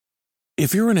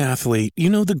If you're an athlete, you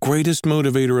know the greatest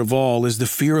motivator of all is the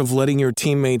fear of letting your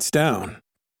teammates down.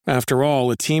 After all,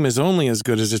 a team is only as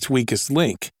good as its weakest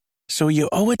link. So you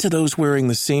owe it to those wearing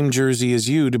the same jersey as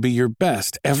you to be your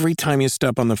best every time you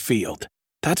step on the field.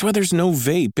 That's why there's no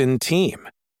vape in team.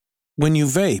 When you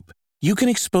vape, you can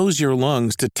expose your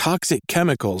lungs to toxic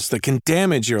chemicals that can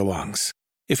damage your lungs.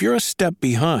 If you're a step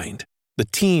behind, the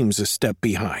team's a step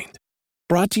behind.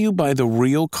 Brought to you by The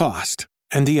Real Cost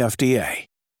and the FDA.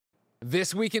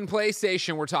 This week in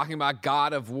PlayStation, we're talking about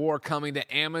God of War coming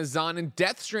to Amazon and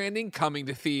Death Stranding coming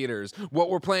to theaters,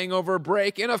 what we're playing over a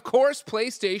break, and of course,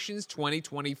 PlayStation's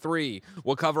 2023.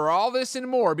 We'll cover all this and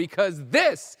more because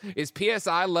this is PS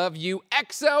I Love You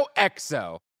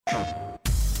XOXO.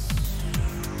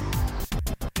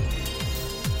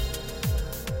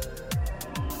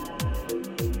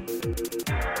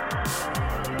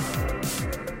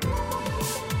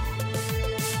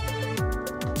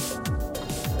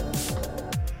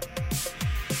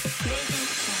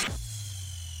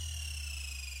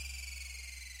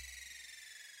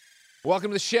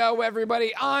 Welcome to the show,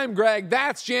 everybody. I'm Greg.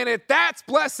 That's Janet. That's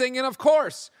Blessing. And of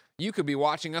course, you could be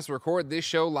watching us record this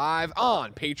show live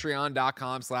on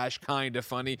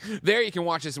patreon.com/kindafunny. There you can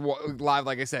watch us live,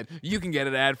 like I said. You can get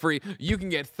it ad-free. You can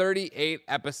get 38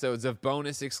 episodes of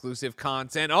bonus exclusive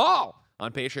content, all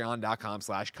on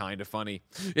patreon.com/kindafunny.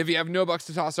 If you have no bucks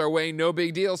to toss our way, no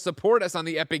big deal. Support us on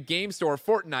the Epic Game Store,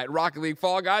 Fortnite, Rocket League,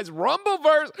 Fall Guys,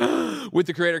 Rumbleverse with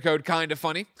the creator code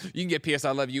kindafunny. You can get PS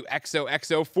I Love You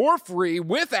XOXO for free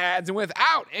with ads and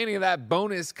without any of that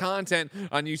bonus content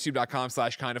on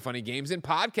youtube.com/kindafunnygames and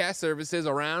podcast services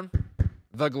around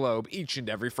the globe each and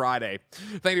every Friday.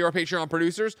 Thank you to our Patreon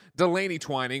producers, Delaney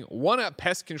Twining, One Up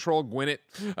Pest Control Gwinnett,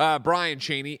 Brian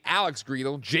Cheney, Alex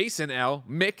Greedle, Jason L.,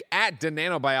 Mick at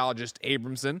Nanobiologist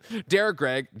Abramson, Derek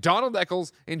Gregg, Donald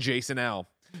Eccles, and Jason L.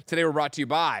 Today we're brought to you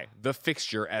by The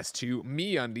Fixture S2,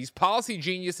 MeUndies, Policy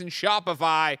Genius, and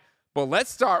Shopify. But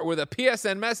let's start with a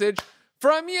PSN message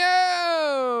from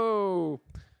you.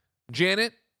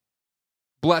 Janet,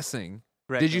 Blessing.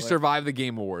 Did you survive the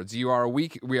Game Awards? We are a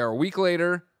week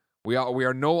later. We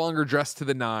are no longer dressed to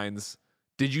the nines.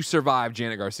 Did you survive,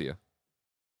 Janet Garcia?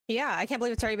 Yeah, I can't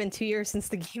believe it's already been 2 years since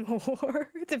the Game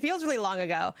Awards. It feels really long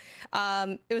ago.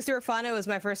 It was super fun. It was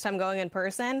my first time going in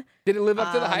person. Did it live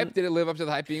up to the hype? Did it live up to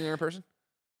the hype being there in person?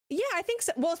 Yeah, I think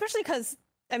so. Well, especially because,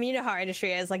 I mean, you know how our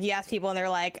industry is. Like, you ask people and they're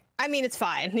like, I mean, it's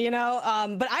fine, you know?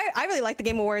 But I really like the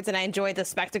Game Awards, and I enjoyed the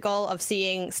spectacle of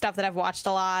seeing stuff that I've watched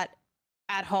a lot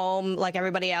at home like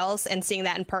everybody else, and seeing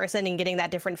that in person and getting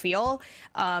that different feel.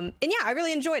 And yeah, I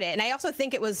really enjoyed it. And I also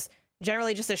think it was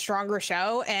generally just a stronger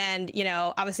show. And, you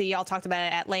know, obviously y'all talked about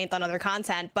it at length on other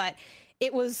content, but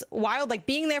it was wild, like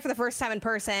being there for the first time in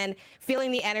person,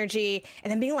 feeling the energy,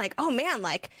 and then being like, oh man,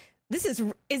 like is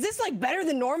this like better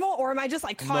than normal, or am I just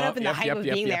like caught up in the hype of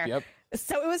being there?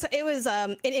 So it was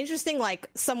an interesting, like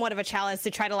somewhat of a challenge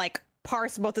to try to like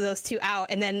parse both of those two out.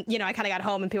 And then, you know, I kind of got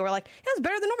home and people were like, yeah, it's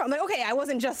better than normal. I'm like, okay, I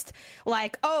wasn't just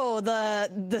like, oh,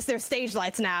 there's stage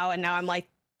lights now, and now I'm like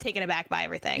taken aback by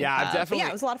everything. Yeah, but yeah,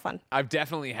 it was a lot of fun. I've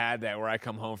definitely had that where I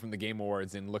come home from the Game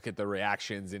Awards and look at the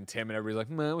reactions, and Tim and everybody's like,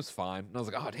 man, it was fine. And I was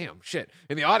like, oh, damn, shit.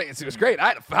 In the audience, it was great.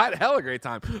 I had a hella great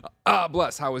time.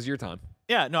 Bless, how was your time?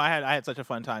 Yeah, no, I had such a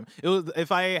fun time. It was,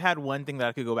 if I had one thing that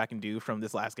I could go back and do from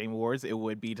this last Game Awards, it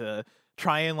would be to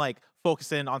try and like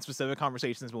focus in on specific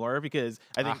conversations more, because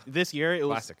I think this year it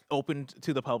was open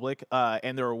to the public,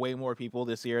 and there were way more people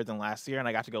this year than last year, and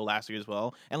I got to go last year as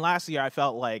well. And last year I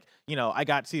felt like, you know, I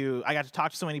got to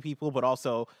talk to so many people, but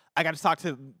also I got to talk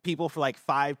to people for like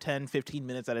 5, 10, 15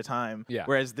 minutes at a time. Yeah.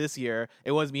 Whereas this year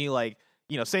it was me like,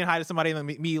 you know, saying hi to somebody, and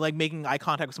then me like making eye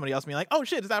contact with somebody else, being like, oh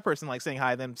shit, is that person, like saying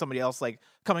hi, and then somebody else like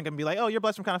coming and be like, oh, you're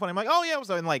Blessed from Kind of Funny. I'm like, oh yeah,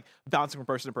 so, and like bouncing from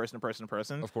person to person to person to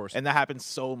person. Of course. And that happened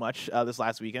so much this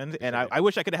last weekend, and I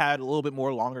wish I could have had a little bit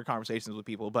more longer conversations with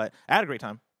people, but I had a great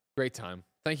time. Great time.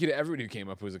 Thank you to everybody who came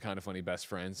up who was a Kind of Funny best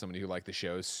friend, somebody who liked the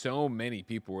show. So many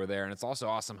people were there, and it's also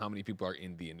awesome how many people are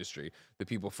in the industry. The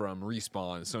people from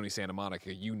Respawn, Sony Santa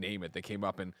Monica, you name it, they came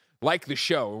up and liked the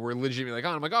show. We're legitimately like,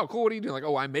 oh, I'm like, oh, cool, what are you doing? Like,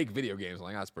 oh, I make video games. I'm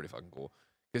like, oh, that's pretty fucking cool.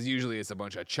 Because usually it's a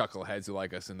bunch of chuckleheads who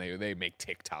like us, and they make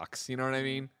TikToks. You know what I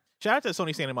mean? Shout out to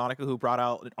Sony Santa Monica, who brought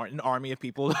out an army of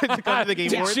people to come to the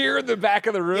Game Awards. Cheer in the back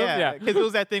of the room. Yeah, because it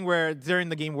was that thing where during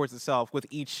the Game Awards itself, with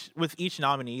each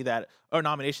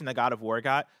nomination that God of War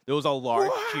got, there was a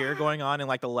large cheer going on in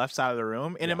like the left side of the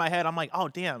room. And in my head, I'm like, oh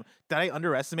damn, did I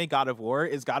underestimate God of War?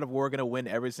 Is God of War gonna win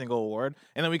every single award?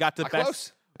 And then we got to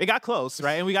best. It got close,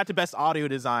 right? And we got to best audio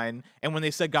design. And when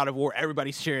they said God of War,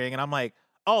 everybody's cheering, and I'm like,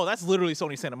 Oh, that's literally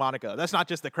Sony Santa Monica. That's not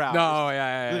just the crowd. No,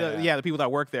 yeah. The people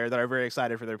that work there that are very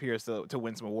excited for their peers to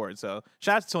win some awards. So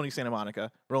shout out to Sony Santa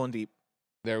Monica, rolling deep.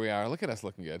 There we are. Look at us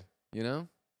looking good. You know?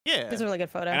 Yeah. This is a really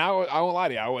good photo. And I won't lie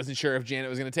to you. I wasn't sure if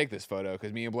Janet was going to take this photo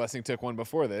because me and Blessing took one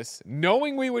before this,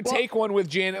 knowing we would take one with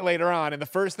Janet later on. And the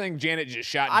first thing, Janet just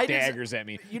shot daggers at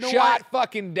me. You know shot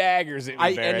fucking daggers at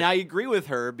me, and I agree with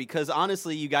her because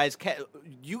honestly, you guys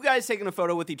taking a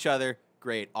photo with each other,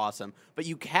 great, awesome. But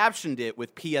you captioned it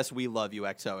with "P.S. We love you,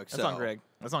 XOXO." That's on Greg.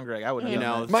 That's on Greg. I wouldn't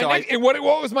know. And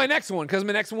what was my next one? Because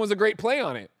my next one was a great play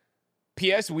on it.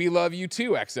 P.S. We love you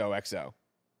too, XOXO.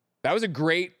 That was a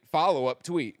great follow-up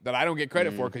tweet that I don't get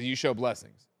credit for because you show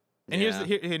blessings. And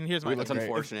here's my. That's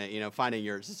unfortunate. You know, finding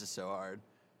yours is just so hard.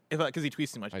 Because he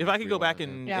tweets too much. If I could go back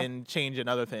and change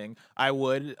another thing, I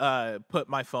would put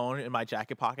my phone in my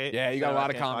jacket pocket. Yeah, you got a lot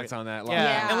of comments on that.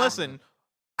 Yeah. And listen,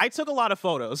 I took a lot of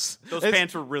photos. Those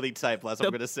pants were really tight, I'm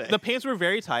going to say. The pants were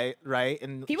very tight, right?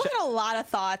 And people had a lot of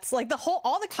thoughts. Like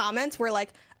all the comments were like,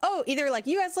 oh, either like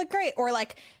you guys look great or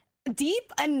like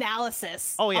deep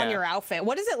analysis on your outfit.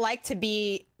 What is it like to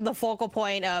be the focal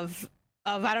point of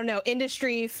I don't know,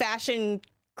 industry fashion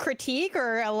critique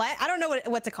or I don't know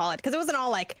what to call it because it wasn't all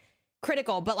like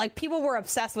critical, but like people were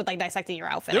obsessed with like dissecting your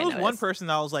outfit. There was one person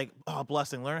that was like, "Oh,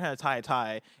 Blessing, learn how to tie a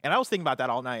tie," and I was thinking about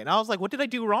that all night, and I was like, "What did I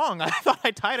do wrong? I thought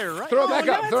I tied it right." Throw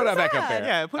that back up there.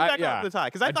 Yeah, put it back up the tie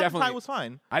because I thought the tie was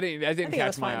fine. I didn't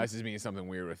catch my eyes as being something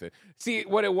weird with it. See,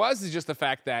 what it was is just the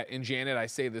fact that, and Janet, I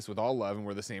say this with all love, and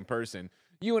we're the same person.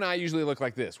 You and I usually look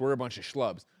like this. We're a bunch of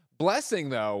schlubs. Blessing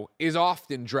though is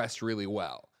often dressed really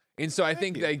well. And so I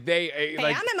think like hey, I'm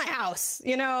in my house,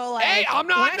 you know. Like, hey, I'm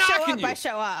not knocking you. I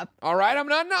show up. All right, I'm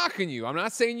not knocking you. I'm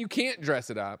not saying you can't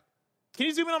dress it up. Can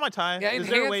you zoom in on my tie? Yeah,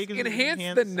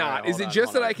 enhance the knot. Is it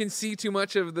just that I can see too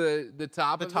much of the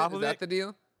top? Is that the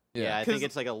deal? Yeah, I think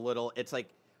it's like a little. It's like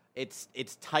it's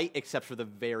tight except for the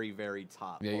very very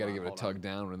top. Yeah, you gotta give it a tug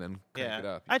down and then crank it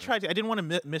up. I tried to. I didn't want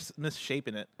to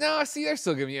misshapen it. No, see, they're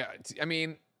still giving you. I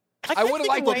mean, I would have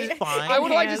liked it. I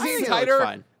would have liked to see it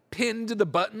tighter. Pinned to the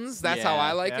buttons. That's how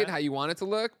I like it, how you want it to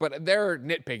look. But they're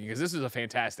nitpicking because this is a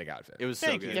fantastic outfit. It was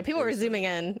so good. Yeah, people were zooming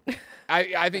in.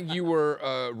 I think you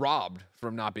were robbed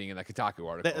from not being in that Kotaku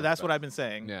article. That's what I've been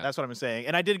saying. Yeah. That's what I've been saying.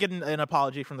 And I did get an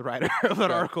apology from the writer of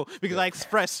that article because I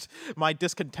expressed my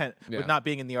discontent with not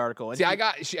being in the the See,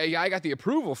 I got the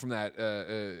approval from that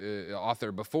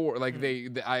author before. Like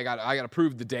I got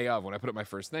approved the day of when I put up my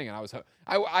first thing, and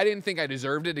I didn't think I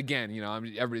deserved it. Again, you know,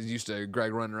 everybody's used to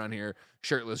Greg running around here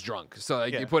shirtless, drunk. So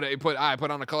like I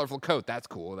put on a colorful coat. That's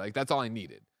cool. Like that's all I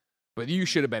needed. But you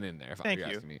should have been in there. If you're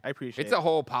asking me. I appreciate it. It's a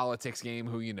whole politics game.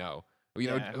 Who you know. You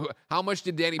know, how much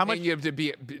did Danny pay you to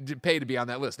pay to be on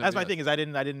that list? That's my thing is I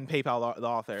didn't PayPal the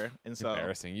author, and so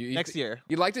embarrassing. Next year,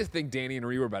 you'd like to think Danny and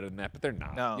Ree were better than that, but they're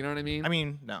not. No. You know what I mean? I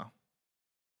mean, no.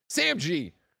 Sam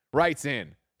G writes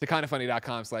in to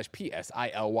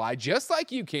kindoffunny.com/PSILY, just like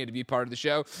you can, to be part of the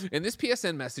show. And this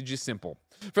PSN message is simple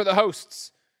for the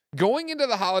hosts going into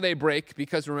the holiday break,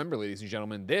 because remember, ladies and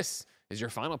gentlemen, this is your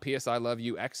final PS I Love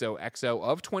You XOXO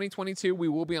of 2022. We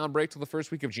will be on break till the first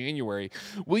week of January.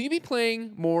 Will you be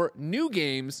playing more new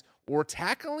games or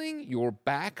tackling your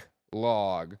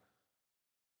backlog?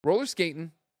 Roller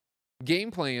skating,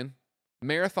 game playing,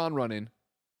 marathon running,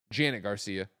 Janet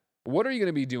Garcia. What are you going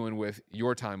to be doing with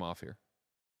your time off here?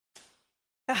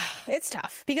 It's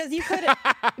tough because you could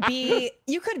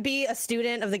be a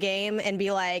student of the game and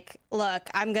be like, look,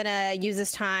 I'm gonna use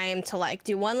this time to like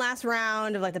do one last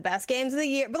round of like the best games of the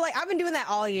year. But like I've been doing that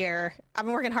all year. I've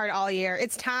been working hard all year.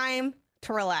 It's time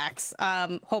to relax,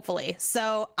 hopefully.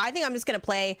 So I think I'm just gonna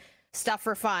play stuff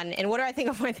for fun. And what do I think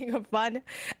of when I think of fun?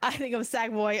 I think of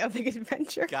Sackboy: A Big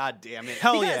Adventure. God damn it.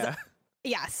 Hell yeah.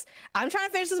 Yes. I'm trying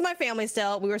to finish this with my family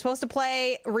still. We were supposed to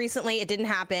play recently. It didn't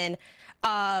happen.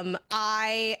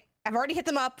 I've already hit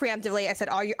them up preemptively. I said,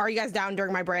 are you guys down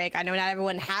during my break? I know not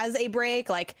everyone has a break,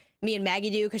 like me and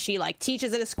Maggie do, because she like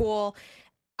teaches at a school.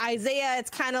 Isaiah, it's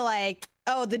kind of like,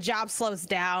 oh, the job slows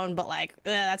down, but like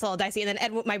that's a little dicey. And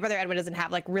then my brother Edwin doesn't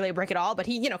have like really a break at all, but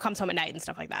he comes home at night and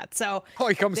stuff like that. So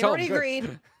he comes they've home. Already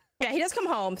agreed. Yeah, he does come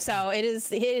home. So it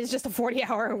is just a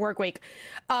 40-hour work week.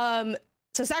 So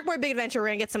Sackboy: Big Adventure, we're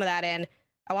gonna get some of that in.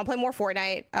 I want to play more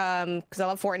Fortnite because I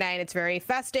love Fortnite. It's very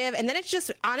festive. And then it's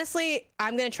just, honestly,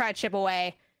 I'm going to try to chip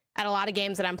away at a lot of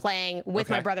games that I'm playing with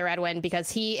my brother Edwin,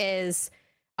 because he is,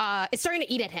 it's starting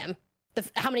to eat at him,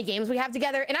 how many games we have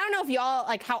together. And I don't know if y'all,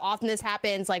 like how often this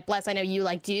happens. Like, Bless, I know you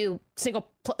like do single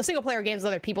player games with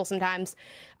other people sometimes.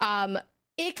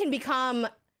 It can become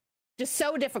just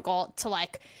so difficult to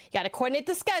like, you got to coordinate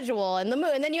the schedule and the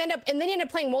mood, and then you end up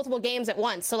playing multiple games at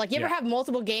once. So like, you ever have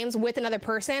multiple games with another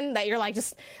person that you're like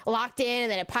just locked in,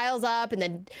 and then it piles up, and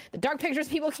then the Dark Pictures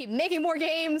people keep making more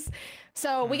games.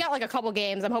 So we got like a couple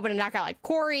games. I'm hoping to knock out like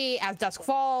Corey, As Dusk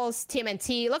Falls,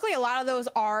 TMNT. Luckily, a lot of those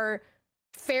are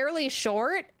fairly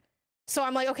short. So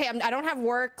I'm like, okay, I don't have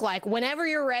work. Like, whenever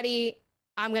you're ready,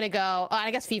 I'm gonna go. I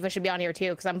guess FIFA should be on here too,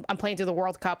 because I'm playing through the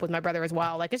World Cup with my brother as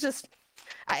well. Like, it's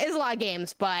a lot of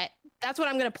games, but that's what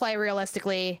I'm gonna play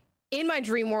realistically. In my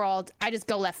dream world, I just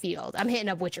go left field. I'm hitting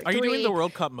up Witcher 3. Are you doing the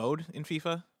World Cup mode in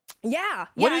FIFA? Yeah.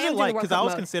 What is it like? Because I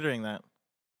was considering that.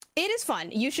 It is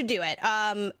fun. You should do it.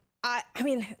 I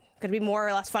mean, could be more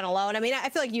or less fun alone. I mean, I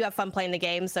feel like you have fun playing the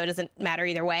game, so it doesn't matter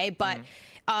either way. But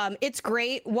it's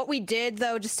great. What we did,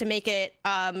 though, just to make it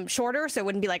shorter, so it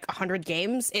wouldn't be like 100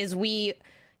 games, is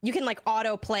you can like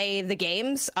auto play the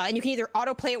games, and you can either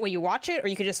auto play it when you watch it, or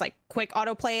you could just like quick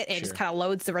auto play it, and it just kind of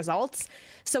loads the results.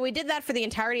 So we did that for the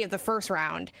entirety of the first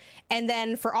round, and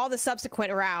then for all the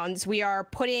subsequent rounds, we are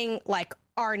putting like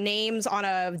our names on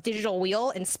a digital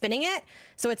wheel and spinning it.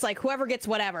 So it's like whoever gets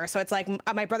whatever. So it's like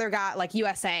my brother got like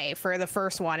USA for the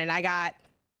first one, and I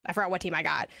forgot what team I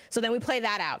got. So then we play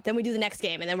that out. Then we do the next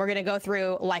game, and then we're going to go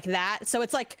through like that. So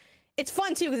it's like, it's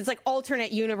fun too, because it's like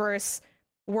alternate universe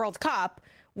World Cup,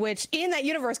 which in that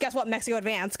universe, guess what? Mexico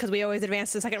advanced, because we always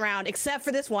advance to the second round, except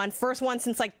for this one. First one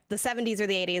since like the 70s or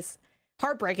the 80s.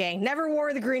 Heartbreaking. Never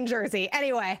wore the green jersey.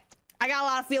 Anyway, I got a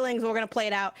lot of feelings. We're going to play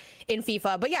it out in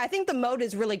FIFA. But yeah, I think the mode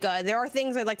is really good. There are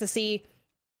things I'd like to see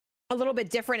a little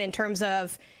bit different in terms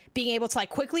of being able to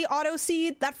like quickly auto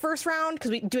seed that first round,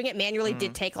 because doing it manually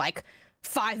did take like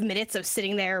 5 minutes of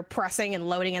sitting there pressing and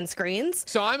loading in screens.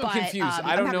 So I'm confused.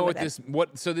 I don't know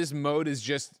so this mode is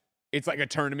just, it's like a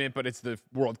tournament, but it's the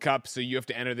World Cup, so you have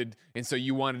to enter and so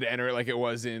you wanted to enter it like it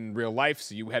was in real life,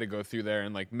 so you had to go through there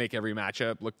and like make every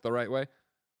matchup look the right way?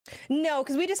 No,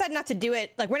 because we decided not to do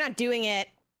it. Like, we're not doing it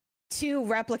to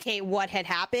replicate what had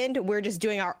happened. We're just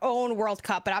doing our own World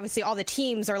Cup, but obviously all the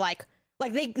teams are like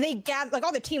they gather, like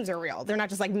all the teams are real. They're not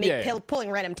just like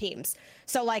pulling random teams.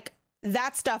 So like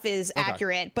that stuff is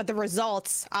accurate, but the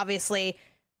results, obviously,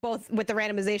 both with the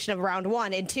randomization of round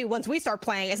 1 and 2, once we start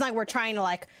playing, it's not like we're trying to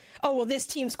like, oh, well, this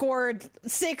team scored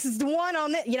 6-1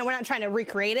 on it. You know, we're not trying to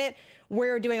recreate it.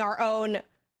 We're doing our own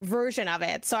version of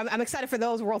it. So I'm excited for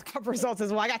those World Cup results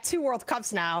as well. I got 2 World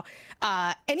Cups now.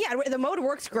 And yeah, the mode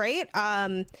works great.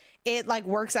 It like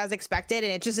works as expected,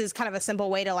 and it just is kind of a simple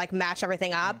way to like match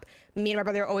everything up. Me and my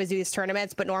brother always do these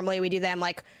tournaments, but normally we do them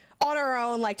like on our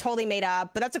own, like totally made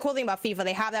up. But that's the cool thing about FIFA.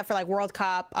 They have that for like World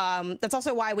Cup. That's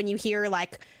also why when you hear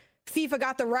like FIFA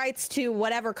got the rights to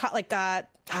whatever,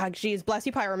 geez, bless,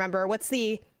 you probably remember.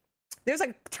 There's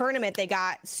a tournament they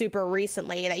got super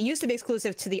recently that used to be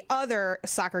exclusive to the other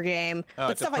soccer game,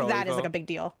 but stuff like that is like a big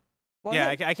deal.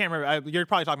 I can't remember. You're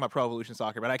probably talking about Pro Evolution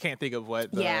Soccer, but I can't think of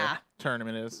what the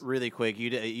tournament is. Really quick,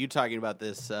 you talking about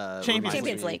this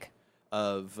Champions League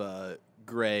of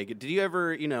Greg. Did you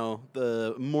ever,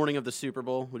 the morning of the Super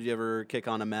Bowl, would you ever kick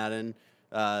on a Madden,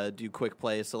 do quick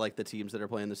plays to like the teams that are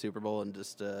playing the Super Bowl and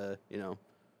just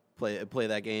play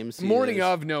that game? Morning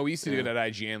of, no, we used to do it at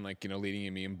IGN, like, leading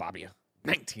in me and Bobby.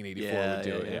 1984 would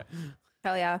do it. Yeah.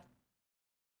 Hell yeah.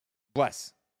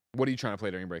 Bless. What are you trying to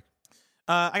play during break?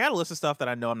 I got a list of stuff that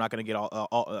I know I'm not going to get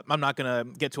I'm not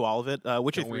going to get to all of it.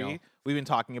 Witcher 3, we've been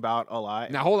talking about a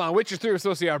lot. Now hold on, Witcher 3 was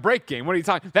supposed to be our break game. What are you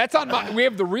talking? That's on my. We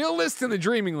have the real list and the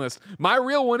dreaming list. My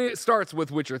real one, it starts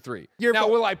with Witcher 3. Now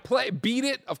will I beat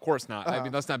it? Of course not. I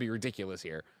mean, let's not be ridiculous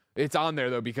here. It's on there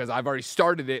though because I've already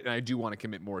started it and I do want to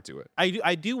commit more to it.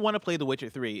 I do want to play The Witcher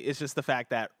 3. It's just the fact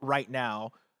that right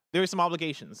now there are some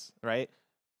obligations. Right,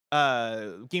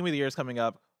 Game of the Year is coming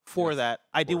up. For that,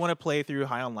 I do want to play through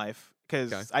High on Life.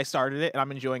 Because I started it and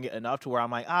I'm enjoying it enough to where I'm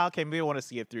like, okay, maybe I want to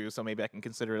see it through, so maybe I can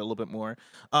consider it a little bit more.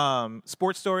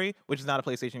 Sports Story, which is not a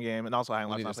PlayStation game, and also High on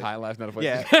Life. High on Life, not a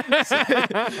PlayStation.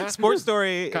 Yeah. Sports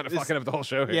Story kind of fucking up the whole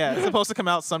show here. Yeah, it's supposed to come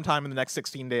out sometime in the next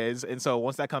 16 days, and so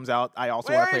once that comes out, I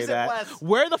also want to play that. Wes?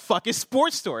 Where the fuck is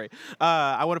Sports Story?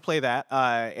 I want to play that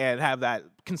and have that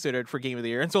considered for Game of the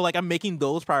Year. And so like I'm making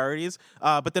those priorities,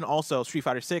 but then also Street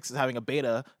Fighter 6 is having a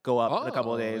beta go up in a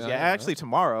couple of days. Actually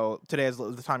tomorrow, today is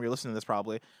the time you're listening to this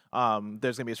probably,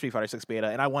 there's gonna be a Street Fighter 6 beta,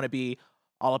 and I want to be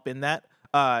all up in that.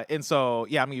 And so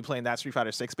I'm gonna be playing that Street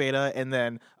Fighter 6 beta, and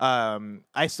then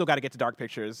I still got to get to Dark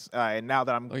Pictures, and now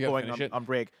that I'm going on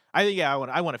break, I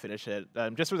want to finish it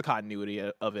just for the continuity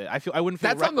of it. I wouldn't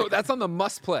feel that's on the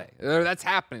must play. That's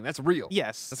happening. That's real.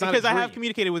 Yes, because I have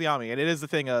communicated with Yami, and it is the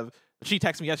thing of, she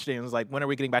texted me yesterday and was like, when are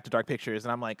we getting back to Dark Pictures?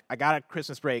 And I'm like, I got a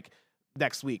Christmas break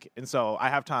next week, and so I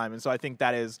have time, and so I think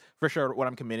that is for sure what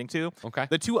I'm committing to. Okay.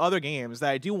 The two other games that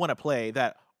I do want to play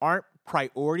that aren't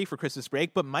priority for Christmas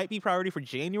break, but might be priority for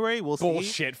January. We'll see.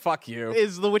 Bullshit. Fuck you.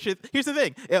 Is The Witcher? Here's the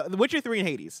thing: The Witcher 3 and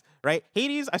Hades. Right?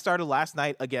 Hades, I started last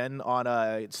night again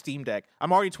on Steam Deck.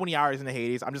 I'm already 20 hours into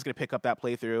Hades. I'm just gonna pick up that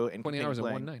playthrough and 20 continue hours in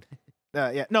playing. one night.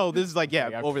 Yeah, no, this is like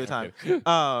over the time.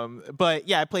 But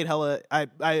yeah, I played hella.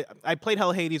 I played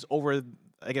hella Hades over,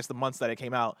 I guess, the months that it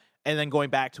came out, and then going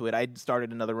back to it, I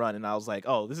started another run, and I was like,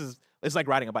 oh, it's like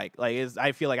riding a bike. Like,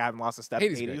 I feel like I haven't lost a step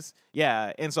in Hades.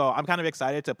 Yeah, and so I'm kind of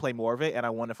excited to play more of it, and I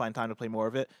want to find time to play more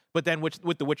of it. But then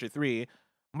with The Witcher 3,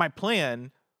 my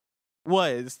plan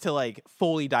was to like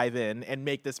fully dive in and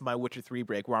make this my Witcher 3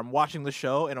 break, where I'm watching the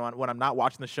show, and when I'm not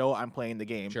watching the show, I'm playing the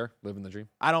game. Sure, living the dream.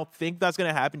 I don't think that's going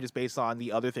to happen just based on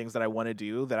the other things that I want to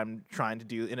do that I'm trying to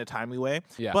do in a timely way.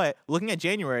 Yeah. But looking at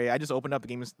January, I just opened up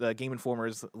the Game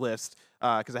Informer's list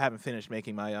because I haven't finished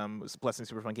making my Blessing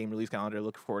Super Fun game release calendar.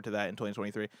 Looking forward to that in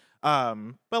 2023.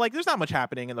 But like, there's not much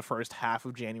happening in the first half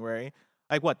of January.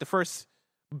 Like the first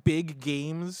big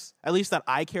games, at least that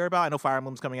I care about. I know Fire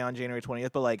Emblem's coming out on January 20th,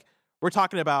 but like, we're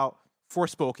talking about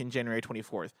Forspoken January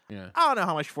 24th. Yeah. I don't know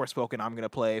how much Forspoken I'm going to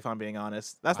play, if I'm being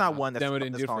honest. That's not one that's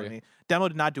calling me. Demo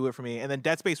did not do it for me. And then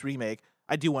Dead Space Remake,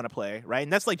 I do want to play, right?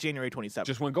 And that's like January 27th.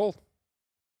 Just went gold.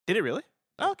 Did it really?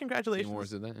 Oh, congratulations. Game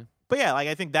Wars did that, yeah. But yeah, like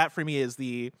I think that for me is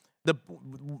the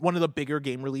one of the bigger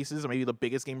game releases, or maybe the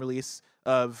biggest game release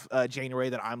of January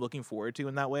that I'm looking forward to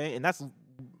in that way. And that's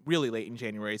really late in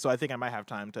January. So I think I might have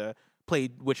time to play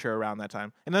Witcher around that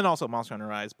time, and then also Monster Hunter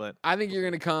Rise. But I think you're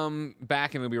gonna come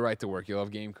back and it'll be right to work. You'll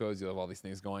have game codes. You'll have all these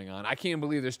things going on. I can't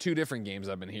believe there's 2 different games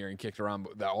I've been hearing kicked around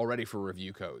that already for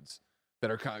review codes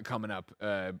that are coming up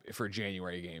for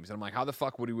January games. And I'm like, how the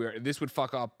fuck would this would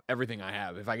fuck up everything I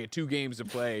have. If I get 2 games to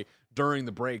play during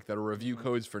the break that are review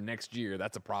codes for next year,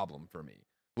 that's a problem for me.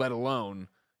 Let alone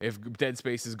if Dead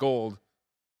Space is gold.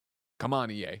 Come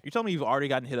on, EA. You told me you've already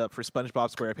gotten hit up for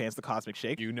SpongeBob SquarePants: The Cosmic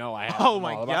Shake. You know I have. Oh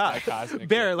my god,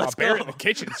 Bear, let's go. Bear in the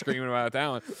kitchen screaming about that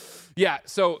one. Yeah.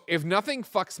 So if nothing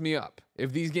fucks me up,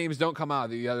 if these games don't come out,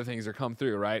 the other things are come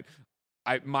through, right?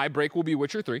 My break will be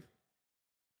Witcher 3.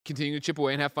 Continue to chip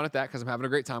away and have fun at that because I'm having a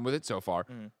great time with it so far.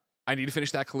 I need to finish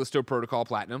that Callisto Protocol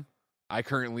Platinum. I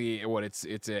currently, it's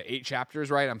 8 chapters,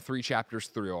 right? I'm 3 chapters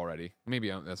through already. Maybe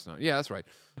that's not. Yeah, that's right.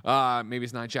 Maybe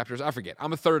it's 9 chapters. I forget.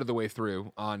 I'm a third of the way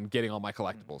through on getting all my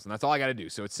collectibles, and that's all I got to do.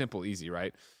 So it's simple, easy,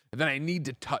 right? And then I need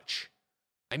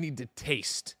to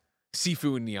taste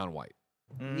Sifu and Neon White.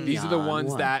 These are the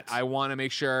ones that I want to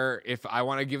make sure, if I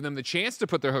want to give them the chance to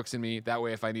put their hooks in me, that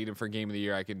way if I need them for Game of the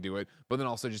Year, I can do it. But then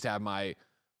also just have my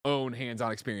own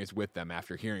hands-on experience with them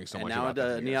after hearing so much about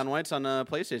them. And now Neon White's on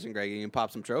PlayStation, Greg. You can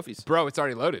pop some trophies. Bro, it's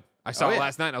already loaded. I saw it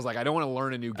last night, and I was like, I don't want to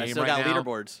learn a new game right now. I still got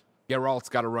leaderboards. Geralt's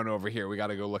got to run over here. We got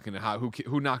to go looking at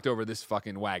who knocked over this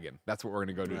fucking wagon. That's what we're going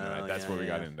to go do tonight. That's what we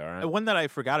got into, all right? One that I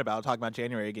forgot about, talking about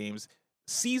January games,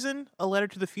 Season, A Letter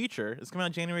to the Future, is coming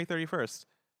out January 31st.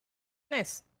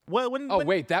 Nice.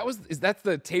 Wait, that's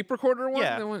the tape recorder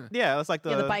one? Yeah, that's like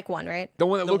the bike one, right? The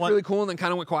one that looked really cool and then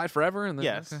kind of went quiet forever? And then,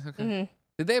 yes. Okay. Mm-hmm.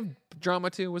 Did they have drama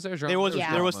too? Was there drama?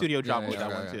 There was studio drama with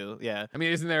that one too. Yeah. I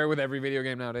mean, isn't there with every video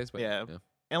game nowadays? But yeah.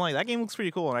 And like that game looks pretty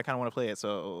cool, and I kind of want to play it.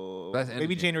 So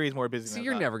maybe January is more busy. See,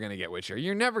 you're never gonna get Witcher.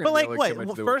 You're never gonna. But like,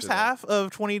 what? First half of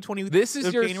 2020. This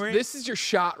is your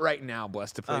shot right now,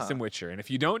 Bless, to play some Witcher. And if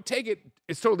you don't take it,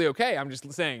 it's totally okay. I'm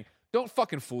just saying, don't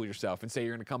fucking fool yourself and say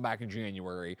you're gonna come back in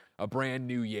January, a brand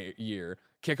new year,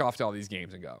 kick off to all these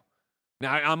games and go.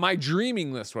 Now on my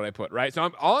dreaming list, what I put right.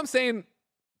 So I'm saying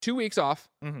 2 weeks off.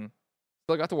 Mm-hmm.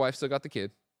 Still got the wife. Still got the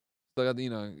kid. Still got you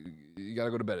got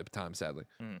to go to bed at time. Sadly.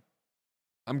 Mm.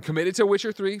 I'm committed to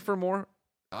Witcher 3 for more.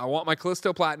 I want my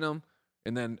Callisto Platinum.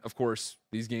 And then, of course,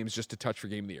 these games just to touch for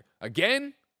Game of the Year.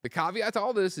 Again, the caveat to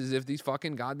all this is if these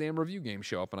fucking goddamn review games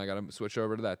show up and I got to switch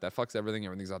over to that. That fucks everything.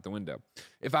 Everything's out the window.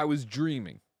 If I was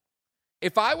dreaming.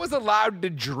 If I was allowed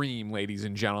to dream, ladies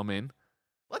and gentlemen.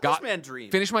 Let this man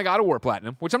dream. Finish my God of War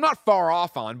Platinum, which I'm not far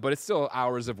off on, but it's still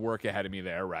hours of work ahead of me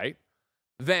there, right?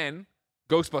 Then,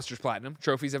 Ghostbusters Platinum.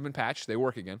 Trophies have been patched. They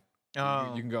work again.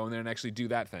 Oh. You can go in there and actually do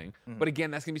that thing. Mm-hmm. But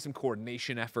again, that's going to be some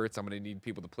coordination efforts. I'm going to need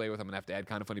people to play with. I'm going to have to add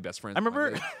kind of funny best friends. I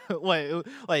remember,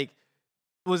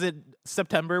 was it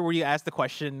September where you asked the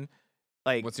question,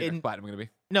 like, what's your Platinum going to be?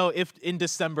 No, if in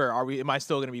December, am I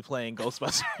still going to be playing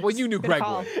Ghostbusters? Well, you knew Greg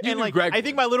would. I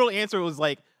think my little answer was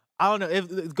like, I don't know if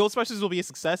Ghostbusters will be a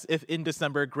success if in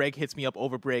December Greg hits me up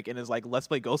over break and is like, let's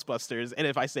play Ghostbusters, and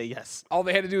if I say yes. All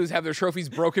they had to do is have their trophies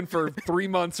broken for 3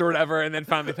 months or whatever, and then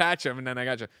finally patch them, and then I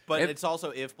got you. But it's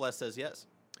also if Bless says yes.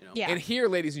 Yeah. And here,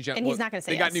 ladies and gentlemen, and he's not going to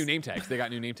say yes. They got new name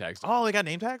tags. Oh, they got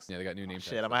name tags? Yeah, they got new name tags.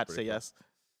 Shit, I might have to say yes.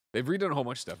 They've redone a whole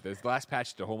bunch of stuff. This last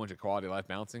patch did a whole bunch of quality of life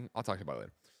balancing. I'll talk about it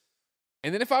later.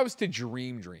 And then if I was to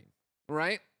dream,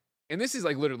 right? And this is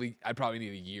like literally, I'd probably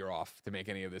need a year off to make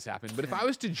any of this happen. But if I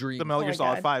was to dream, the Metal Gear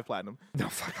Solid 5 Platinum. No,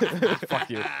 fuck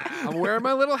you. I'm wearing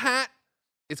my little hat.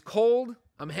 It's cold.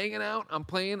 I'm hanging out. I'm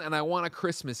playing, and I want a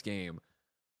Christmas game.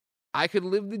 I could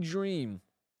live the dream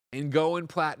and go and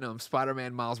platinum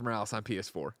Spider-Man Miles Morales on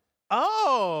PS4.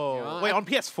 Oh, You know, wait, on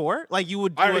PS4? Like you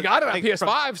would? I already got it on like,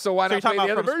 PS5, so why so not you're play talking the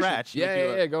about other from version? scratch?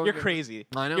 Yeah. You're crazy.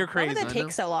 I know. You're Why crazy. would that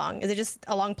take so long? Is it just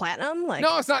a long platinum? Like,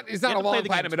 No, it's not. It's not have a to play long the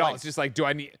platinum game at all. twice. It's just like, do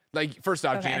I need like first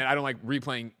off, Okay. Janet? I don't like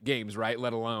replaying games, right?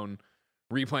 Let alone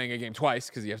replaying a game twice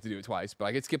because you have to do it twice. But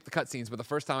I could skip the cutscenes. But the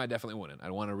first time, I definitely wouldn't. I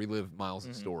want to relive Miles'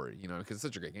 story, you know, because it's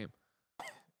such a great game.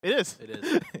 It is. It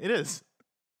is. It is.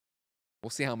 We'll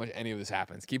see how much any of this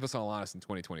happens. Keep us all honest in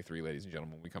 2023, ladies and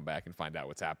gentlemen, when we come back and find out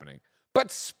what's happening.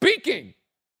 But speaking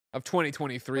of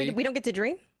 2023, we don't get to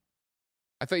dream.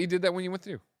 I thought you did that when you went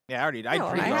through. Yeah, I already. I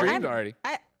No, dreamed You I- already. dreamed already.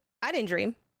 I didn't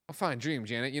dream. Well, fine, dream,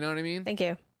 Janet. You know what I mean? Thank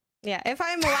you. Yeah, if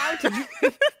I'm allowed to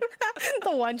dream,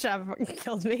 the one shot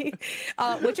killed me.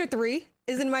 Witcher 3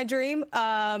 is in my dream.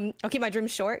 I'll keep my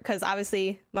dreams short because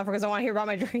obviously motherfuckers don't want to hear about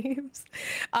my dreams.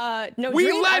 No, We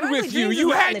dreams- led ironically, with you. dreams is You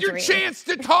not in had the your dream. chance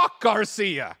to talk,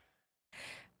 Garcia.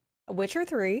 Witcher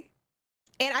 3.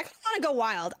 And I want to go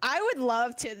wild. I would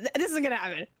love to. This isn't gonna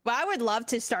happen, but I would love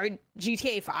to start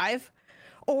GTA 5,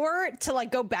 or to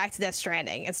like go back to Death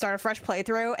Stranding and start a fresh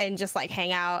playthrough and just like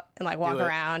hang out and like walk Do it.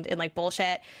 around and like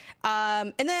bullshit.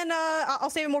 And then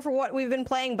I'll save it more for what we've been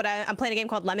playing. But I'm playing a game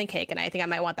called Lemon Cake, and I think I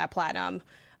might want that platinum.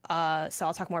 So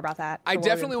I'll talk more about that. I for what we've been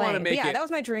definitely wanna playing. But make yeah, it- that was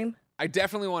my dream. I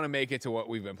definitely want to make it to what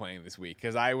we've been playing this week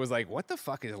because I was like, what the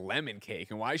fuck is Lemon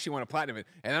Cake and why does she want to platinum it?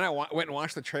 And then I went and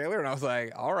watched the trailer and I was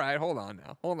like, all right, hold on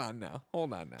now.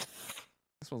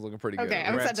 This one's looking pretty good. Okay,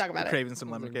 I'm over excited here. to talk about it. Craving some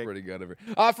This lemon one's cake. Pretty good over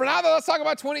here. For now, though, let's talk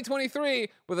about 2023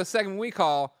 with a segment we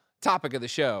call Topic of the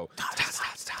Show.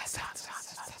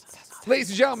 Ladies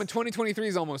and gentlemen, 2023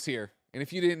 is almost here. And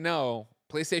if you didn't know,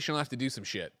 PlayStation will have to do some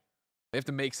shit. They have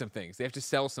to make some things. They have to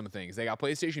sell some things. They got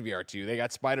PlayStation VR 2. They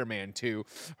got Spider-Man 2,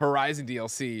 Horizon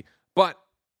DLC. But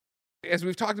as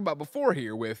we've talked about before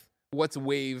here with what's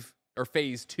wave or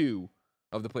phase 2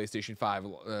 of the PlayStation 5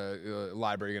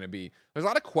 library going to be, there's a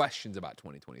lot of questions about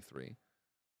 2023.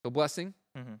 So Blessing,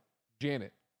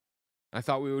 Janet, I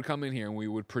thought we would come in here and we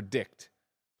would predict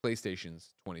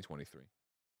PlayStation's 2023.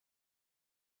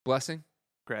 Blessing,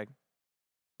 Greg.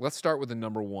 let's start with the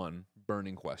number one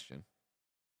burning question.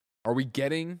 Are we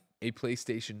getting a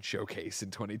PlayStation showcase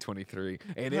in 2023?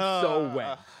 And if so,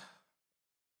 when?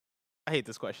 I hate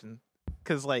this question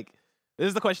because like this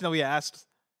is the question that we asked.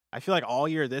 I feel like all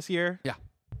year this year. Yeah.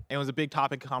 And it was a big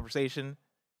topic of conversation,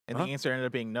 and the answer ended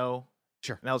up being no.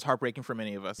 Sure. And that was heartbreaking for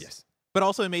many of us. Yes. But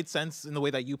also, it made sense in the way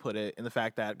that you put it, in the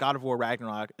fact that God of War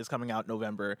Ragnarok is coming out in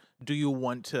November. Do you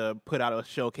want to put out a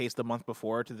showcase the month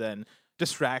before to then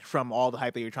distract from all the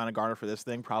hype that you're trying to garner for this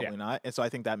thing? Probably not. And so I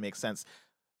think that makes sense.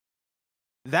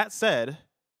 That said,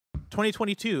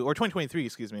 2022 or 2023,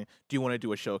 excuse me, do you want to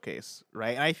do a showcase,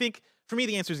 right? And I think for me,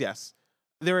 the answer is yes.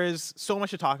 There is so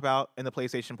much to talk about in the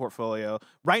PlayStation portfolio.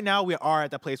 Right now, we are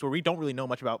at that place where we don't really know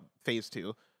much about Phase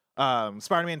 2.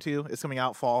 Spider-Man 2 is coming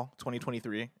out fall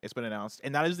 2023. It's been announced.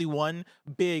 And that is the one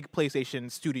big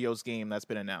PlayStation Studios game that's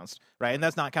been announced, right? And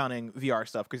that's not counting VR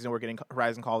stuff because we're getting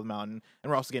Horizon Call of the Mountain and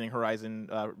we're also getting Horizon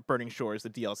Burning Shores, the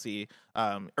DLC,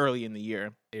 early in the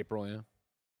year. April, yeah.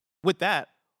 With that,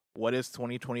 what is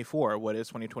 2024? What is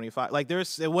 2025? Like,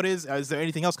 is there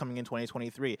anything else coming in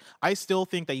 2023? I still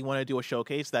think that you want to do a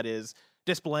showcase that is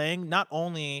displaying not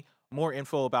only more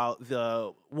info about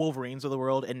the Wolverines of the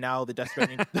world and now the Death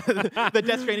Stranding, the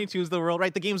Death Stranding 2s of the world,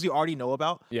 right? The games you already know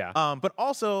about. Yeah. But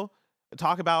also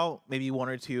talk about maybe one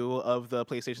or two of the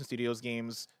PlayStation Studios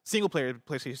games, single player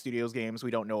PlayStation Studios games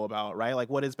we don't know about, right? Like,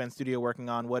 what is Ben Studio working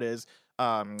on? What is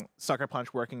Sucker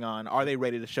Punch working on? Are they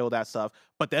ready to show that stuff?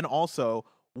 But then also,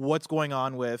 what's going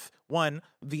on with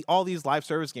all these live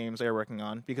service games they're working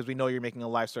on, because we know you're making a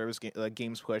live service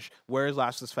games push. Where is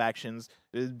Last of Us Factions?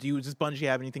 Does Bungie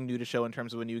have anything new to show in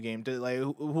terms of a new game?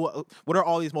 What are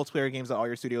all these multiplayer games that all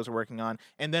your studios are working on?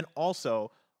 And then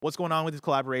also, what's going on with these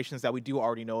collaborations that we do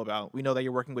already know about? We know that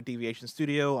you're working with Deviation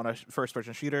Studio on a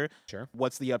first-person shooter. Sure.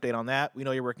 What's the update on that? We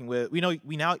know you're working with.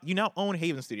 You now own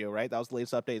Haven Studio, right? That was the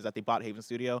latest update, is that they bought Haven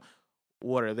Studio.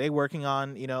 What are they working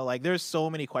on? Like, there's so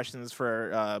many questions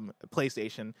for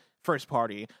PlayStation first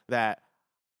party that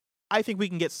I think we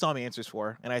can get some answers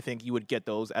for, and I think you would get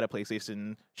those at a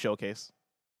PlayStation showcase.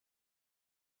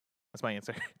 That's my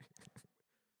answer.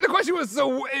 The question was,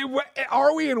 so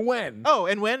are we and when? Oh,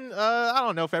 and when? I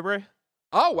don't know, February.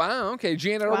 Oh, wow. Okay,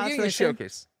 Janet, are Wow, we getting a so soon.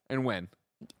 showcase? And when?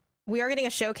 we are getting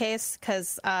a showcase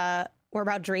because we're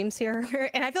about dreams here,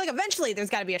 and I feel like eventually there's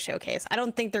got to be a showcase. I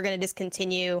don't think they're going to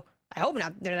discontinue. I hope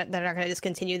not. They're not going to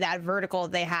discontinue that vertical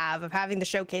they have of having the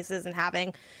showcases and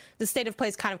having the state of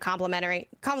plays kind of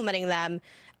complimenting them.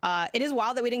 It is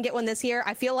wild that we didn't get one this year.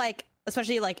 I feel like,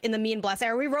 especially like in the Me and Bless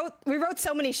era, we wrote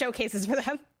so many showcases for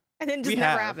them. And then just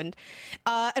never happened.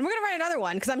 And we're going to write another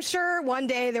one because I'm sure one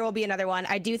day there will be another one.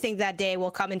 I do think that day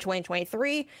will come in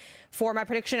 2023 for my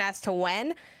prediction as to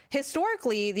when.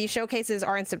 Historically, these showcases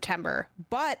are in September,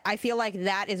 but I feel like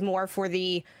that is more for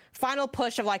the final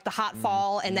push of like the hot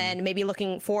fall and then maybe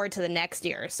looking forward to the next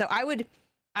year. So I would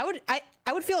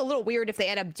feel a little weird if they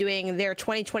end up doing their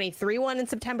 2023 one in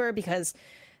September because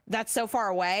that's so far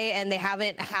away and they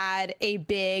haven't had a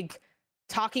big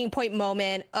talking point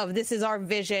moment of this is our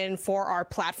vision for our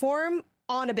platform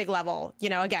on a big level, you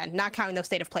know, again, not counting those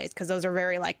state of plays because those are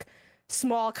very like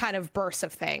small kind of bursts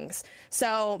of things.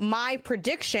 So my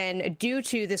prediction due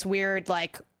to this weird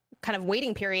like kind of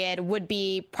waiting period would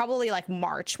be probably like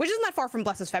March, which isn't that far from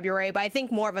Bless's February, but I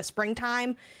think more of a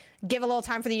springtime, give a little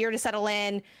time for the year to settle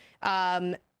in,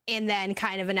 and then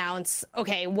kind of announce,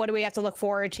 okay, what do we have to look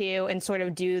forward to and sort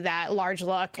of do that large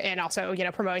look and also, you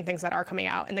know, promoting things that are coming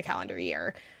out in the calendar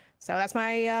year. So that's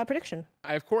my prediction.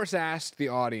 I, of course, asked the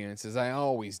audience, as I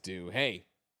always do, hey,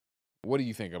 what do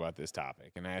you think about this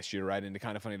topic? And I asked you to write into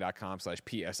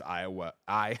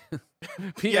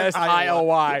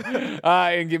kindoffunny.com/PSIOY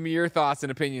and give me your thoughts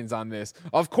and opinions on this.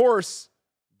 Of course,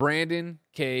 Brandon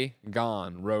K.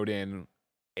 Gone wrote in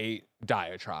a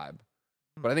diatribe.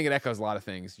 But I think it echoes a lot of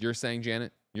things. You're saying,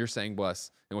 Janet, you're saying,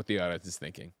 Bless, and what the audience is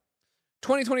thinking.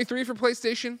 2023 for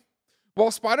PlayStation?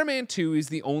 While Spider-Man 2 is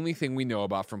the only thing we know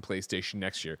about from PlayStation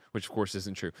next year, which of course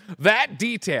isn't true, that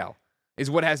detail is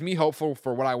what has me hopeful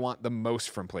for what I want the most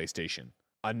from PlayStation.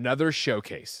 Another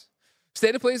showcase.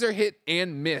 State of plays are hit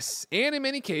and miss, and in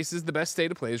many cases, the best state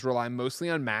of plays rely mostly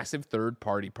on massive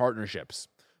third-party partnerships.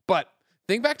 But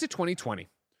think back to 2020.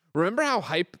 Remember how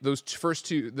hype those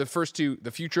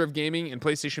the future of gaming and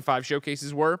PlayStation 5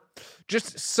 showcases were?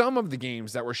 Just some of the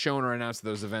games that were shown or announced at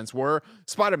those events were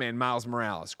Spider-Man Miles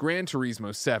Morales, Gran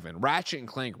Turismo 7, Ratchet &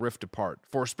 Clank Rift Apart,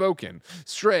 Forspoken,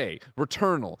 Stray,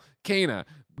 Returnal, Kena,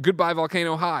 Goodbye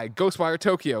Volcano High, Ghostwire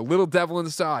Tokyo, Little Devil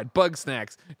Inside,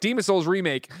 Bugsnax, Demon's Souls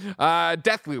Remake,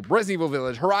 Deathloop, Resident Evil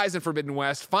Village, Horizon Forbidden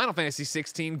West, Final Fantasy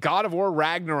 16, God of War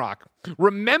Ragnarok.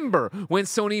 Remember when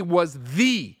Sony was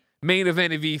the main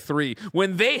event of E3,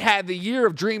 when they had the Year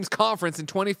of Dreams conference in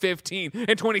 2015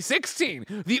 and 2016,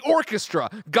 the Orchestra,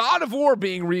 God of War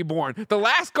being reborn, The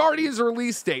Last Guardian's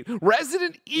release date,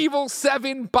 Resident Evil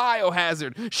 7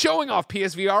 Biohazard, showing off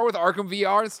PSVR with Arkham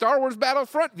VR and Star Wars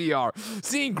Battlefront VR,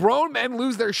 seeing grown men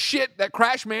lose their shit that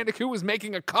Crash Bandicoot was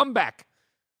making a comeback.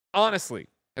 Honestly,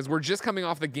 as we're just coming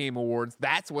off the Game Awards,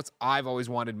 that's what I've always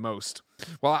wanted most.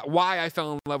 Well, why I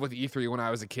fell in love with E3 when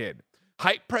I was a kid.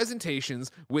 Hype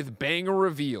presentations with banger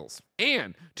reveals,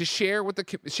 and to share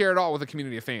it all with a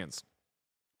community of fans.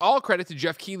 All credit to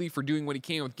Jeff Keighley for doing what he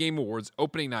can with Game Awards,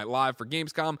 opening night live for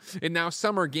Gamescom, and now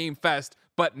Summer Game Fest,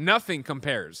 but nothing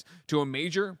compares to a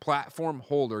major platform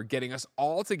holder getting us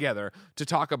all together to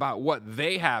talk about what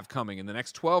they have coming in the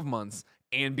next 12 months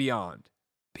and beyond.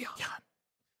 It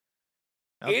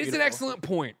is an excellent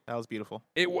point. That was beautiful.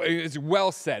 It is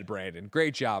well said, Brandon.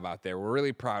 Great job out there. We're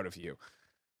really proud of you.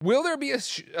 Will there be a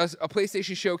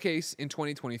PlayStation showcase in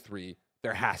 2023?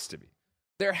 There has to be.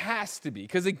 There has to be.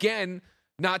 Because again,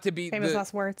 not to be famous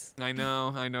last words. I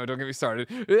know. Don't get me started.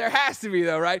 There has to be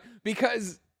though, right?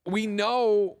 Because we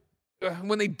know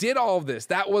when they did all of this,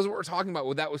 that was what we're talking about.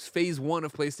 Well, that was phase 1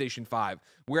 of PlayStation 5.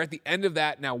 We're at the end of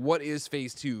that. Now, what is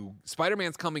phase 2?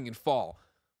 Spider-Man's coming in fall.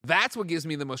 That's what gives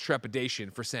me the most trepidation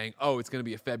for saying, oh, it's going to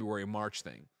be a February, March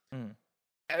thing.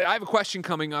 I have a question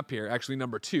coming up here, actually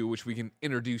number 2, which we can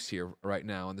introduce here right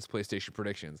now on this PlayStation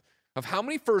predictions, of how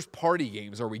many first-party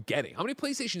games are we getting? How many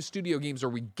PlayStation Studio games are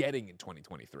we getting in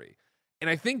 2023? And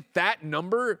I think that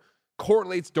number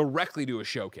correlates directly to a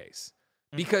showcase.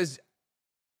 Because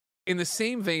in the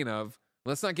same vein of,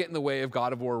 let's not get in the way of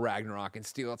God of War Ragnarok and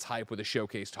steal its hype with a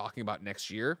showcase talking about next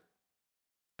year.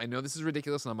 I know this is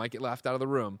ridiculous and I might get laughed out of the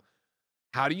room.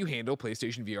 How do you handle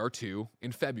PlayStation VR 2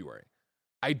 in February?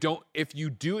 If you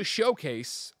do a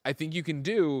showcase, I think you can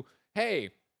do,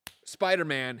 hey,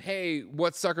 Spider-Man, hey,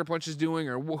 what Sucker Punch is doing,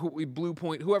 or Blue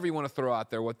Point, whoever you want to throw out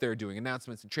there, what they're doing,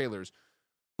 announcements and trailers.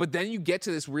 But then you get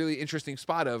to this really interesting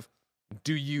spot of,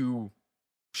 do you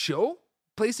show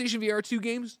PlayStation VR 2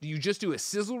 games? Do you just do a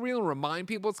sizzle reel and remind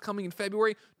people it's coming in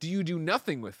February? Do you do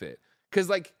nothing with it?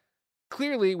 Because,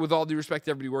 clearly, with all due respect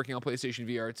to everybody working on PlayStation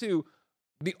VR 2,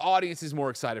 the audience is more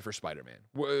excited for Spider-Man.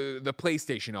 The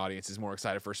PlayStation audience is more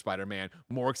excited for Spider-Man,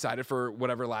 more excited for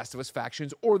whatever Last of Us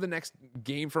Factions or the next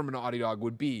game from a Naughty Dog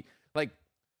would be. Like,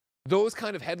 those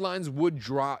kind of headlines would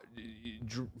drown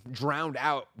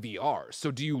out VR. So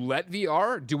do you let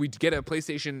VR? Do we get a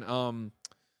PlayStation,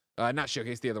 not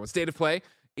showcase, the other one, State of Play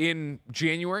in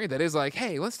January that is like,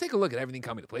 hey, let's take a look at everything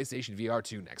coming to PlayStation VR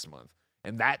 2 next month.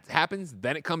 And that happens,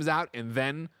 then it comes out, and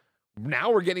then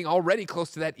now we're getting already close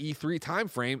to that E3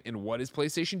 timeframe. And what is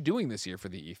PlayStation doing this year for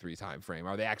the E3 timeframe?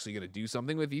 Are they actually going to do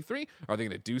something with E3? Are they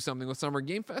going to do something with Summer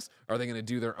Game Fest? Are they going to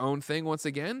do their own thing once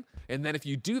again? And then if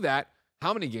you do that,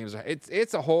 how many games are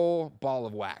it's a whole ball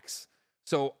of wax.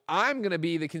 So I'm going to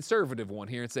be the conservative one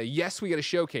here and say, yes, we get a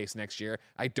showcase next year.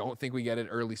 I don't think we get it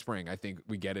early spring. I think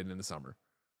we get it in the summer,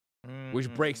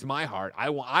 which breaks my heart. I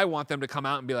want them to come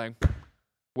out and be like,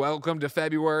 welcome to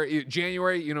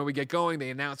January. You know, we get going.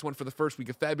 They announce one for the first week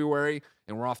of February,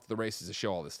 and we're off to the races to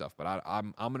show all this stuff. But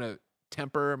I'm going to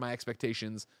temper my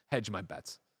expectations, hedge my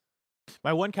bets.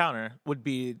 My one counter would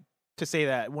be to say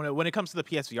that when it comes to the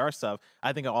PSVR stuff,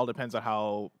 I think it all depends on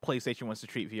how PlayStation wants to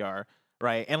treat VR,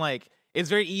 right? And like, it's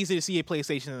very easy to see a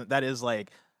PlayStation that is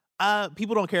like,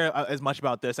 people don't care as much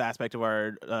about this aspect of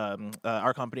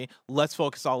our company. Let's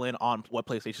focus all in on what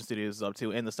PlayStation Studios is up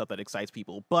to and the stuff that excites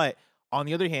people. But on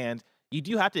the other hand, you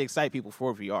do have to excite people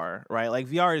for VR, right? Like,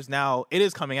 VR is now, it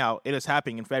is coming out. It is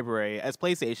happening in February. As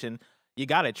PlayStation, you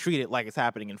got to treat it like it's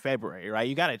happening in February, right?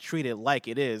 You got to treat it like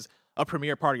it is a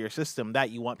premier part of your system that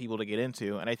you want people to get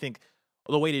into. And I think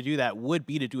the way to do that would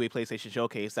be to do a PlayStation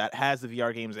showcase that has the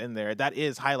VR games in there, that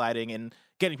is highlighting and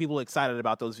getting people excited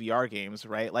about those VR games,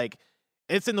 right? Like,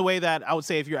 it's in the way that I would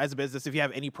say, if you're as a business, if you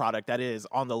have any product that is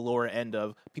on the lower end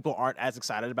of people aren't as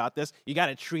excited about this, you got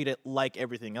to treat it like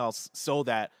everything else so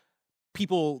that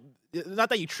people, not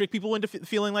that you trick people into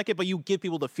feeling like it, but you give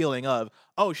people the feeling of,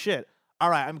 oh shit, all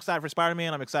right, I'm excited for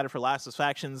Spider-Man, I'm excited for Last of Us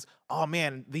Factions. Oh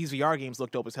man, these VR games look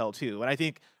dope as hell too. And I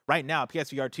think right now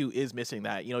PSVR 2 is missing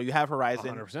that. You know, you have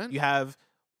Horizon, 100%. you have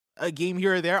a game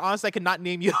here or there. Honestly, I could not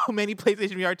name you many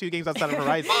PlayStation VR 2 games outside of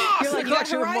Horizon. You're like, you have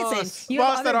Horizon. You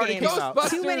Boss have that other already games. came out.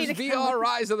 Too many to Ghostbusters count. VR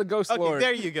Rise of the Ghost Lord. Okay,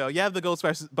 there you go. You have the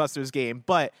Ghostbusters game,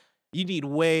 but you need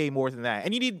way more than that.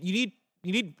 And you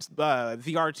need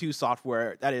VR 2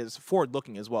 software that is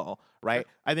forward-looking as well, right?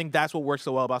 I think that's what works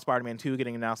so well about Spider-Man 2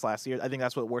 getting announced last year. I think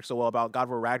that's what works so well about God of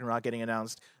War Ragnarok getting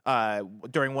announced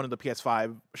during one of the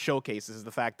PS5 showcases, is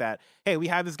the fact that, hey, we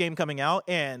have this game coming out,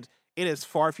 and it is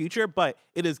far future, but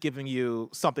it is giving you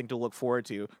something to look forward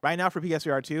to. Right now for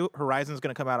PSVR 2, Horizon is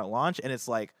going to come out at launch, and it's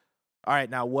like, all right,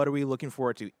 now what are we looking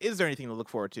forward to? Is there anything to look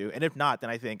forward to? And if not, then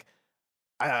I think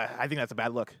that's a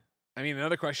bad look. I mean,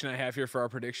 another question I have here for our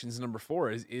predictions, number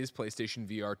 4, is PlayStation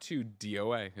VR 2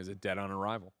 DOA? Is it dead on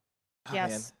arrival?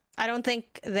 Yes. Man. I don't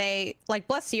think they, like,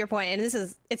 Bless, to your point,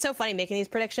 and it's so funny making these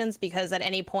predictions, because at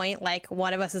any point, like,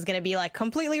 one of us is going to be like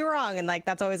completely wrong, and like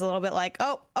that's always a little bit like,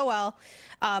 oh well.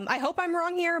 I hope I'm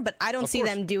wrong here, but I don't see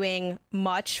them doing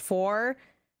much for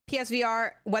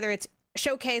PSVR, whether it's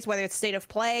showcase, whether it's State of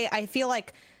Play. I feel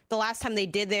like the last time when they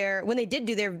did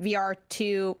do their VR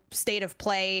 2 State of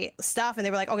Play stuff, and they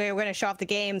were like, okay, we're going to show off the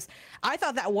games, I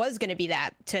thought that was going to be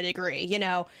that to a degree, you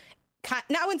know.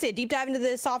 Now, I wouldn't say a deep dive into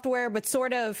the software, but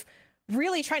sort of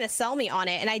really trying to sell me on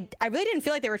it. And I really didn't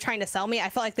feel like they were trying to sell me.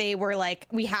 I felt like they were like,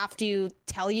 we have to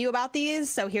tell you about these,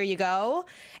 so here you go.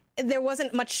 There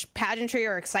wasn't much pageantry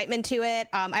or excitement to it.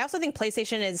 I also think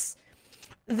PlayStation is,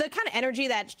 the kind of energy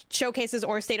that showcases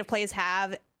or State of Plays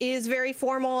have is very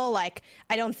formal. Like,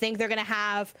 I don't think they're going to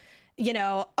have, you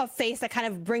know, a face that kind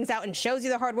of brings out and shows you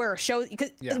the hardware, or shows,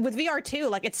 because with VR 2,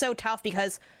 like, it's so tough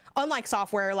because unlike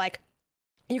software, like,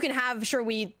 you can have, sure,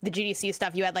 the GDC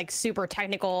stuff, you had like super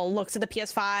technical looks at the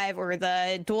PS5 or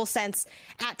the DualSense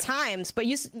at times, but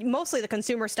mostly the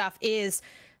consumer stuff is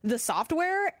the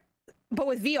software. But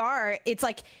with VR, it's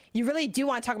like, you really do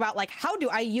want to talk about, like, how do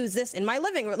I use this in my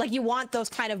living room? Like, you want those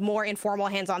kind of more informal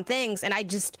hands-on things. And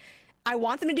I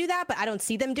want them to do that, but I don't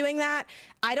see them doing that.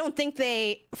 I don't think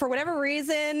they, for whatever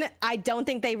reason, I don't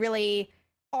think they really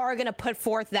are going to put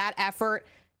forth that effort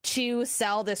to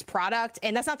sell this product.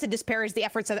 And that's not to disparage the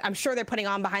efforts that I'm sure they're putting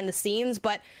on behind the scenes,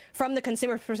 but from the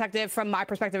consumer perspective, from my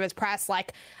perspective as press,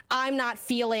 like, I'm not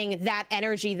feeling that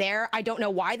energy there. I don't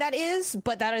know why that is,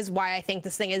 but that is why I think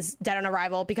this thing is dead on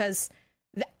arrival, because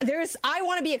I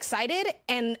want to be excited,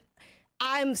 and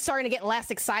I'm starting to get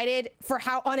less excited for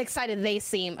how unexcited they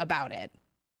seem about it.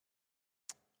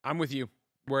 I'm with you,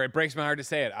 where it breaks my heart to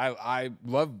say it. I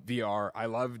love VR. I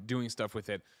love doing stuff with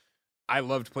it. I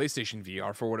loved PlayStation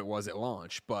VR for what it was at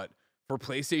launch, but for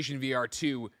PlayStation VR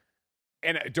 2,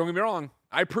 And don't get me wrong,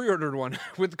 I pre-ordered one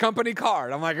with the company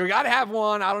card. I'm like, we got to have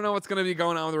one. I don't know what's going to be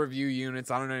going on with the review units.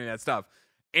 I don't know any of that stuff.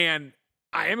 And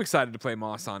I am excited to play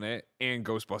Moss on it and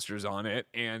Ghostbusters on it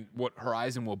and what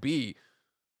Horizon will be.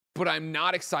 But I'm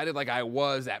not excited like I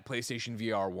was at PlayStation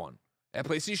VR 1. At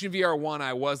PlayStation VR 1,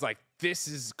 I was like, this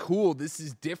is cool. This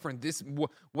is different.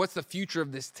 What's the future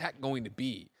of this tech going to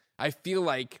be? I feel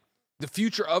like the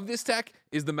future of this tech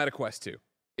is the MetaQuest 2.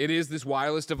 It is this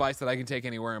wireless device that I can take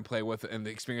anywhere and play with, and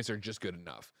the experience are just good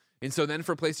enough. And so then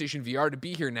for PlayStation VR to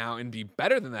be here now and be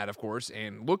better than that, of course,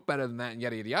 and look better than that and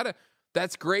yada, yada, yada,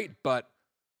 that's great. But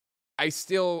I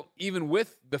still, even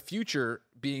with the future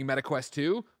being MetaQuest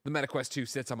 2, the MetaQuest 2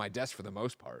 sits on my desk for the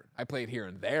most part. I play it here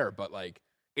and there, but like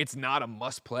it's not a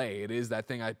must play. It is that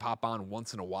thing I pop on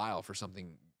once in a while for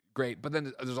something great. But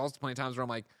then there's also plenty of times where I'm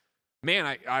like,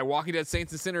 man, I Walking Dead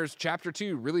Saints and Sinners Chapter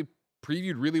 2 really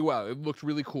previewed really well. It looked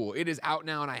really cool. It is out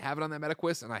now, and I have it on that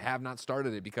MetaQuest, and I have not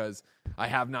started it because I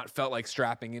have not felt like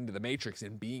strapping into the Matrix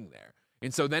and being there.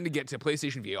 And so then to get to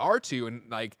PlayStation VR 2 and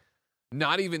like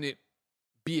not even it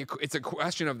be it's a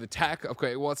question of the tech.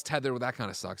 Okay, well, it's tethered. Well, that kind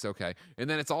of sucks. Okay. And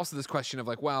then it's also this question of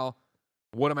like, well,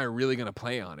 what am I really going to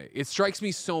play on it? It strikes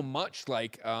me so much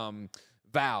like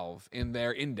Valve in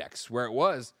their Index, where it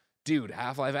was, dude,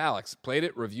 Half-Life Alyx, played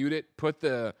it, reviewed it, put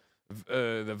the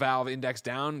Valve Index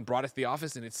down, brought it to the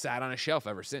office, and it's sat on a shelf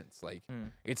ever since. Like,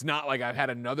 it's not like I've had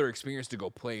another experience to go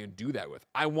play and do that with.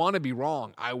 I want to be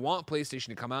wrong. I want PlayStation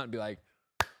to come out and be like,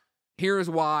 here's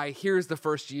why, here's the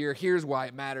first year, here's why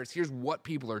it matters, here's what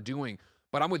people are doing.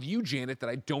 But I'm with you, Janet, that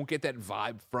I don't get that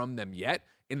vibe from them yet.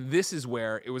 And this is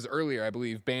where it was earlier, I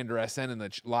believe, Bander SN in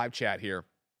the live chat here,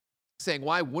 saying,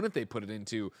 why wouldn't they put it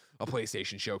into a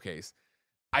PlayStation showcase?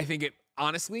 I think it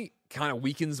honestly kind of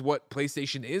weakens what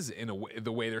PlayStation is in a way,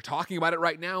 the way they're talking about it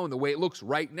right now and the way it looks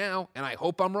right now. And I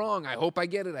hope I'm wrong. I hope I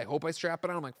get it. I hope I strap it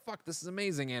on. I'm like, fuck, this is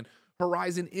amazing. And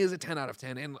Horizon is a 10 out of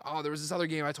 10. And there was this other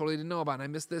game I totally didn't know about and I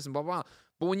missed this and blah, blah.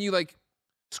 But when you like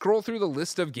scroll through the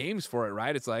list of games for it,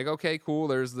 right? It's like, okay, cool.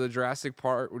 There's the Jurassic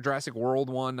World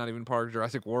one, not even Park,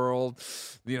 Jurassic World,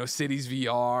 Cities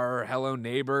VR, Hello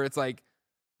Neighbor. It's like,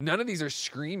 none of these are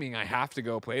screaming, I have to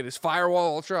go play this.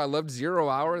 Firewall Ultra, I loved 0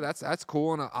 Hour. That's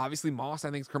cool. And obviously Moss,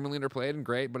 I think, is criminally underplayed and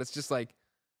great. But it's just like,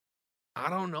 I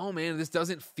don't know, man. This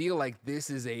doesn't feel like this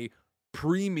is a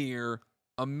premier,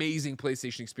 amazing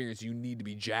PlayStation experience you need to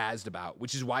be jazzed about,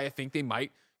 which is why I think they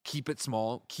might keep it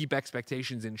small, keep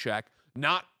expectations in check,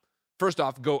 not, first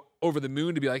off, go over the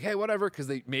moon to be like, hey, whatever, because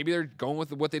maybe they're going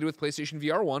with what they did with PlayStation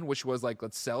VR 1, which was like,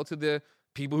 let's sell to the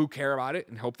people who care about it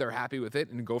and hope they're happy with it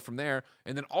and go from there.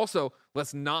 And then also,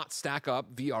 let's not stack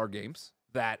up VR games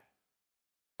that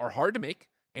are hard to make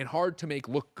and hard to make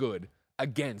look good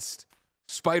against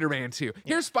Spider-Man 2.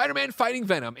 Here's Spider-Man fighting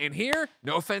Venom. And here,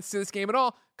 no offense to this game at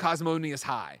all, Cosmonius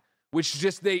High, which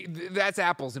just, that's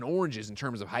apples and oranges in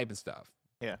terms of hype and stuff.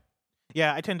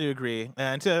 Yeah, I tend to agree.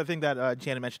 And to the thing that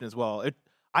Janet mentioned as well,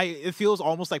 it feels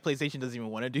almost like PlayStation doesn't even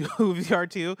want to do VR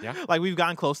 2. Yeah. Like, we've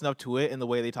gotten close enough to it in the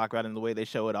way they talk about it and the way they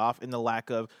show it off, in the lack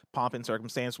of pomp and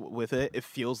circumstance with it. It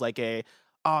feels like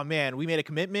oh man, we made a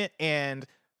commitment and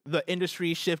the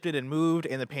industry shifted and moved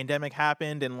and the pandemic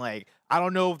happened. And like, I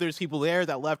don't know if there's people there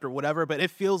that left or whatever, but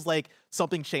it feels like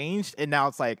something changed. And now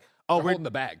it's like, oh, we're holding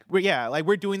the bag.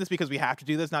 We're doing this because we have to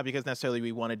do this, not because necessarily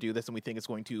we want to do this and we think it's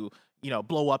going to,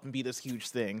 blow up and be this huge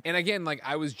thing. And again, like,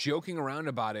 I was joking around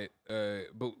about it,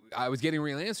 but I was getting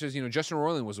real answers. Justin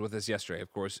Roiland was with us yesterday,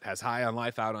 of course, has High on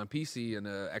Life out on PC and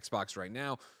Xbox right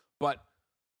now. But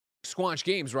Squanch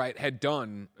Games, right, had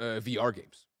done VR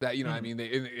games. That, I mean,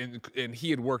 and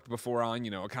he had worked before on,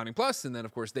 Accounting Plus, and then,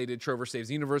 of course, they did Trover Saves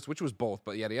the Universe, which was both,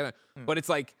 but yada, yada. But it's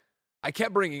like, I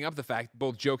kept bringing up the fact,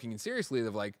 both joking and seriously,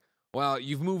 of like, well,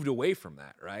 you've moved away from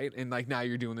that, right? And like now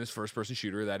you're doing this first-person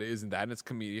shooter that isn't that, and it's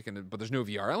comedic, but there's no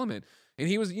VR element. And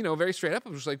he was, very straight up. It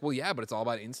was just like, well, yeah, but it's all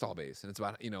about install base, and it's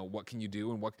about, what can you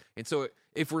do and what. And so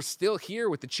if we're still here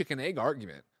with the chicken egg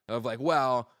argument of like,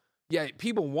 well, yeah,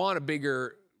 people want a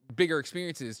bigger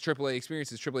experiences, AAA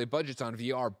experiences, AAA budgets on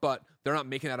VR, but they're not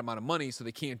making that amount of money, so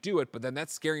they can't do it. But then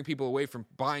that's scaring people away from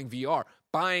buying VR,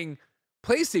 buying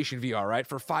PlayStation VR, right,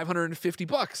 for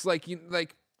 $550.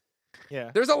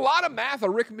 Yeah. There's a lot of math,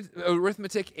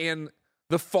 arithmetic, and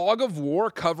the fog of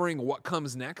war covering what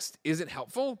comes next isn't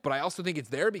helpful, but I also think it's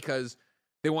there because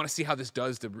they want to see how this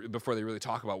does before they really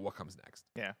talk about what comes next.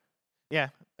 Yeah.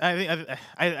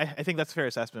 I think that's a fair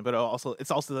assessment, but it's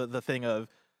also the thing of,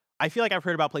 I feel like I've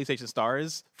heard about PlayStation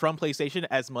Stars from PlayStation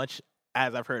as much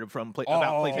as I've heard about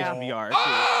PlayStation VR.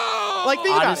 Too. Like,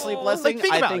 think about Honestly, it. Blessing, Like,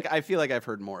 think about it. I feel like I've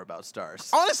heard more about stars.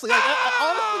 Honestly,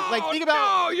 think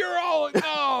about. No, you're all. No,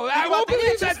 I won't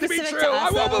believe that to be specific true. to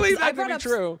us, I won't though, believe 'cause I that to be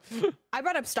brought true. I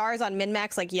brought up stars on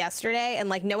MinMax like yesterday, and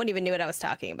like no one even knew what I was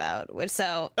talking about. Which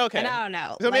so Okay. and I don't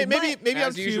know. So Like, maybe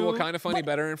As I'm usual, too. kind of funny,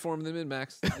 better informed than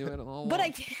Min-Max. but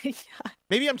I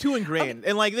Maybe I'm too ingrained,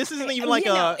 and like this isn't even like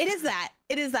it is that.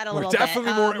 It is that a We're little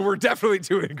definitely bit. more. We're definitely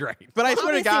too ingrained. But I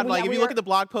swear to obviously, God, we- like yeah, if we you look were- at the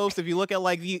blog post, if you look at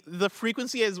like the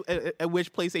frequency at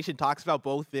which PlayStation talks about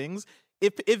both things,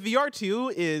 if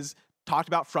VR2 is talked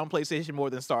about from PlayStation more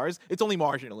than stars, it's only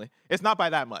marginally. It's not by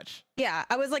that much. Yeah,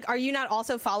 I was like, are you not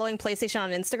also following PlayStation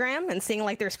on Instagram and seeing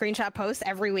like their screenshot posts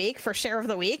every week for share of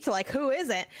the week? Like, who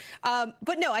isn't?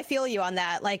 But no, I feel you on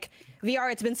that. Like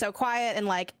VR, it's been so quiet and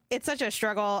like it's such a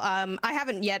struggle. I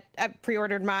haven't yet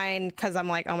pre-ordered mine because I'm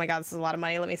like, oh my God, this is a lot of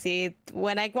money. Let me see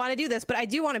when I want to do this. But I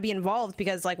do want to be involved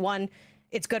because like one,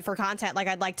 it's good for content. Like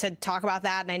I'd like to talk about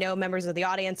that, and I know members of the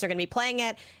audience are going to be playing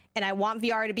it, and I want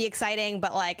VR to be exciting,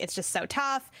 but like it's just so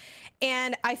tough.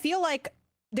 And I feel like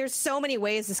there's so many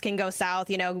ways this can go south,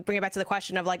 you know, bring it back to the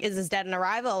question of like, is this dead on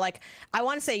arrival? Like, I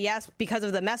want to say yes, because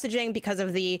of the messaging, because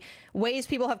of the ways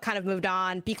people have kind of moved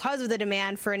on, because of the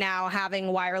demand for now having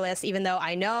wireless, even though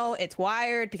I know it's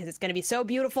wired because it's going to be so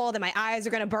beautiful that my eyes are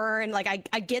going to burn. Like,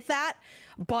 I get that.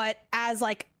 But as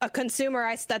like a consumer,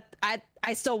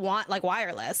 I still want like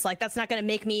wireless. Like, that's not going to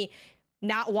make me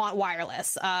not want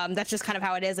wireless. That's just kind of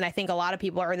how it is. And I think a lot of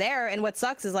people are there. And what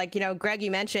sucks is like, you know, Greg,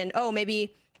 you mentioned, oh,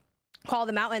 maybe Call of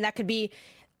the Mountain, that could be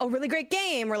a really great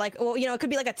game, or like, well, you know, it could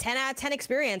be like a 10 out of 10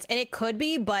 experience, and it could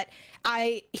be, but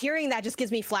hearing that just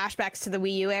gives me flashbacks to the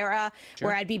Wii U era,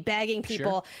 where I'd be begging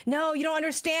people, no, you don't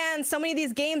understand, so many of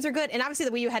these games are good. And obviously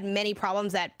the Wii U had many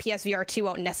problems that PSVR 2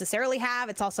 won't necessarily have.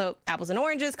 It's also apples and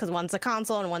oranges because one's a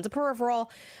console and one's a peripheral,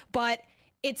 but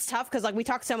it's tough because like we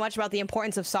talk so much about the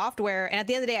importance of software, and at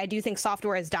the end of the day, I do think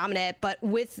software is dominant, but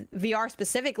with VR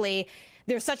specifically,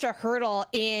 there's such a hurdle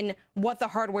in what the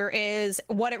hardware is,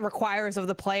 what it requires of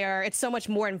the player. It's so much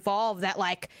more involved that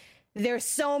like there's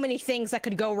so many things that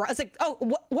could go wrong. It's like, oh,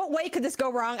 what way could this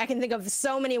go wrong? I can think of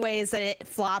so many ways that it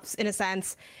flops in a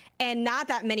sense, and not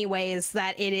that many ways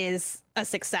that it is a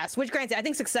success, which granted, I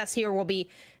think success here will be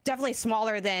definitely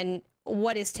smaller than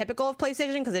what is typical of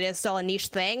PlayStation because it is still a niche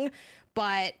thing.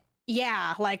 But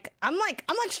yeah, like I'm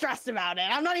stressed about it.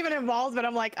 I'm not even involved, but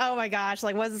I'm like, oh my gosh,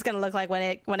 like what's this gonna look like when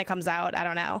it comes out? I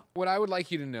don't know. What I would like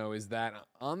you to know is that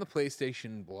on the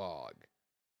PlayStation blog,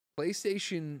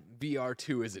 PlayStation VR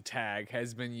 2 as a tag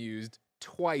has been used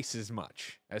twice as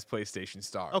much as PlayStation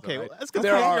Stars. Okay, right? well, that's because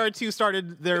VR 2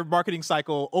 started their marketing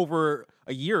cycle over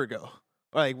a year ago.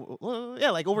 Like, well, yeah,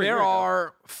 like over a year ago. There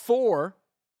are 4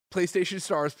 PlayStation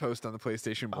Stars posts on the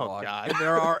PlayStation blog. God. And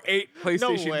there are 8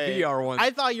 PlayStation VR ones. I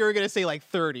thought you were gonna say like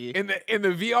 30. In the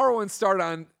VR ones start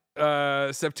on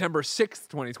September 6th,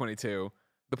 2022.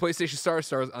 The PlayStation Stars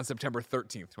starts on September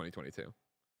 13th, 2022.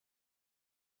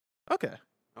 Okay.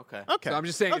 So I'm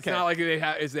just saying it's not like they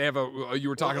have a you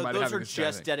were talking about those having are this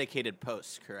just dedicated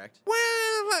posts, correct?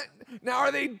 Well, now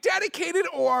are they dedicated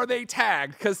or are they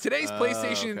tagged? Because today's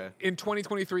PlayStation in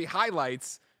 2023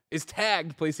 highlights is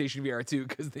tagged PlayStation VR 2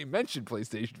 because they mentioned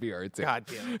PlayStation VR 2. God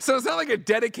damn it. So it's not like a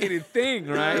dedicated thing,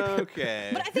 right? Okay.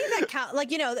 But I think that count,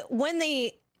 like, you know, when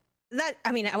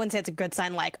I mean, I wouldn't say it's a good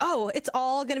sign, like, oh, it's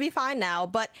all gonna be fine now,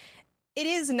 but it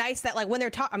is nice that like when they're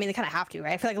talking, I mean, they kind of have to,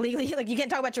 right? I feel like legally, like you can't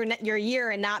talk about your year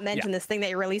and not mention this thing that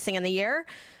you're releasing in the year,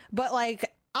 but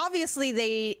like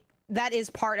obviously that is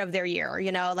part of their year,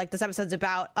 you know, like this episode's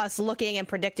about us looking and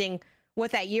predicting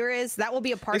what that year is. That will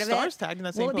be a part of it. Stars tagged in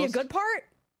that same Will it be a post? good part?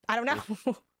 I don't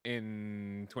know.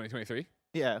 In 2023?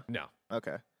 Yeah. No.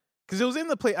 Okay. Because it was in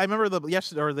the I remember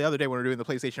the other day when we were doing the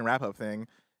PlayStation wrap up thing.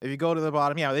 If you go to the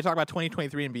bottom, they talk about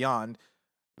 2023 and beyond.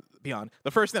 The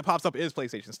first thing that pops up is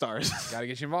PlayStation Stars. Gotta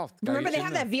get you involved. Remember, they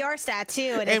have that VR stat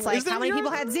too, and it's like how many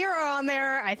people had 0 on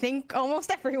there? I think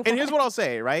almost everyone. And here's what I'll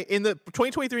say, right? In the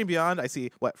 2023 and beyond, I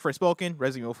see Forspoken,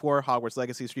 Resident Evil 4, Hogwarts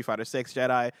Legacy, Street Fighter 6,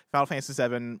 Jedi, Final Fantasy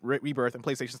 7, Rebirth, and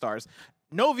PlayStation Stars.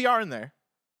 No VR in there.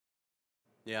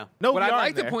 Yeah. No what VR I'd like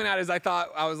in to there. point out is I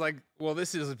was like, well,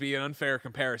 this is be an unfair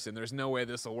comparison. There's no way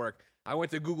this will work. I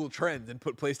went to Google Trends and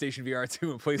put PlayStation VR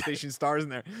 2 and PlayStation Stars in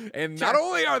there. And not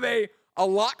only are they a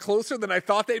lot closer than I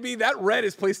thought they'd be, that red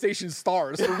is PlayStation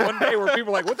Stars for one day where people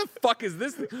are like, what the fuck is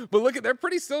this thing? But look, they're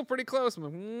still pretty close. I'm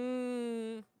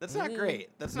like, That's not great.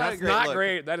 That's That's not not look.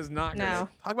 great. That is not No.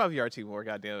 great. Talk about VR 2 more,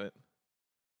 goddammit.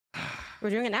 We're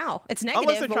doing it now. It's Unless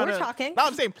negative, they're but trying we're to, talking. No,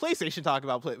 I'm saying PlayStation talk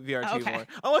about VR 2 Okay. more.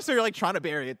 Unless they're like trying to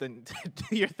bury it, then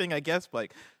do your thing, I guess. But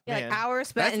like, Yeah, man. like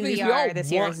hours That's spent in the thing is we all VR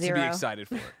this year want is to be 0. excited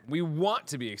for it. We want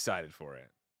to be excited for it.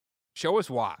 Show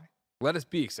us why. Let us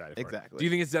be excited for Exactly. it. Do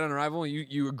you think it's dead on arrival?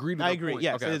 You agreed with I that agree. point?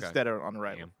 Yes, Okay, it's dead on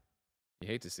arrival. Damn. You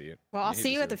hate to see it. Well, I'll hate see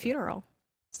to you at the it. funeral.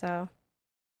 So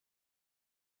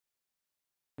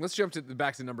Let's jump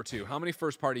back to number 2. How many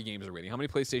first-party games are waiting? How many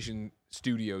PlayStation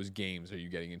Studios games are you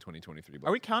getting in 2023?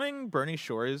 Are we counting Burning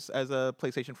Shores as a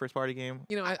PlayStation first-party game?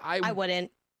 You know, I wouldn't.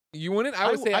 You wouldn't?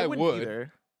 I would say I wouldn't would.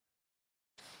 either.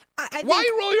 I Why think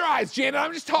you roll your eyes, Janet?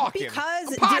 I'm just talking.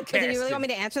 because I'm do you really podcasting. want me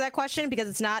to answer that question? Because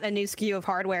it's not a new SKU of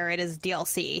hardware; it is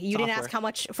DLC. You didn't Software. ask how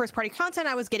much first-party content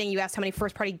I was getting. You asked how many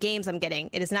first-party games I'm getting.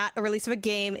 It is not a release of a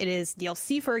game. It is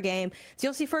DLC for a game. It's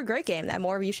DLC for a great game that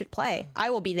more of you should play.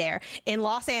 I will be there in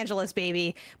Los Angeles,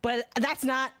 baby. But that's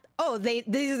not. Oh, these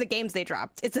are the games they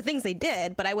dropped. It's the things they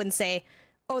did. But I wouldn't say,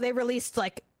 oh, they released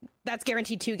like that's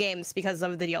guaranteed 2 games because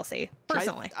of the DLC.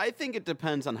 Personally, I think it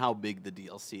depends on how big the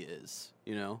DLC is.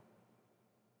 You know.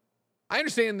 I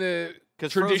understand the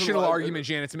 'Cause traditional Frozen- argument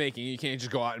Janet's making. You can't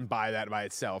just go out and buy that by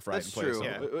itself, right? That's and play it true.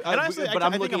 somewhere. Yeah. And honestly, but I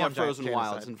I'm think looking I'm at on Frozen Janet's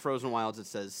Wilds, side. and Frozen Wilds it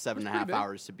says 7.5 big.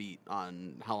 hours to beat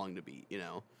on how long to beat. You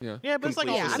know. Yeah, but it's like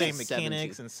all Yeah, the I same mean,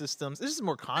 mechanics and systems. This is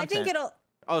more I content. think it'll.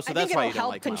 Oh, so I that's think why it'll you don't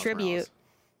help like Miles contribute. Morales.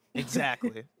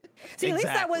 Exactly. See, at least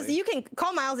that was Exactly. you can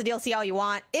call Miles a DLC all you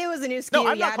want. It was a new SKU. No,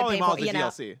 I'm you not had to calling pay Miles for, a you know.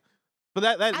 DLC. But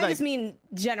that I like, just mean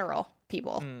general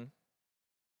people.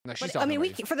 No, she's But, I talking mean,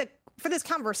 about you. for this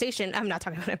conversation, I'm not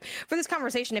talking about him. For this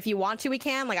conversation, if you want to, we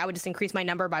can. Like, I would just increase my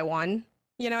number by 1.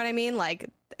 You know what I mean? Like,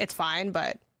 it's fine,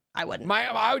 but I wouldn't.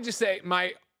 I would just say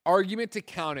my argument to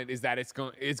count it is that it's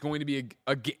going to be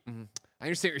a game. I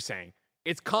understand what you're saying.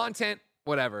 It's content,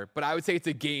 whatever, but I would say it's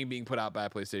a game being put out by a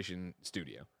PlayStation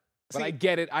studio. But See, I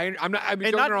get it. I'm not. I mean,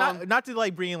 and don't get me wrong. not to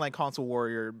like bring in like console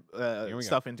warrior we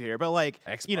stuff into here, but like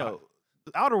Xbox. you know,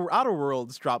 Outer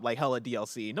Worlds dropped like hella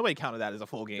DLC. Nobody counted that as a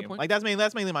full game. point. Like that's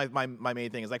mainly my main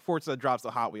thing is like Forza drops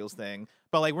the Hot Wheels thing,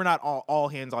 but like we're not all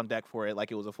hands on deck for it like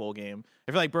it was a full game.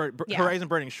 I feel like Yeah. Horizon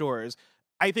Burning Shores,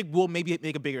 I think we'll maybe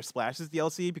make a bigger splash as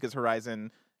DLC because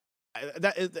Horizon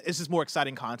it's just more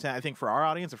exciting content I think for our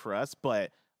audience or for us,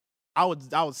 but I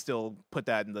would still put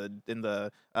that in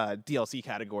the DLC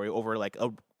category over like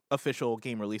a official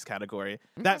game release category.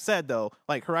 That said, though,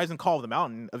 like Horizon Call of the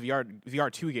Mountain, a VR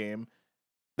 2 game,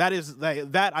 that is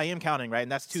that I am counting, right?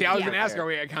 And that's 2. See, I was Yeah. going to ask, are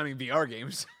we counting VR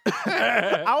games?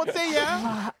 I would say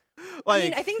yeah. I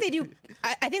mean, I think they do.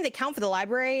 I think they count for the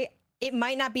library. It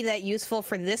might not be that useful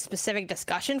for this specific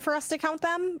discussion for us to count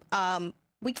them.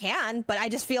 We can, but I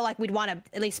just feel like we'd want to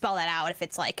at least spell that out. If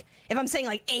it's like, if I'm saying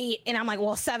like 8 and I'm like,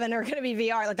 well, 7 are going to be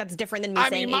VR, like that's different than me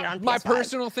saying 8 on PS5. My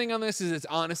personal thing on this is it's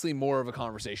honestly more of a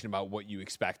conversation about what you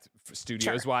expect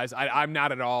studios wise. I'm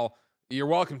not at all. You're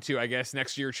welcome to, I guess.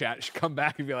 Next year, chat should come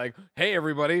back and be like, "Hey,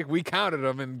 everybody, we counted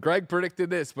them, and Greg predicted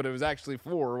this, but it was actually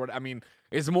 4." What I mean,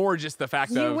 it's more just the fact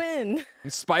You of win.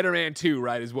 Spider-Man 2,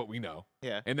 right, is what we know.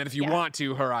 Yeah. And then if you Yeah. want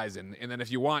to, Horizon, and then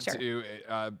if you want Sure. to,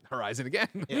 Horizon again.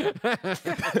 Yeah.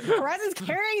 Horizon's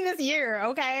carrying this year,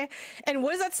 okay? And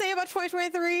what does that say about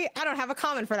 2023? I don't have a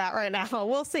comment for that right now.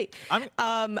 We'll see. I'm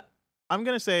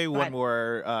gonna say one ahead.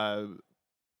 more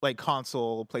like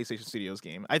console PlayStation Studios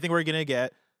game. I think we're gonna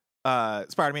get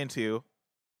Spider-Man 2.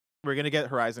 We're gonna get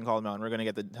Horizon Call of the Mountain. We're gonna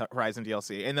get the Horizon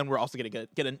DLC, and then we're also gonna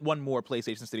get one more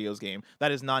PlayStation Studios game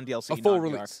that is non-DLC, A full non-VR.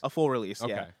 release. A full release.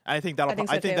 Okay. Yeah, I think that'll. I think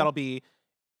I so think too. that'll be.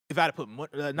 If I had to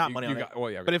put not money on it,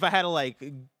 but if I had to like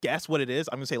guess what it is,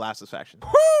 I'm gonna say Last of Us Faction.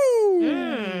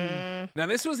 Mm. Now,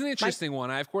 this was an interesting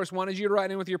one. I, of course, wanted you to write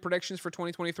in with your predictions for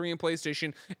 2023 in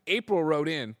PlayStation. April wrote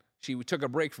in. She took a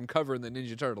break from covering the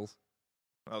Ninja Turtles.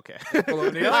 Okay.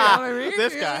 Well, you know what I mean?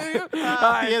 This guy.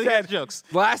 He He has jokes.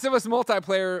 Last of Us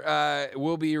multiplayer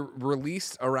will be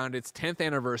released around its 10th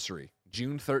anniversary,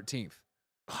 June 13th.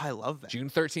 Oh, I love that. June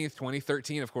 13th,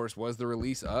 2013, of course, was the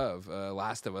release of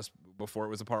Last of Us before it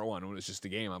was a part 1, when it was just a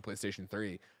game on PlayStation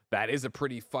 3. That is a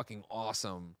pretty fucking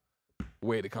awesome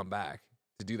way to come back,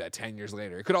 to do that 10 years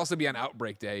later. It could also be on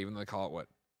Outbreak Day, even though they call it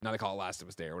now they call it Last of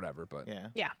Us Day or whatever, but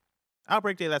Yeah.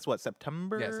 Outbreak Day. That's what,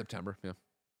 September. yeah, September, yeah.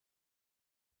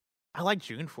 I like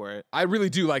June for it. I really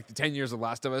do like the 10 years of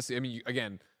Last of Us. I mean,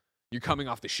 again, you're coming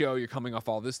off the show, you're coming off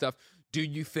all this stuff. Do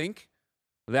you think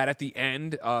that at the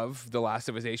end of The Last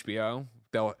of Us HBO,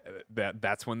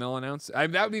 that's when they'll announce?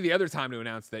 That would be the other time to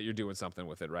announce that you're doing something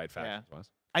with it, right? Factions-wise.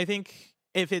 I think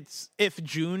if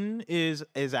June is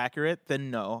accurate, then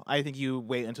no. I think you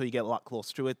wait until you get a lot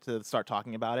closer to it to start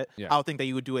talking about it. Yeah. I would think that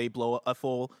you would do a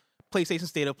full PlayStation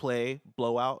State of Play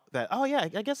blowout. That I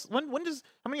guess how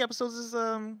many episodes is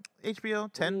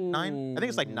HBO? 10, 9? I think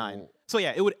it's like 9. So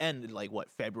yeah, it would end in like what,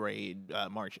 February,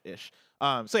 March ish.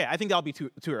 So yeah, I think that'll be too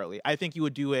early. I think you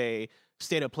would do a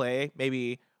State of Play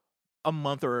maybe a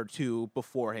month or two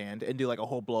beforehand and do like a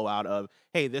whole blowout of,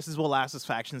 hey, this is what Last of Us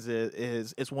Factions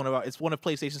is. It's one of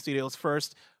PlayStation Studios'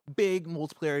 first big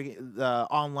multiplayer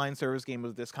online service game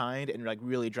of this kind, and like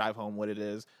really drive home what it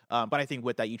is. But I think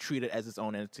with that, you treat it as its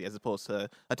own entity as opposed to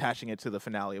attaching it to the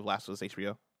finale of Last of Us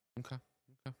HBO. Okay,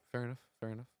 fair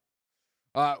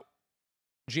enough.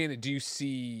 Janet, do you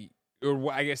see,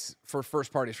 or I guess for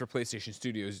first parties for PlayStation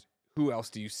Studios, who else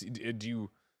do you see? Do you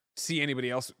see anybody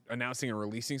else announcing or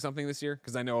releasing something this year?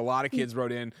 Because I know a lot of kids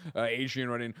wrote in, Adrian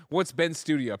wrote in, what's Ben's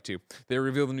studio up to? They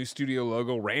revealed the new studio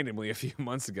logo randomly a few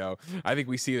months ago. I think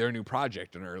we see their new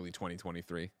project in early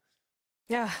 2023.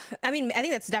 Yeah, I mean, I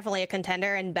think that's definitely a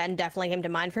contender, and Ben definitely came to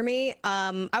mind for me.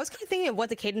 I was kind of thinking of what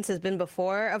the cadence has been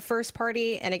before of first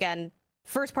party, and again,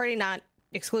 first party not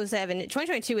exclusive, and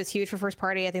 2022 was huge for first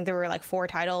party. I think there were like 4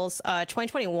 titles.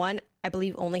 2021, I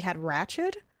believe, only had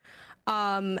Ratchet.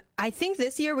 I think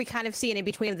this year we kind of see an in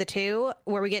between of the two,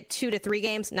 where we get 2 to 3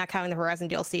 games, not counting the Horizon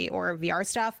DLC or VR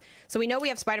stuff. So we know we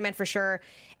have Spider-Man for sure,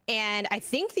 and I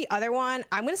think the other one,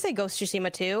 I'm going to say Ghost of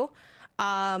Tsushima 2.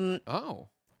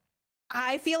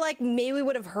 I feel like maybe we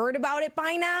would have heard about it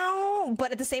by now,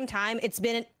 but at the same time, it's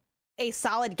been a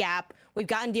solid gap. We've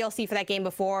gotten DLC for that game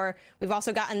before. We've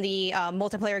also gotten the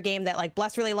multiplayer game that like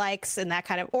Bless really likes, and that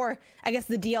kind of, or I guess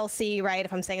the DLC, right?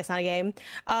 If I'm saying it's not a game,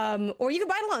 or you can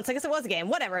buy it alone. So I guess it was a game.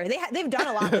 Whatever. They've done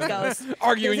a lot with Ghost.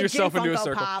 Arguing yourself into a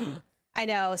circle. Pop. I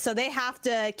know. So they have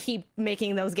to keep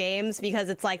making those games because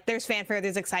it's like there's fanfare,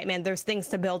 there's excitement, there's things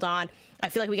to build on. I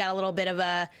feel like we got a little bit of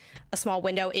a small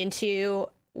window into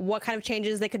what kind of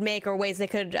changes they could make or ways they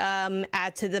could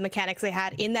add to the mechanics they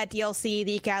had in that DLC,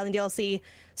 the Ike Island DLC.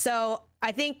 So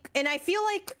I think, and I feel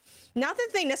like, not that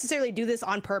they necessarily do this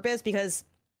on purpose, because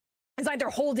it's like they're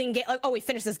holding, like, oh, we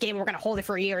finished this game, we're going to hold it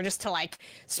for a year just to like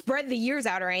spread the years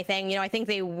out or anything. You know, I think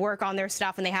they work on their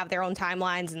stuff and they have their own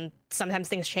timelines, and sometimes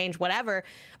things change, whatever.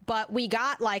 But we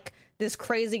got like this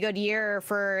crazy good year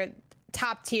for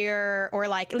top tier, or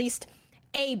like at least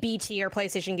A, B tier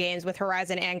PlayStation games with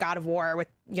Horizon and God of War, with,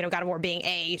 you know, God of War being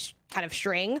a kind of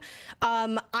string.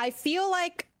 I feel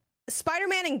like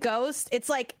Spider-Man and Ghost, it's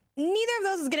like neither of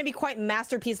those is going to be quite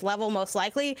masterpiece level most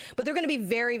likely, but they're going to be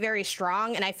very, very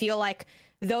strong. And I feel like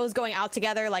those going out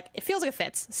together, like it feels like it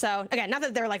fits. So again, not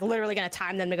that they're like literally going to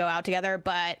time them to go out together,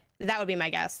 but that would be my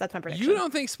guess. That's my prediction. You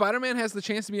don't think Spider-Man has the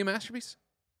chance to be a masterpiece?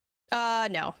 No,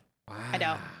 wow. I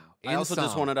don't. I also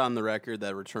just wanted on the record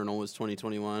that Returnal was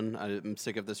 2021. I'm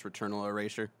sick of this Returnal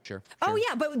erasure. Sure. Oh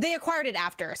yeah, but they acquired it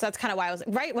after, so that's kind of why I was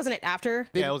right. Wasn't it after?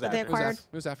 Yeah, it was after. They acquired.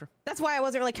 It was after. That's why I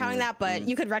wasn't really counting that, but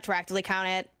you could retroactively count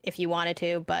it if you wanted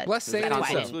to. But let's say that's why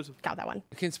I so. didn't count that one.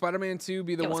 Can Spider-Man 2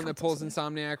 be the one that pulls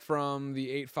Insomniac from the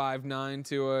 8.5.9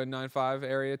 to a 9.5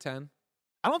 area 10?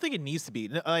 I don't think it needs to be.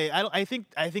 I think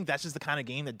that's just the kind of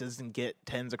game that doesn't get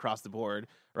 10s across the board,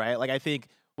 right? Like I think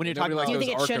when you're talking about, do you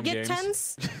think it should Arkham get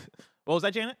games. 10s? What was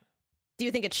that, Janet? Do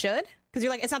you think it should? Because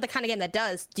you're like, it's not the kind of game that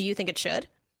does. Do you think it should?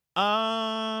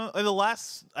 The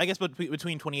last, I guess,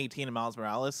 between 2018 and Miles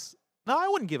Morales, no, I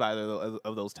wouldn't give either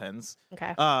of those 10s.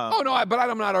 Okay. Oh no, but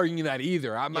I'm not arguing that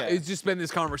either. It's just been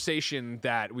this conversation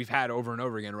that we've had over and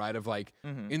over again, right? Of like,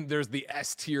 there's the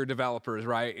S tier developers,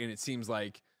 right? And it seems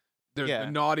like the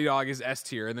Naughty Dog is S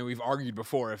tier, and then we've argued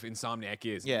before if Insomniac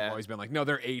is. Yeah. We've always been like, no,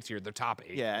 they're A tier, they're top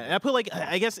 8. Yeah, and I put like,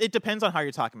 I guess it depends on how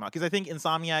you're talking about, because I think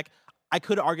Insomniac, I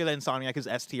could argue that Insomniac is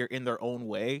S tier in their own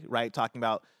way, right? Talking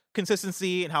about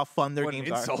consistency and how fun their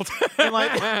games are. And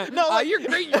like, no, you're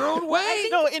great in your own way.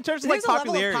 No, in terms of like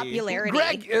popularity.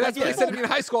 Greg, that's what I said to me in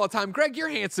high school all the time. Greg, you're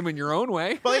handsome in your own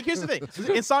way. But like, here's the thing: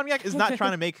 Insomniac is not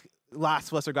trying to make Last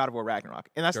of Us or God of War Ragnarok,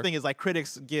 and that's the thing is like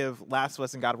critics give Last of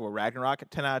Us and God of War Ragnarok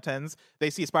 10 out of 10s. They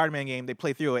see a Spider-Man game, they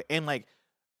play through it, and like,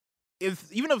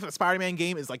 even if a Spider-Man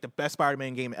game is like the best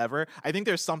Spider-Man game ever, I think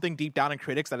there's something deep down in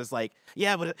critics that is like,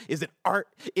 yeah, but is it art?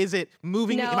 Is it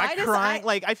moving? No, Am I crying?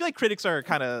 Like, I feel like critics are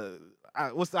kind of, I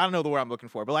don't know the word I'm looking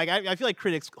for, but like, I feel like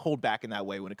critics hold back in that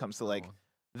way when it comes to like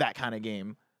that kind of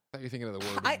game. I thought you were thinking of the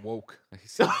word woke.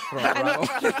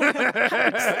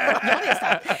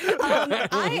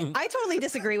 I totally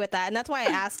disagree with that, and that's why I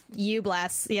asked you,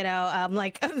 Bless. You know,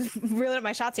 like reeling up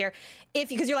my shots here.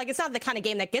 Because you're like, it's not the kind of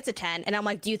game that gets a 10, and I'm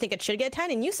like, do you think it should get a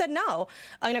 10? And you said no.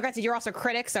 You know, granted, you're also a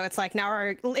critic, so it's like now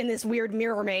we're in this weird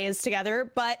mirror maze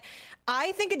together. But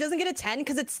I think it doesn't get a 10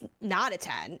 because it's not a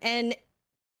 10, and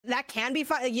that can be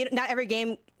fun. Not every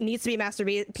game needs to be a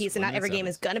masterpiece, and not every game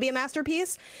is going to be a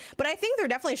masterpiece. But I think they're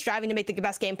definitely striving to make the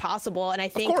best game possible. And I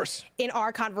think in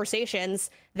our conversations,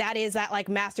 that is that like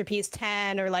masterpiece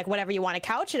 10 or like whatever you want to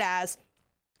couch it as.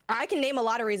 I can name a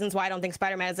lot of reasons why I don't think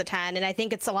Spider-Man is a 10. And I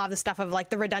think it's a lot of the stuff of like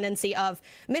the redundancy of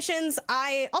missions.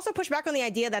 I also push back on the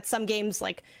idea that some games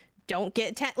like don't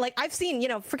get 10. Like I've seen,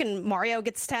 freaking Mario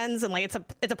gets 10s, and like it's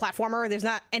a platformer. There's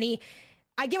not any.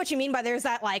 I get what you mean by there's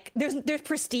that like there's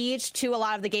prestige to a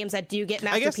lot of the games that do get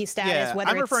masterpiece status. Yeah, whether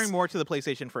I'm referring more to the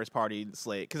PlayStation first party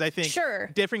slate because I think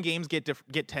different games get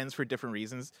 10s for different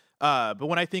reasons. But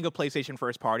when I think of PlayStation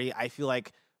first party, I feel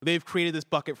like they've created this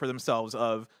bucket for themselves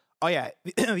of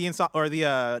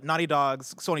the Naughty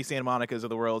Dogs, Sony Santa Monica's of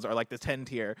the world are like the 10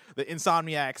 tier. The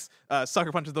Insomniacs,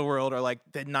 Sucker Punch of the world are like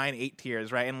the 9-8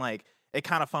 tiers, right? And like it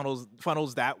kind of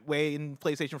funnels that way in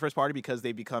PlayStation first party because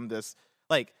they become this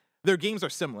like. Their games are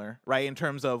similar, right, in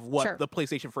terms of what the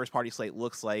PlayStation first-party slate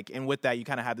looks like. And with that, you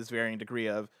kind of have this varying degree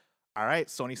of, all right,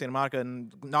 Sony Santa Monica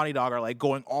and Naughty Dog are, like,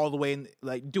 going all the way,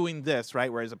 like, doing this,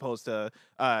 right, whereas opposed to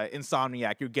Insomniac,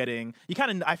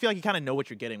 I feel like you kind of know what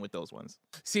you're getting with those ones.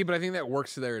 See, but I think that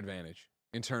works to their advantage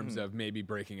in terms of maybe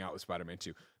breaking out with Spider-Man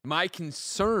 2. My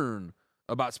concern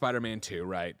about Spider-Man 2,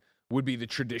 right, would be the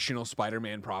traditional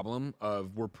Spider-Man problem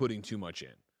of we're putting too much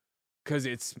in. Because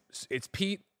it's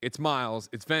Pete, it's Miles,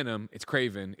 it's Venom, it's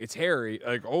Kraven, it's Harry.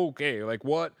 Like, okay, like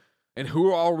what? And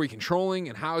who are we controlling?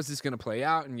 And how is this going to play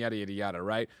out? And yada, yada, yada,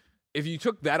 right? If you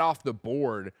took that off the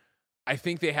board, I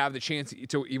think they have the chance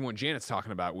to, even what Janet's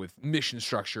talking about with mission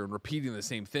structure and repeating the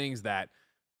same things that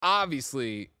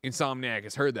obviously Insomniac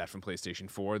has heard that from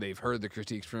PlayStation 4. They've heard the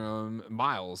critiques from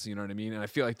Miles, you know what I mean? And I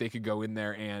feel like they could go in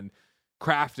there and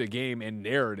craft a game and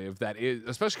narrative that is,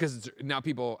 especially because now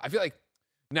people, I feel like,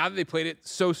 now that they played it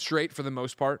so straight for the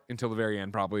most part until the very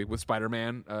end, probably with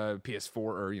Spider-Man, PS4,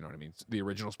 or you know what I mean, the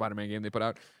original Spider-Man game they put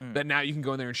out, that now you can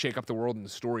go in there and shake up the world and the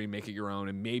story and make it your own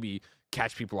and maybe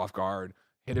catch people off guard,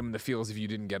 hit them in the feels if you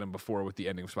didn't get them before with the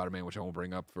ending of Spider-Man, which I won't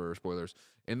bring up for spoilers.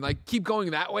 And like keep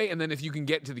going that way. And then if you can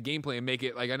get to the gameplay and make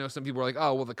it, like I know some people are like,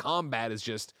 oh, well, the combat is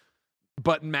just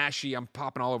button mashy. I'm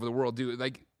popping all over the world. Dude,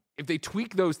 like if they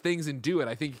tweak those things and do it,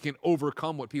 I think you can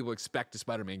overcome what people expect a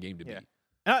Spider-Man game to be.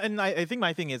 And I think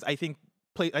my thing is, I think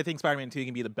Spider-Man 2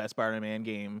 can be the best Spider-Man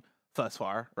game thus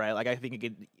far, right? Like, I think it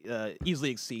could easily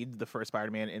exceed the first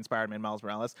Spider-Man and Spider-Man Miles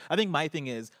Morales. I think my thing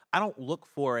is, I don't look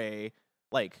for a,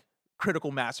 like, critical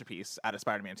masterpiece out of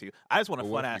Spider-Man 2. I just want a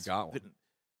fun-ass...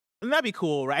 And that'd be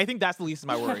cool, right? I think that's the least of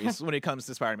my worries when it comes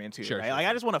to Spider-Man 2, right? Like,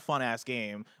 I just want a fun-ass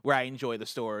game where I enjoy the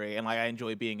story and, like, I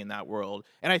enjoy being in that world.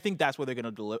 And I think that's what they're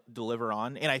going to deliver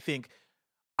on. And I think...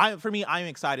 For me, I'm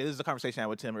excited. This is a conversation I had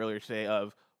with Tim earlier today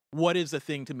of what is the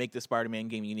thing to make the Spider-Man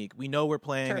game unique. We know we're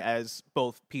playing as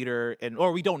both Peter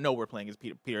or we don't know we're playing as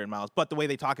Peter and Miles, but the way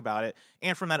they talk about it,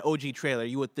 and from that OG trailer,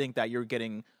 you would think that you're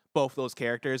getting both those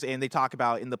characters. And they talk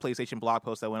about in the PlayStation blog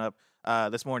post that went up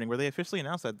this morning, where they officially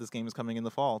announced that this game is coming in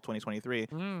the fall 2023.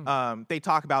 They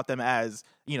talk about them as,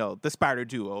 the Spider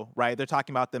Duo, right? They're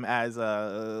talking about them as,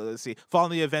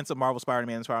 following the events of Marvel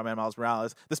Spider-Man and Spider-Man Miles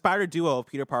Morales. The Spider Duo of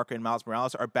Peter Parker and Miles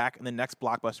Morales are back in the next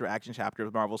blockbuster action chapter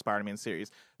of Marvel Spider-Man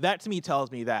series. That to me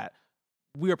tells me that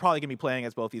we are probably going to be playing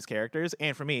as both these characters.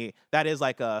 And for me, that is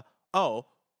like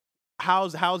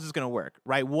how's this going to work,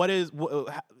 right?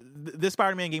 This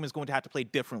Spider-Man game is going to have to play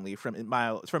differently from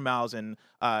Miles in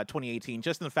 2018,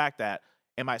 just in the fact that,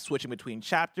 am I switching between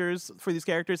chapters for these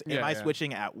characters? Am I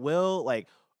switching at will? Like,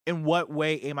 in what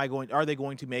way are they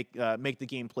going to make the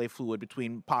gameplay fluid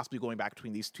between possibly going back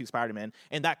between these two Spider-Men?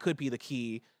 And that could be the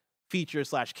key feature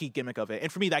 / key gimmick of it.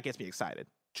 And for me, that gets me excited.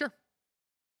 Sure.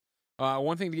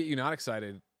 One thing to get you not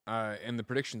excited, and the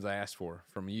predictions I asked for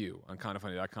from you on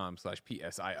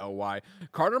kindafunny.com/PSILY.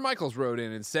 Carter Michaels wrote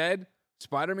in and said,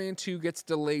 Spider-Man 2 gets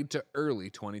delayed to early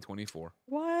 2024.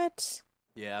 What?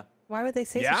 Yeah. Why would they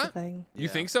say such a thing? You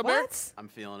think so, Bear? What? I'm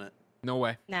feeling it. No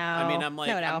way. No. I mean, I'm like,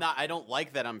 no. I don't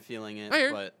like that I'm feeling it,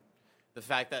 but the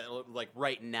fact that, like,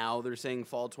 right now they're saying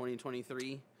fall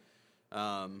 2023,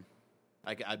 I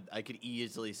could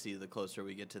easily see the closer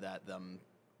we get to that, them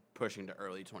pushing to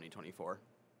early 2024.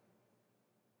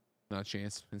 Not a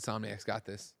chance. Insomniac's got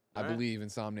this. I believe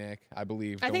Insomniac. I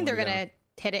think they're gonna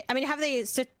hit it. I mean, have they?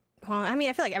 Well, I mean,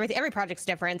 I feel like every project's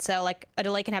different. So like a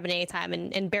delay can happen anytime.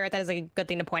 And Barrett, that is a good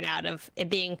thing to point out of it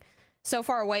being so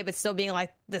far away, but still being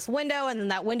like this window, and then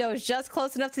that window is just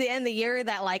close enough to the end of the year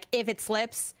that like if it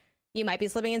slips, you might be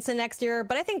slipping into next year.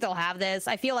 But I think they'll have this.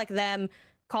 I feel like them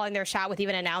calling their shot with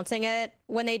even announcing it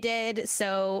when they did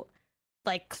so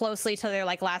like closely to their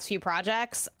like last few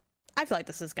projects. I feel like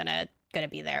this is gonna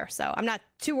be there. So I'm not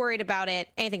too worried about it.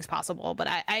 Anything's possible, but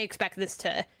I expect this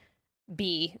to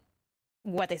be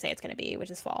what they say it's going to be,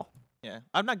 which is fall. Yeah.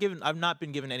 I've not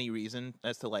been given any reason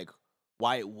as to like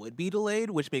why it would be delayed,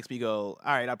 which makes me go,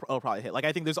 all right, I'll probably hit. Like,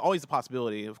 I think there's always the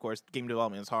possibility, of course, game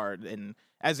development is hard. And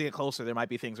as they get closer, there might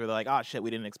be things where they're like, oh shit,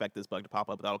 we didn't expect this bug to pop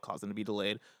up. That'll cause them to be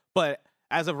delayed. But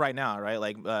as of right now, right,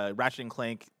 like Ratchet and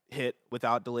Clank hit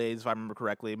without delays, if I remember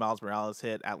correctly. Miles Morales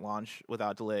hit at launch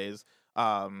without delays.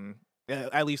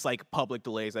 At least like public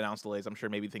delays, announced delays. I'm sure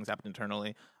maybe things happened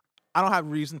internally. I don't have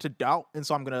reason to doubt, and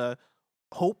so I'm gonna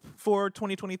hope for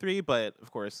 2023. But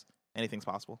of course, anything's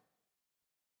possible.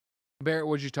 Barrett,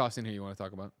 what did you toss in here you want to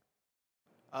talk about?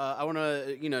 I want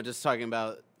to, just talking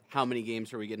about how many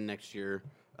games are we getting next year.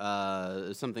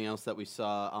 Something else that we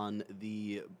saw on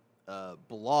the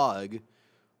blog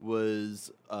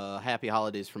was Happy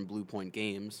Holidays from Blue Point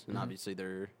Games, and obviously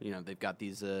they've got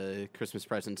these Christmas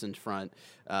presents in front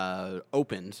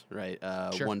opened, right?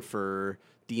 Sure. One for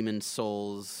Demon's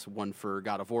Souls, one for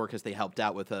God of War, because they helped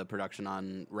out with production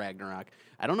on Ragnarok.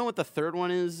 I don't know what the third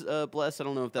one is, Bless. I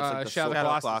don't know if that's like the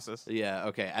Shadow Colossus. Yeah,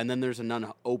 okay. And then there's an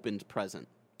unopened present.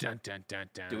 Dun, dun, dun,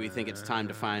 dun. Do we think it's time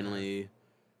to finally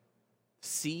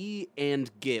see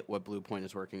and get what Blue Point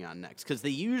is working on next? Because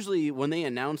they usually, when they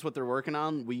announce what they're working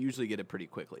on, we usually get it pretty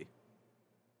quickly.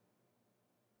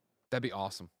 That'd be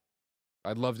awesome.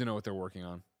 I'd love to know what they're working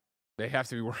on. They have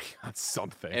to be working on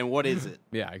something. And what is it?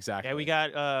 Yeah, exactly. Yeah, we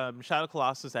got Shadow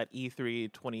Colossus at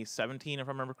E3 2017, if I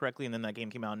remember correctly, and then that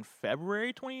game came out in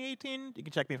February 2018. You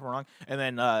can check me if I'm wrong. And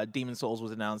then Demon's Souls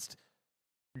was announced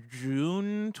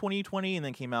June 2020, and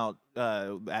then came out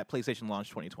at PlayStation launch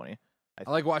 2020. I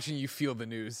like watching you feel the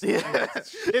news. Yeah.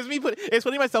 It's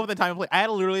putting myself in the time of play. I had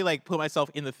to literally like put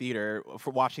myself in the theater for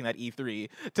watching that E3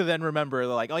 to then remember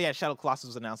like, oh yeah, Shadow Colossus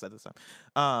was announced at this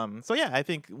time. So yeah, I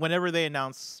think whenever they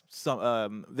announce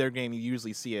some their game, you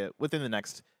usually see it within the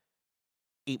next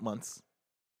 8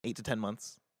 to 10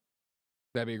 months.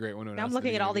 That'd be a great one to announce. Now I'm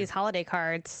looking at all these holiday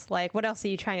cards. Like, what else are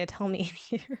you trying to tell me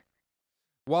here?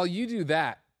 While you do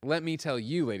that, let me tell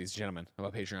you, ladies and gentlemen,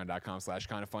 about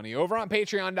patreon.com/kindafunny. Over on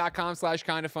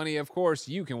patreon.com/kindafunny, of course,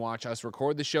 you can watch us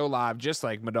record the show live, just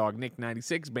like my dog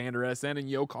Nick96, Bander SN, and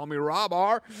Yo Call Me Rob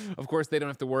R. Of course, they don't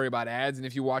have to worry about ads, and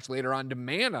if you watch later on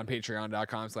demand on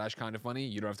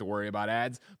patreon.com/kindafunny, you don't have to worry about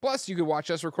ads. Plus, you can watch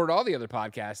us record all the other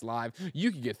podcasts live.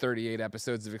 You can get 38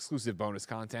 episodes of exclusive bonus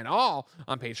content, all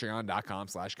on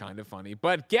patreon.com/kindafunny.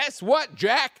 But guess what,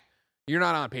 Jack? You're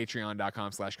not on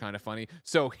patreon.com/kindafunny.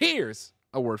 So here's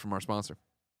a word from our sponsor.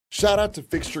 Shout out to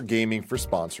Fixture Gaming for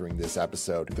sponsoring this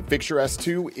episode. The Fixture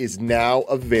S2 is now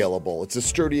available. It's a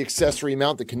sturdy accessory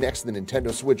mount that connects the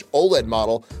Nintendo Switch OLED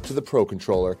model to the Pro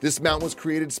Controller. This mount was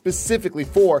created specifically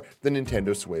for the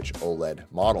Nintendo Switch OLED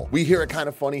model. We here at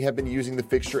Kinda Funny have been using the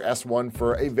Fixture S1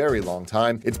 for a very long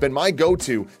time. It's been my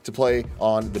go-to to play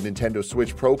on the Nintendo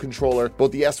Switch Pro Controller.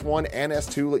 Both the S1 and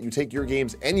S2 let you take your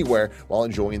games anywhere while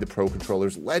enjoying the Pro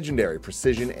Controller's legendary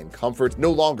precision and comfort.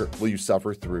 No longer will you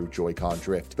suffer through Joy-Con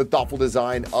drift. The thoughtful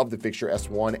design of the Fixture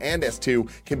S1 and S2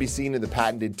 can be seen in the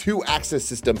patented 2-axis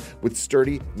system with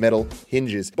sturdy metal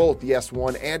hinges. Both the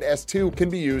S1 and S2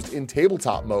 can be used in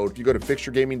tabletop mode. If you go to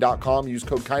fixturegaming.com, use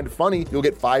code KINDAFUNNY, you'll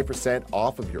get 5%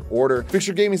 off of your order.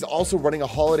 Fixture Gaming is also running a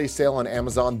holiday sale on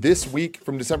Amazon this week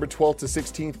from December 12th to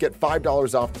 16th. Get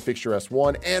 $5 off the Fixture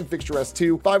S1 and Fixture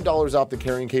S2, $5 off the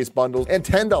carrying case bundles, and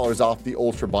 $10 off the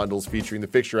Ultra bundles featuring the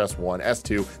Fixture S1,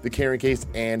 S2, the carrying case,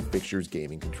 and Fixture's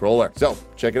gaming controller. So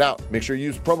check it out. Make sure you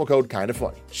use promo code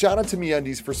KINDAFUNNY. Shout out to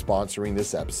MeUndies for sponsoring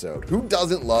this episode. Who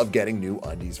doesn't love getting new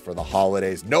undies for the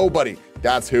holidays? Nobody.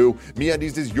 That's who.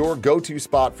 MeUndies is your go-to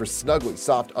spot for snuggly,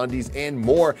 soft undies and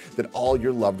more that all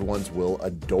your loved ones will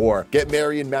adore. Get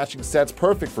merry in matching sets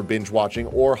perfect for binge watching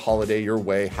or holiday your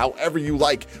way, however you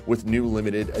like, with new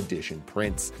limited edition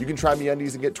prints. You can try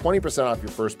MeUndies and get 20% off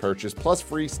your first purchase, plus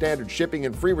free standard shipping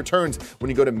and free returns when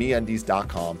you go to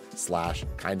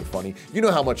MeUndies.com/kindafunny. You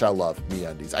know how much I love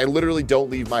MeUndies. I literally don't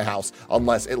leave my house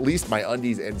unless at least my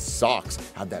undies and socks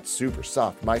have that super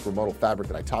soft micromodal fabric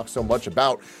that I talk so much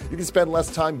about. You can spend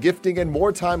less time gifting and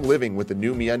more time living with the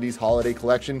new MeUndies holiday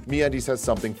collection. MeUndies has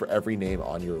something for every name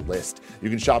on your list. You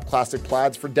can shop classic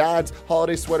plaids for dads,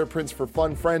 holiday sweater prints for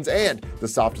fun friends, and the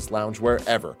softest loungewear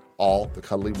ever. All the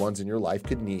cuddly ones in your life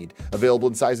could need. Available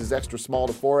in sizes extra small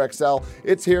to 4XL.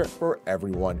 It's here for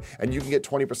everyone. And you can get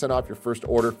 20% off your first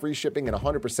order, free shipping, and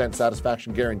 100%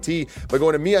 satisfaction guarantee by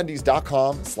going to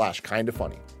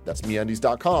MeUndies.com/kindafunny. That's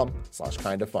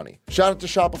MeUndies.com/kindafunny. Shout out to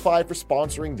Shopify for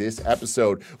sponsoring this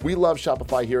episode. We love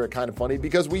Shopify here at Kinda Funny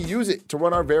because we use it to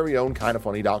run our very own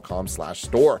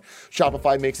kindafunny.com/store.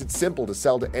 Shopify makes it simple to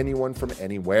sell to anyone from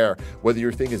anywhere. Whether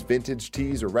your thing is vintage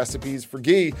teas or recipes for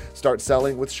ghee, start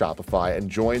selling with Shopify and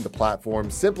join the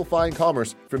platform simplifying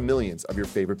commerce for millions of your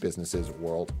favorite businesses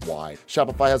worldwide.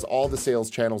 Shopify has all the sales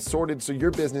channels sorted so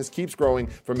your business keeps growing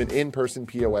from an in-person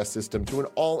POS system to an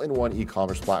all-in-one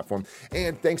e-commerce platform.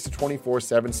 And thanks thanks to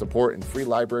 24/7 support and free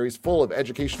libraries full of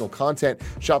educational content,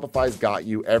 Shopify's got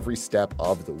you every step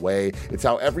of the way. It's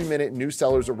how every minute new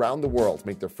sellers around the world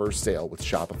make their first sale with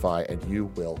Shopify, and you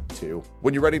will too.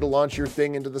 When you're ready to launch your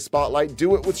thing into the spotlight,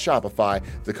 do it with Shopify,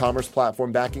 the commerce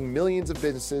platform backing millions of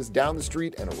businesses down the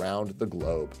street and around the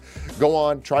globe. Go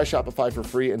on, try Shopify for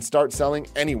free and start selling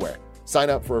anywhere.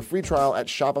 Sign up for a free trial at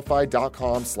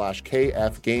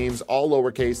shopify.com/kfgames, all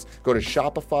lowercase. Go to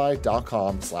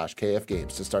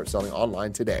shopify.com/kfgames to start selling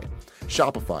online today.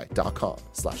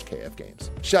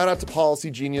 Shopify.com/kfgames. Shout out to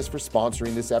Policy Genius for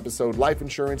sponsoring this episode. Life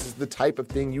insurance is the type of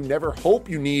thing you never hope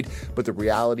you need, but the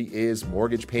reality is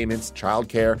mortgage payments,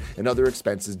 childcare, and other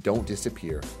expenses don't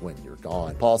disappear when you're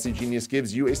gone. Policy Genius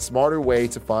gives you a smarter way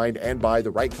to find and buy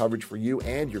the right coverage for you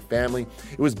and your family.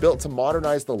 It was built to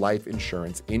modernize the life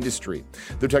insurance industry.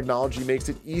 Their technology makes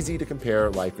it easy to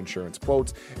compare life insurance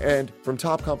quotes and from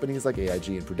top companies like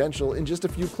AIG and Prudential in just a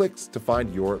few clicks to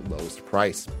find your lowest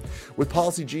price. With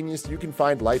Policy Genius, you can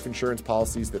find life insurance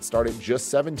policies that start at just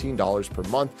 $17 per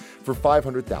month for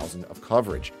 $500,000 of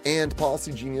coverage. And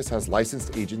Policy Genius has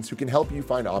licensed agents who can help you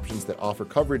find options that offer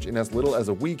coverage in as little as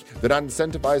a week. They're not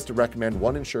incentivized to recommend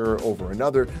one insurer over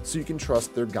another, so you can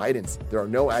trust their guidance. There are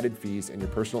no added fees, and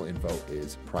your personal info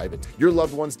is private. Your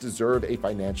loved ones deserve a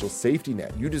financial safety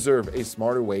net. You deserve a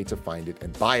smarter way to find it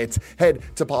and buy it. Head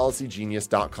to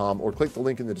policygenius.com or click the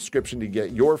link in the description to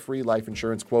get your free life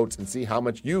insurance quotes and see how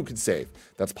much you could save.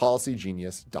 That's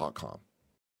policygenius.com.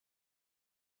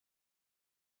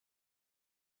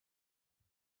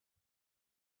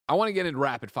 I want to get into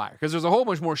rapid fire because there's a whole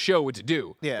bunch more show to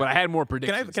do. Yeah. But I had more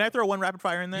predictions. Can I throw one rapid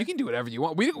fire in there? You can do whatever you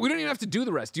want. We don't even have to do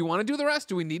the rest. Do you want to do the rest?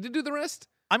 Do we need to do the rest?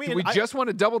 I mean, do we just want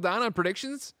to double down on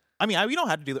predictions? I mean, we don't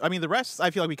have to do. I mean, the rest.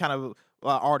 I feel like we kind of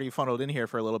already funneled in here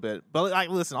for a little bit. But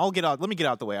listen, Let me get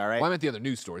out the way. All right. Well, I meant the other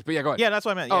news stories, but yeah, go ahead. Yeah, that's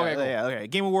what I meant. Yeah, okay, cool. Okay.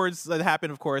 Game Awards that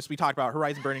happened, of course. We talked about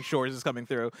Horizon Burning Shores is coming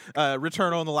through.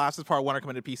 Returnal and The Last of Us Part 1 are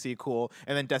coming to PC. Cool.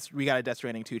 And then we got a Death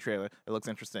Stranding 2 trailer. It looks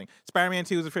interesting. Spider-Man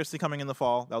 2 is officially coming in the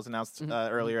fall. That was announced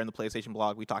earlier in the PlayStation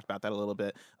blog. We talked about that a little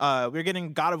bit. We're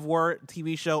getting God of War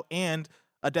TV show and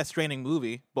a Death Stranding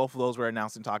movie. Both of those were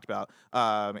announced and talked about.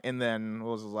 And then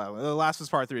what was the last one? The Last of Us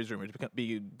Part 3 is rumored to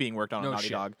be being worked on Naughty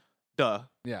Dog. Duh.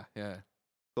 Yeah.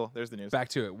 Cool. There's the news. Back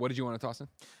to it. What did you want to toss in?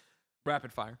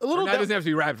 Rapid fire. A little. Now it doesn't have to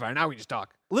be rapid fire. Now we just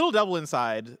talk. Little Devil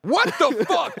Inside. What the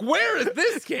fuck? Where is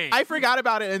this game? I forgot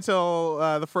about it until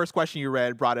the first question you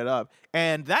read brought it up.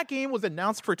 And that game was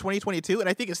announced for 2022, and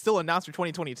I think it's still announced for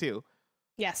 2022.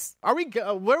 Yes. Are we?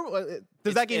 Where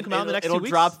does that game come out in the next 2 weeks?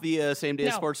 It'll drop the same day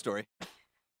as Sports Story.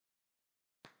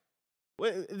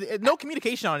 No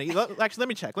communication on it. Actually, let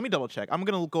me check. Let me double check. I'm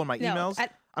gonna go in my emails.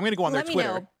 I'm gonna go on their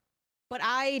Twitter. But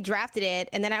I drafted it,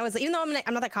 and then I was, even though I'm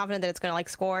not that confident that it's gonna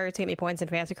score to get me points in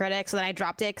Fantasy Critic, so then I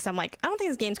dropped it because I'm like, I don't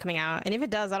think this game's coming out, and if it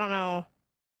does, I don't know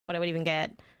what I would even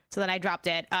get. So then I dropped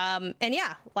it. And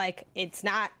yeah, it's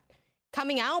not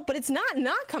coming out, but it's not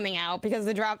coming out because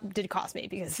the drop did cost me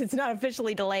because it's not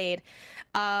officially delayed.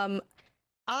 I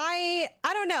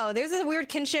don't know. There's a weird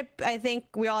kinship I think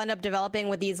we all end up developing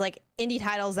with these indie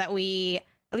titles that we,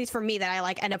 at least for me, that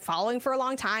I end up following for a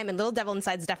long time, and Little Devil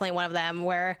Inside is definitely one of them,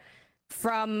 where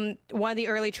from one of the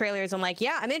early trailers I'm like,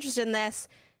 yeah, I'm interested in this,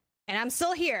 and I'm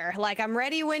still here. I'm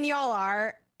ready when y'all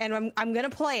are, and I'm gonna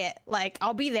play it.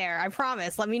 I'll be there, I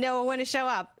promise. Let me know when to show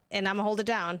up, and I'm gonna hold it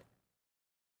down.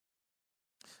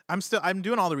 I'm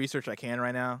doing all the research I can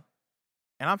right now,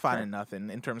 and I'm finding nothing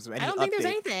in terms of any. I don't think there's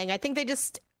anything. I think I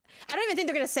don't even think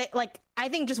they're gonna say, I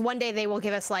think just one day they will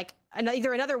give us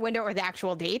either another window or the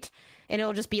actual date, and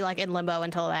it'll just be in limbo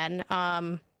until then.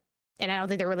 And I don't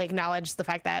think they really acknowledge the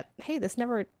fact that, hey, this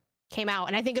never came out.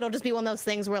 And I think it'll just be one of those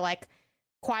things where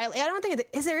quietly, I don't think,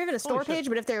 is there even a store page?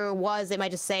 But if there was, they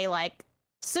might just say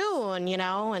soon,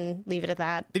 and leave it at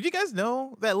that. Did you guys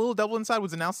know that Little Devil Inside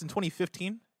was announced in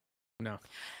 2015? No.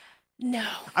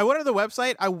 I went to the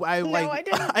website. I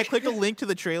didn't. I clicked a link to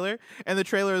the trailer, and the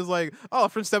trailer is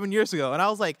from 7 years ago, and I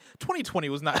was like, 2020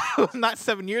 was not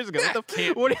 7 years ago.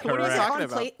 What are you talking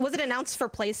about? Was it announced for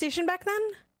PlayStation back then?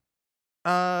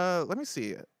 Let me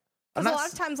see. Because a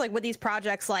lot of times, with these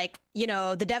projects, the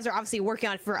devs are obviously working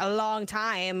on it for a long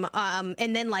time,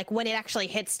 and then when it actually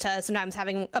hits to sometimes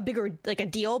having a bigger a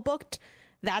deal booked,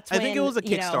 that's when I think it was a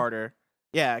Kickstarter.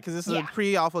 Yeah, because this is a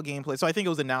pre-alpha gameplay, so I think it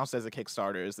was announced as a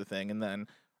Kickstarter is the thing, and then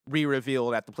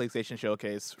re-revealed at the PlayStation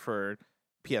Showcase for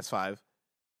PS5.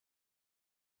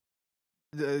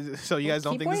 So you guys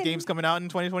don't think this game's coming out in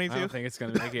 2022? I don't think it's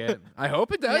gonna make it. I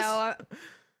hope it does. No,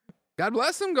 God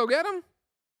bless him. Go get him.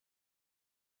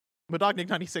 But Dog Nick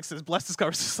 96 says, "Bless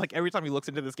discovers this every time he looks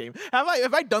into this game." Have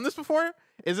I done this before?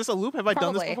 Is this a loop? Have I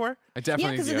done this before? I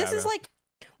definitely because this is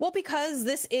Well, because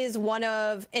this is one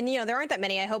of, and there aren't that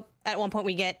many. I hope at one point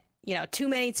we get too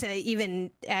many to even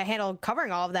handle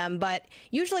covering all of them. But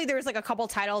usually there's like a couple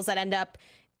titles that end up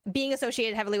being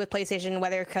associated heavily with PlayStation,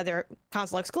 whether because they're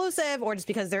console exclusive or just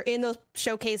because they're in those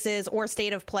showcases or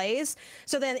state of plays.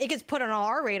 So then it gets put on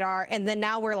our radar, and then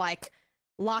now we're like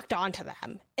locked onto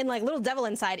them. And like Little Devil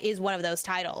Inside is one of those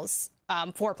titles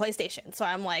for PlayStation. So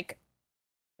I'm like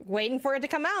waiting for it to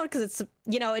come out because it's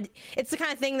it's the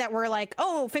kind of thing that we're like,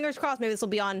 oh, fingers crossed, maybe this will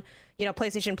be on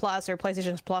PlayStation Plus or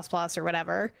PlayStation Plus Plus or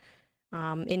whatever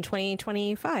in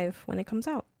 2025 when it comes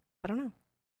out. I don't know.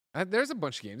 There's a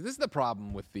bunch of games. This is the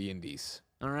problem with the indies.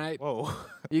 All right. Whoa.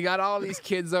 You got all these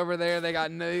kids over there. They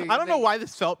got no. I don't know why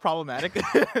this felt problematic.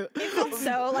 It felt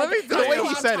so like Let me the way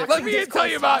he said it. Let me tell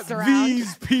you about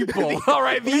these people. All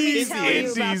right, these tell you about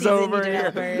indies these over indie here.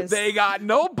 developers. They got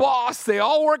no boss. They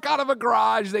all work out of a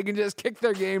garage. They can just kick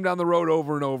their game down the road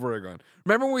over and over again.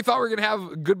 Remember when we thought we were gonna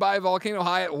have Goodbye Volcano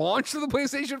High at launch of the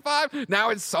PlayStation 5?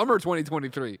 Now it's summer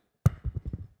 2023.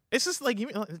 It's just like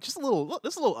just a little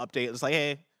update. It's like,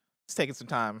 hey, it's taking some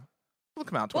time. It'll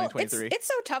come out in 2023. Well, it's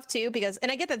so tough too because, and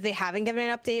I get that they haven't given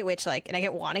an update, which like, and I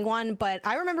get wanting one, but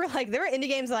I remember like there are indie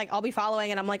games that, like I'll be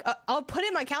following and I'm like, I'll put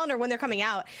in my calendar when they're coming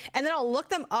out, and then I'll look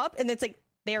them up and it's like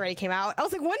they already came out. I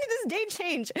was like, when did this date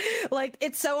change? Like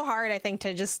it's so hard, I think,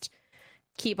 to just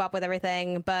keep up with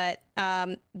everything. But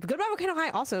Goodbye Volcano High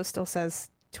also still says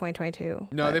 2022.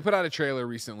 No, they put out a trailer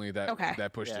recently that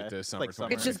that pushed Yeah, it to summer. like summer.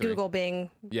 It's just Google being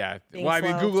Yeah. being Well, I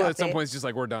mean, slow Google to at some update. point is just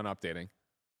like, we're done updating.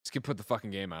 Just put the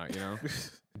fucking game out,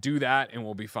 Do that and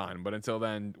we'll be fine. But until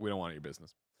then, we don't want your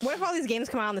business. What if all these games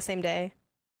come out on the same day?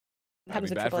 It happens That'd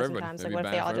be with bad for AAA everybody. sometimes. That'd Like be what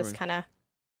if they bad all for just everybody. kind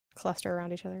of cluster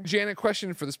around each other? Janet,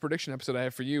 question for this prediction episode I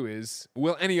have for you is,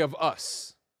 will any of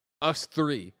us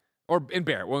three, and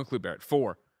Barrett, we'll include Barrett,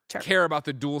 4, Sure. care about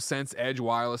the DualSense Edge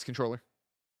wireless controller?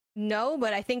 No,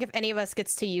 but I think if any of us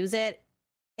gets to use it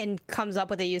and comes up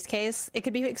with a use case, it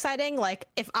could be exciting. Like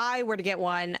if I were to get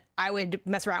one, I would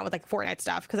mess around with like Fortnite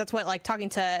stuff because that's what like talking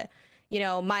to,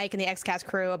 Mike and the XCast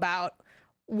crew about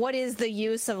what is the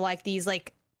use of like these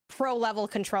like pro level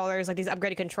controllers, like these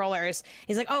upgraded controllers.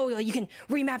 He's like, oh, you can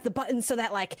remap the buttons so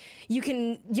that like you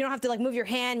don't have to like move your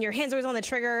hand's always on the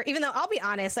trigger. Even though I'll be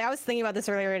honest, like I was thinking about this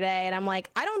earlier today and I'm like,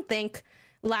 I don't think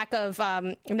lack of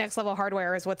next level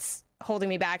hardware is what's holding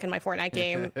me back in my Fortnite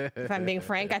game. If I'm being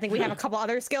frank, I think we have a couple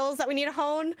other skills that we need to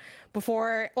hone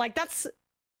before, like that's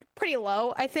pretty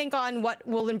low, I think, on what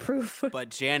will improve. But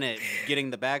Janet,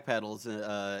 getting the back pedals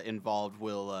involved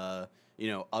will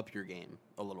up your game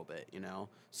a little bit,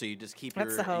 So you just keep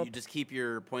That's the hope.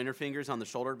 your pointer fingers on the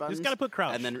shoulder buttons. Just gotta put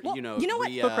crouch. And then Well, you know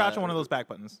what? Put crouch on one of those back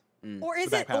buttons. Or is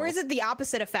the back it the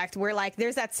opposite effect where like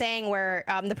there's that saying where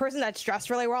the person that's dressed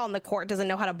really well on the court doesn't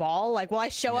know how to ball? Like, will I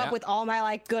show up with all my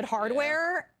like good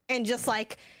hardware and just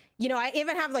like, I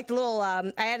even have like the little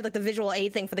I had like the visual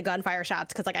aid thing for the gunfire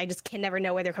shots because like I just can never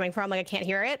know where they're coming from, like I can't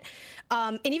hear it.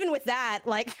 And even with that,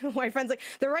 like my friend's like,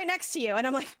 they're right next to you, and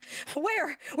I'm like,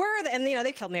 where are they? And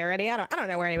they killed me already. I don't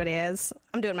know where anybody is.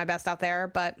 I'm doing my best out there,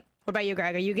 but. What about you,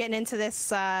 Greg? Are you getting into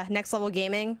this next level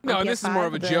gaming? No, on and this is PS5 more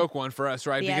of a with the- joke one for us,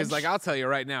 right? the Because, Edge? like, I'll tell you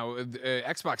right now,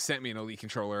 Xbox sent me an Elite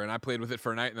controller, and I played with it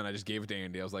for a night, and then I just gave it to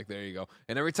Andy. I was like, there you go.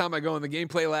 And every time I go in the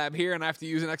gameplay lab here and I have to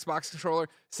use an Xbox controller,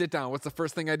 sit down. What's the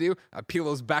first thing I do? I peel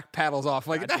those back paddles off.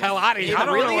 Like, get the hell out of here. I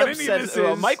don't know what any of this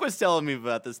is. Mike was telling me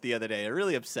about this the other day. It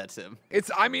really upsets him. They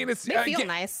feel again,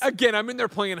 nice. Again, I'm in there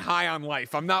playing high on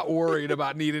life. I'm not worried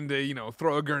about needing to,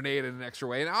 throw a grenade in an extra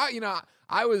way. And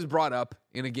I was brought up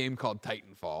in a game called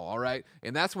Titanfall, all right?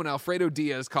 And that's when Alfredo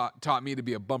Diaz taught me to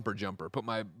be a bumper jumper. Put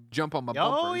my jump on my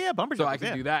bumpers. Yeah, bumper so I jumpers,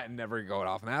 can do that and never go it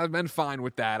off. And I've been fine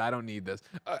with that. I don't need this.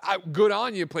 Good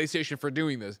on you, PlayStation, for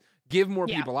doing this. Give more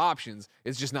people options.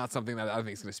 It's just not something that I think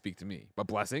is going to speak to me. But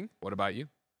Blessing, what about you?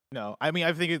 No, I mean,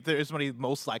 I think if there's somebody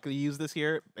most likely to use this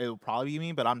year, it'll probably be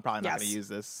me, but I'm probably not going to use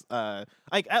this.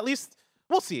 At least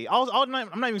we'll see. I'm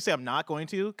not even saying I'm not going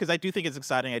to, because I do think it's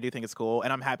exciting. I do think it's cool,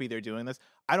 and I'm happy they're doing this.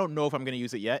 I don't know if I'm going to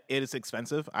use it yet. It is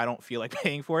expensive. I don't feel like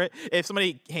paying for it. If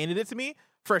somebody handed it to me,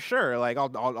 for sure, like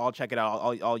I'll check it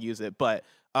out. I'll use it. But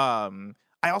I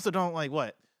also don't like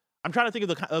what. I'm trying to think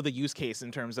of the use case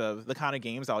in terms of the kind of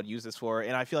games I would use this for,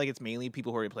 and I feel like it's mainly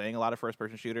people who are playing a lot of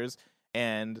first-person shooters.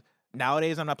 And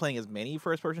nowadays, I'm not playing as many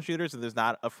first-person shooters, and there's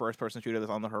not a first-person shooter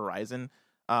that's on the horizon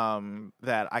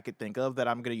that I could think of that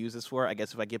I'm going to use this for. I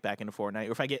guess if I get back into Fortnite,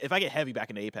 or if I get heavy back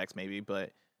into Apex, maybe.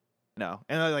 But no,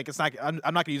 and like it's not. I'm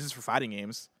not going to use this for fighting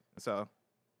games. So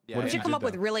Yeah, We should come up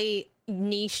with really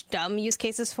niche, dumb use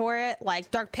cases for it,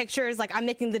 like dark pictures. Like I'm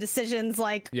making the decisions,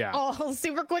 like all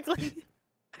super quickly.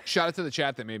 Shout out to the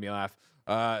chat that made me laugh.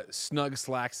 Snug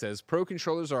Slack says, Pro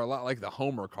controllers are a lot like the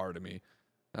Homer car to me.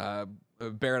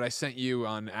 Barrett, I sent you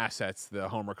on assets the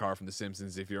Homer car from The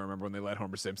Simpsons. If you remember when they let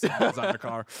Homer Simpson design the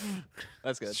car,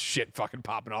 that's good. Shit, fucking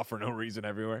popping off for no reason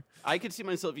everywhere. I could see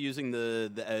myself using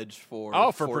the Edge for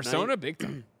for Fortnite. Persona, big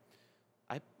time.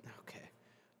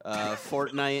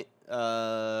 Fortnite.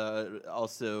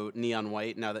 Also Neon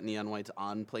White. Now that Neon White's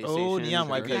on PlayStation. Oh, Neon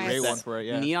White, Nice. great one for it.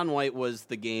 Yeah. Neon White was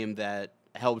the game that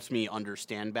helped me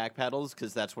understand back pedals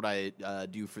because that's what I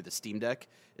do for the Steam Deck.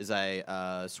 Is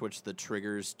I switch the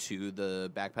triggers to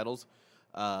the back pedals,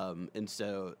 and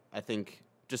so I think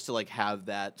just to like have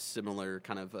that similar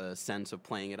kind of sense of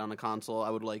playing it on a console, I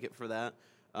would like it for that.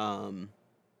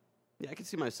 Yeah, I can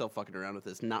see myself fucking around with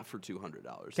this, not for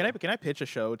 $200. Can I pitch a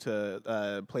show to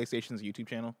PlayStation's YouTube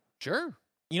channel? Sure.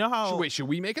 You know how? Wait, should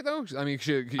we make it though? I mean,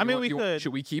 we could.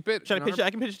 Should we keep it? Should I pitch it?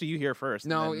 I can pitch it to you here first.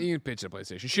 No, you can pitch it to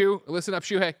PlayStation. Shu, listen up,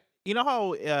 Shuhei. You know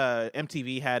how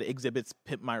MTV had exhibits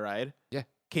Pimp My Ride? Yeah.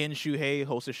 Can Shuhei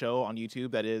host a show on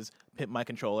YouTube that is Pimp My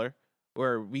Controller,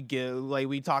 where we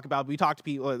talk to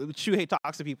people. Shuhei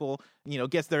talks to people,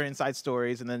 gets their inside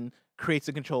stories, and then creates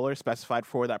a controller specified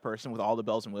for that person with all the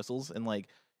bells and whistles, and I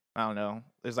don't know,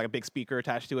 there's like a big speaker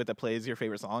attached to it that plays your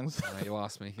favorite songs. You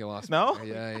lost me. No?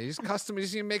 Yeah, you just need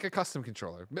to make a custom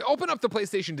controller. Open up the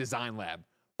PlayStation Design Lab.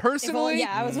 Personally,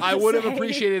 I would have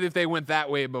appreciated if they went that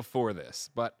way before this,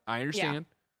 but I understand.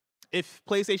 Yeah. If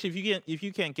PlayStation, if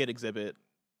you can't get exhibit,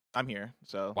 I'm here.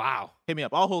 So wow, hit me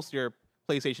up. I'll host your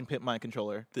PlayStation Pimp My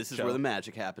Controller. This is where the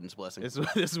magic happens, Blessing. This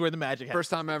is where the magic happens. First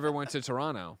time I ever went to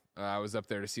Toronto, I was up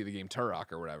there to see the game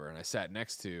Turok or whatever, and I sat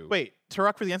next to... Wait,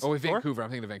 Turok for the N64? Oh, Vancouver. I'm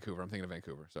thinking of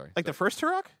Vancouver. Sorry. The first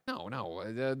Turok? No.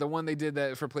 The one they did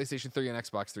that for PlayStation 3 and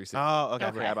Xbox 360. Oh, okay.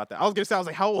 I forgot about that. I was going to say, I was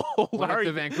like, how old went are up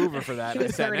you? to Vancouver for that. He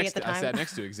was 30 at the I time. sat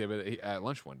next to Exhibit at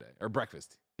lunch one day, or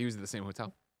breakfast. He was at the same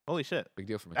hotel. Holy shit. Big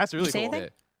deal for me. That's really Did you say cool.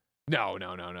 anything? No.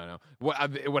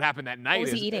 What happened that night What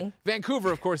was is he eating? Vancouver,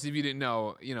 of course, if you didn't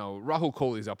know, Rahul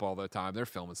Kohli's up all the time. They're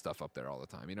filming stuff up there all the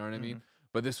time. You know what I mean?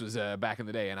 But this was back in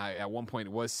the day, and I at one point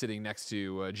was sitting next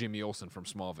to Jimmy Olsen from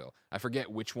Smallville. I forget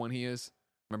which one he is.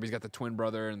 Remember, he's got the twin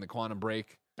brother in the Quantum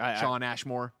Break. Sean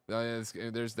Ashmore. There's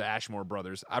the Ashmore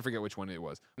brothers. I forget which one it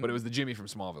was, but it was the Jimmy from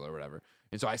Smallville or whatever.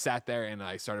 And so I sat there and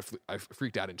I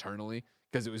freaked out internally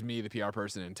because it was me, the PR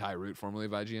person, and Ty Root, formerly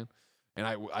of IGN. And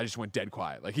I just went dead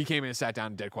quiet. Like, he came in and sat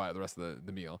down dead quiet the rest of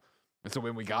the meal. And so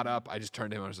when we got up, I just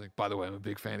turned to him and I was like, by the way, I'm a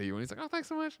big fan of you. And he's like, oh, thanks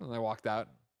so much. And I walked out.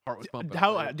 Heart was pumping.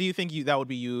 How do you think that would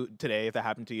be you today if that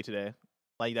happened to you today?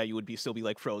 Like, that you would still be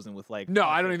like frozen with like... No,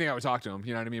 I don't even think I would talk to him.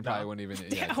 You know what I mean? Probably wouldn't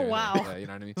even... Yeah, Oh, wow. Yeah, you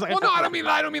know what I mean? Like, Well, no, I don't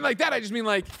mean like that. I just mean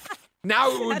like...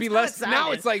 Now it would be less...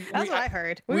 Now it's like... That's what I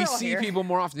heard. We were all see here. people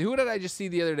more often. Who did I just see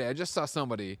the other day? I just saw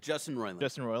somebody. Justin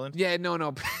Roiland. Yeah, no.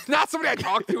 Not somebody I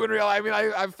talked to in real life. I mean,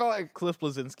 I felt like... Cliff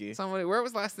Blazinski. Somebody... Where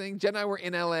was last thing? Jen and I were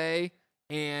in L.A.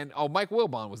 and... Oh, Mike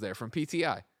Wilbon was there from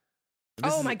PTI.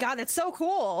 Oh my God, that's so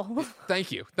cool.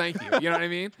 Thank you. You know what I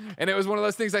mean? And it was one of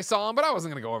those things I saw him, but I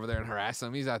wasn't going to go over there and harass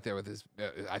him. He's out there with his,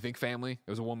 I think, family. It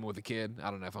was a woman with a kid.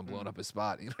 I don't know if I'm blowing up his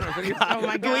spot. You know what I mean? Oh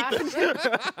my God.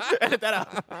 Edit that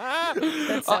out.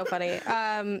 That's so funny.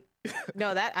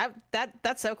 No,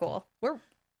 that's so cool.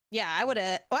 I would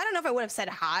have. Well, I don't know if I would have said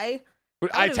hi.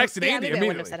 I texted Andy maybe I would have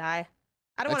immediately. said hi.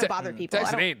 I don't want to bother people.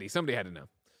 Texted Andy. Somebody had to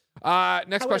know.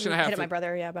 Next question I have hit my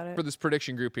brother. Yeah, about it. for this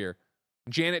prediction group here.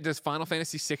 Janet, does Final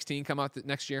Fantasy 16 come out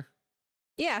next year?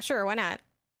 Yeah, sure. Why not?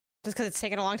 Just because it's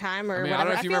taking a long time, or I mean, whatever. I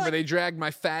don't know if you remember, like... they dragged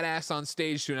my fat ass on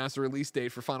stage to announce the release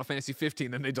date for Final Fantasy 15.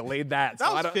 Then they delayed that.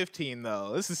 That was 15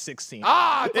 though. This is 16.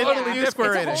 Totally Yeah.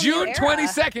 different. It's a whole new June era.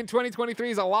 22nd, 2023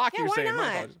 is a lock. Yeah, You're why saying? My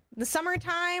not? apologies. The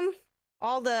summertime,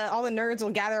 all the nerds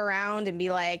will gather around and be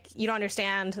like, "You don't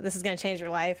understand. This is gonna change your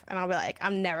life." And I'll be like,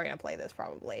 "I'm never gonna play this,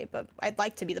 probably." But I'd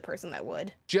like to be the person that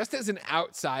would. Just as an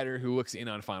outsider who looks in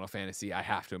on Final Fantasy, I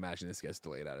have to imagine this gets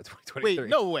delayed out of 2023. Wait,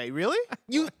 no way, really?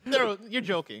 You're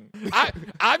joking.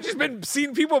 I've just been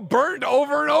seeing people burned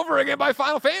over and over again by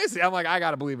Final Fantasy. I'm like, I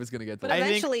gotta believe it's gonna get But delayed.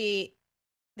 eventually,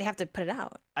 they have to put it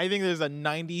out. I think there's a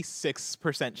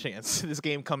 96% chance this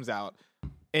game comes out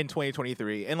in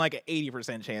 2023, and like an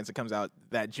 80% chance it comes out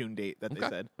that June date that they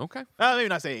said. Okay. Maybe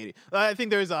not say 80. I think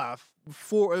there's a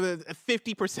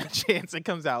 50% chance it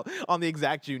comes out on the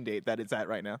exact June date that it's at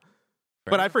right now.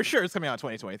 But I for sure it's coming out in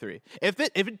 2023. If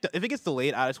it gets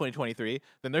delayed out of 2023,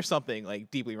 then there's something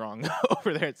like deeply wrong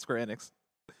over there at Square Enix,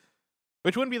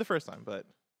 which wouldn't be the first time. But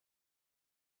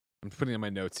I'm putting in my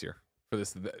notes here for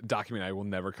this document I will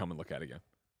never come and look at again.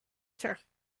 Sure,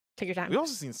 take your time. we've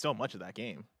also seen so much of that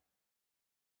game.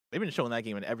 They've been showing that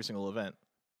game in every single event.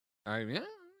 Yeah.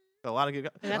 A lot of good.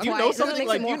 That's You why know it something makes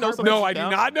like it more you know hard. something. No, I do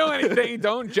not know anything.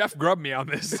 Don't Jeff grub me on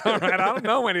this. All right, I don't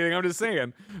know anything. I'm just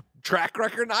saying. Track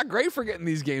record not great for getting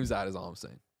these games out is all I'm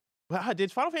saying. Wow,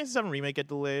 did Final Fantasy VII Remake get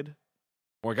delayed?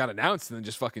 Or it got announced and then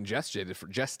just fucking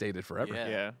gestated forever.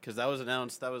 Yeah. Because that was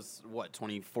announced. That was what,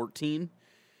 2014?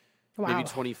 Wow. Maybe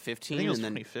 2015. I think it was and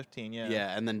then 2015. Yeah.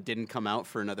 yeah, and then didn't come out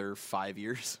for another 5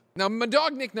 years. Now, my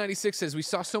dog Nick96 says we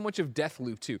saw so much of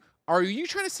Deathloop too. Are you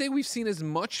trying to say we've seen as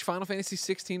much Final Fantasy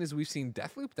 16 as we've seen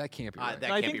Deathloop? That can't be right. That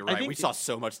No, I can't think- be I right. think- We saw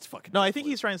so much fucking. No, I think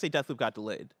he's trying to say Deathloop got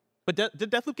delayed. But did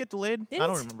Deathloop get delayed? I don't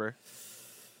Didn't- remember.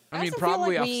 I I mean, also feel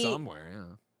probably like off somewhere. Yeah.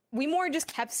 we more just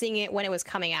kept seeing it when it was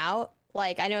coming out.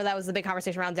 Like, I know that was the big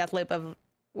conversation around Deathloop of,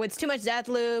 well, it's too much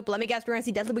Deathloop. Let me guess, we're gonna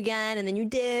see Deathloop again, and then you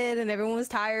did, and everyone was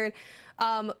tired.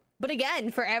 But again,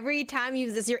 for every time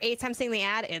this is your 8th time seeing the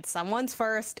ad, it's someone's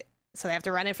first, so they have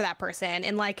to run it for that person.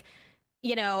 And like,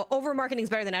 you know, over marketing is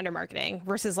better than under marketing.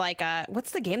 Versus like,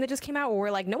 what's the game that just came out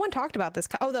where like no one talked about this?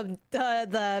 Oh,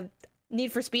 the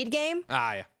Need for Speed game.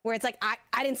 Ah, yeah. Where it's like I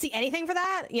didn't see anything for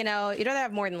that. You know, you'd rather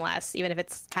have more than less, even if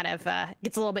it's kind of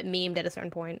gets a little bit memed at a certain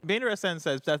point. Vander SN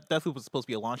says Deathloop was supposed to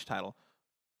be a launch title.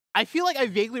 I feel like I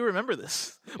vaguely remember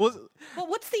this. Well,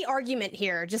 what's the argument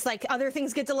here? Just like other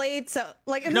things get delayed, so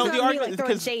like No, it's the not me, argument like, is throwing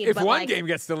because shade, If but, one like, game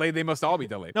gets delayed, they must all be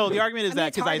delayed. No, the argument is I mean, that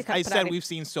it's hard to because I cut that said out. we've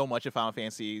seen so much of Final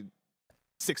Fantasy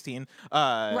 16.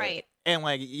 Right. And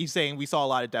like he's saying we saw a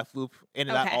lot of Deathloop and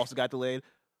that Okay. also got delayed.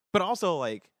 But also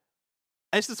like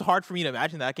it's just hard for me to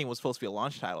imagine that game was supposed to be a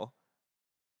launch title.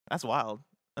 That's wild.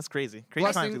 That's crazy. Crazy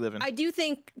Blessing, times we live in. I do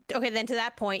think, okay, then to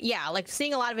that point, yeah, like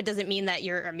seeing a lot of it doesn't mean that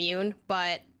you're immune,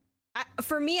 but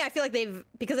for me, I feel like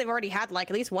because they've already had like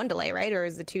at least one delay, right? Or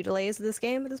is it 2 delays of this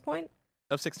game at this point?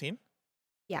 Of 16?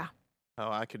 Yeah. Oh,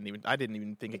 I didn't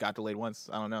even think it got delayed once.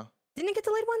 I don't know. Didn't it get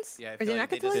delayed once? Yeah, I Or feel did it like not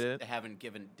get they delayed? just haven't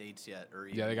given dates yet. Or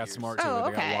Yeah, they got years. smart to Oh, it.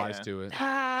 They okay. got wise to it.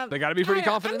 Uh, They got to be pretty I don't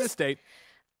know. confident I'm in this state.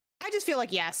 I just feel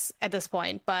like yes at this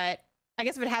point, but I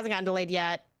guess if it hasn't gotten delayed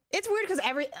yet, it's weird because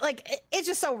it's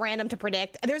just so random to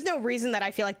predict. There's no reason that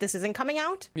I feel like this isn't coming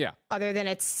out. Yeah. Other than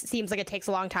it seems like it takes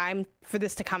a long time for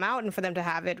this to come out and for them to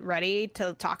have it ready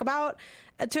to talk about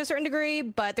to a certain degree.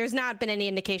 But there's not been any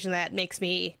indication that makes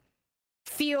me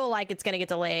feel like it's going to get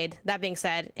delayed. That being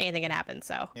said, anything can happen.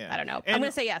 So Yeah. I don't know. And- I'm going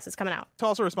to say yes, it's coming out. To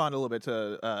also respond a little bit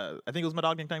to I think it was my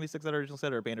dog Nick 96 that originally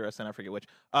said or Bander SN, I forget which.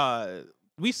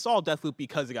 We saw Deathloop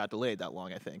because it got delayed that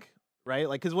long, I think. Right?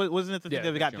 Like cuz wasn't it the thing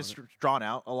that it got just drawn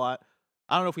out a lot?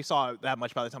 I don't know if we saw it that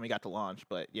much by the time we got to launch,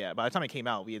 but yeah, by the time it came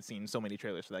out, we had seen so many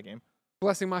trailers for that game.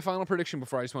 Blessing, my final prediction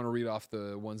before I just want to read off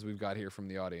the ones we've got here from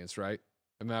the audience, right?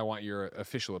 And then I want your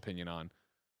official opinion on.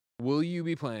 Will you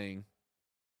be playing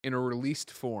in a released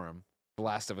form The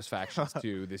Last of Us Factions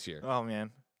 2 this year? Oh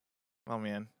man.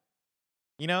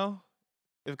 You know,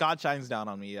 if God shines down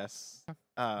on me, yes.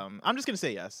 I'm just gonna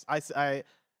say yes.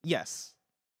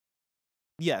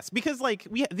 Yes, because like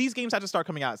these games have to start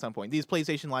coming out at some point. These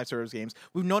PlayStation Live Service games.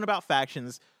 We've known about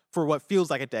Factions for what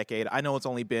feels like a decade. I know it's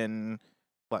only been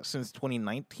since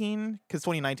 2019, because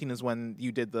 2019 is when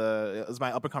you did it was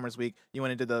my Uppercomers week. You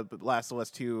went and did the Last of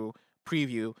Us 2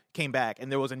 preview, came back,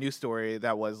 and there was a news story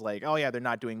that was like, oh yeah, they're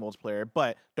not doing multiplayer,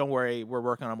 but don't worry, we're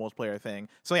working on a multiplayer thing.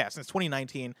 So yeah, since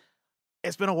 2019,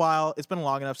 it's been a while. It's been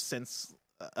long enough since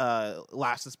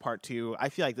Last is Part 2. I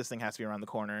feel like this thing has to be around the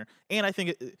corner, and I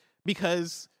think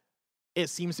because it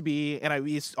seems to be, and I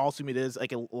also it is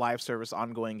like a live service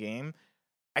ongoing game.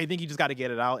 I think you just got to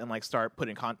get it out and like start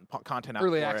putting content out.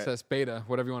 Early for access, beta,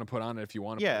 whatever you want to put on it, if you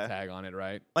want to put a tag on it,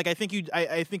 right? Like I think you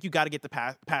got to get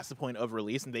past the point of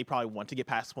release, and they probably want to get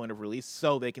past the point of release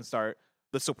so they can start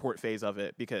the support phase of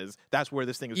it, because that's where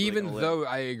this thing is. Even really though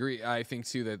I agree, I think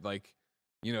too that like,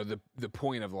 you know, the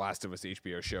point of the Last of Us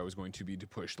HBO show is going to be to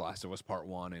push Last of Us Part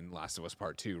 1 and Last of Us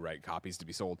Part 2, right? Copies to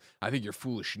be sold. I think you're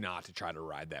foolish not to try to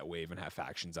ride that wave and have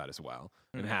factions out as well.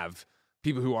 And have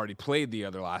people who already played the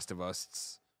other Last of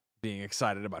Us being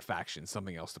excited about factions,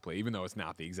 something else to play, even though it's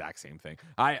not the exact same thing.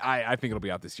 I think it'll be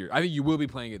out this year. I think you will be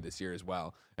playing it this year as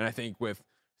well. And I think with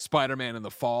Spider-Man in the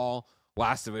fall,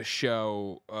 Last of Us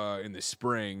show in the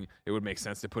spring, it would make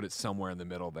sense to put it somewhere in the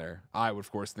middle there. I would,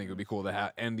 of course, think it would be cool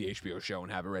to end the HBO show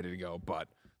and have it ready to go, but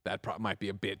that might be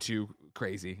a bit too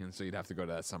crazy, and so you'd have to go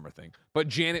to that summer thing. But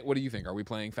Janet, what do you think? Are we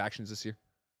playing factions this year?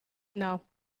 No,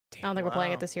 I don't think we're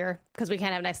playing it this year because we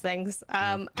can't have nice things.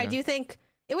 I do think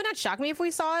it would not shock me if we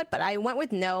saw it, but I went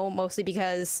with no, mostly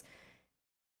because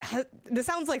this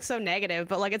sounds like so negative,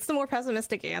 but like it's the more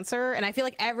pessimistic answer. And I feel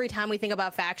like every time we think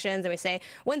about factions and we say,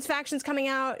 when's factions coming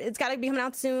out? It's got to be coming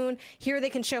out soon. Here they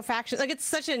can show factions. Like it's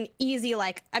such an easy,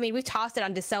 like, I mean, we've tossed it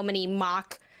onto so many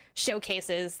mock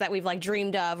showcases that we've like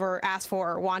dreamed of or asked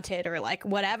for or wanted or like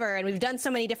whatever, and we've done so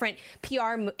many different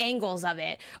PR angles of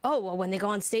it. Oh, well, when they go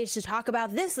on stage to talk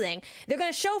about this thing, they're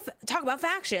going to talk about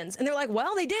factions, and they're like,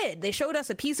 well, they did. They showed us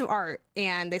a piece of art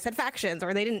and they said factions,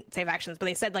 or they didn't say factions, but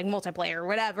they said like multiplayer or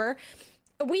whatever.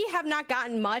 We have not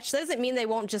gotten much. That doesn't mean they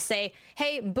won't just say,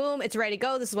 hey, boom, it's ready to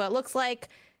go. This is what it looks like.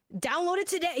 Download it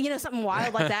today. You know, something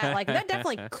wild like that. Like that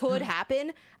definitely could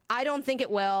happen. I don't think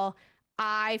it will.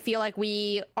 I feel like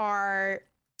we are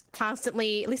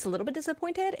constantly at least a little bit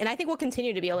disappointed. And I think we'll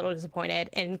continue to be a little disappointed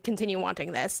and continue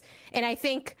wanting this. And I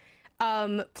think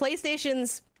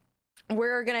PlayStation's,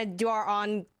 we're going to do our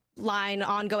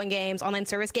ongoing games, online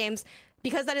service games,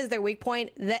 because that is their weak point.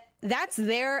 That's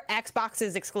their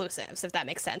Xbox's exclusives, if that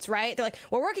makes sense, right? They're like,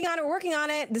 we're working on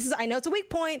it. I know it's a weak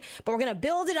point, but we're going to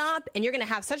build it up and you're going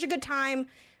to have such a good time.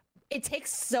 It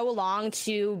takes so long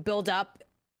to build up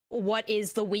what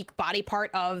is the weak body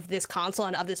part of this console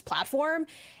and of this platform.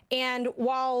 And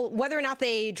whether or not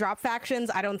they drop factions,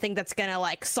 I don't think that's going to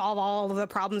like solve all of the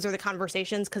problems or the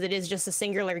conversations, because it is just a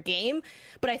singular game.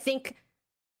 But I think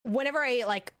whenever I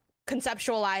like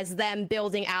conceptualize them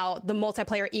building out the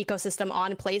multiplayer ecosystem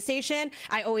on PlayStation,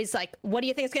 I always like, what do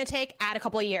you think it's going to take? Add a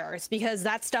couple of years, because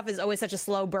that stuff is always such a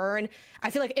slow burn. I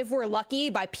feel like if we're lucky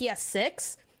by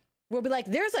PS6, we'll be like,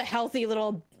 there's a healthy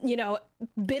little,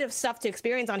 bit of stuff to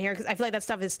experience on here, because I feel like that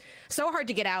stuff is so hard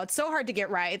to get out, so hard to get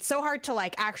right. It's so hard to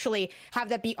like actually have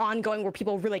that be ongoing where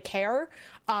people really care.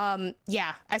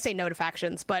 Yeah, I say no to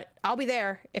factions, but I'll be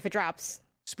there if it drops.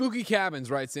 Spooky Cabins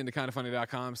writes into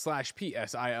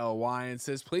kindoffunny.com/PSILY and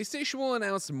says PlayStation will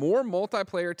announce more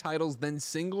multiplayer titles than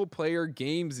single player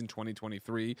games in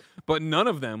 2023, but none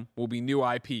of them will be new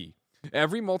IP.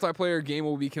 Every multiplayer game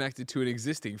will be connected to an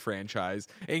existing franchise,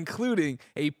 including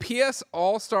a PS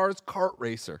All-Stars kart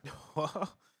racer.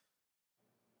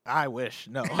 I wish.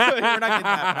 No, you're not getting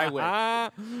that. I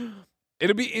wish.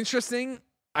 It'll be interesting.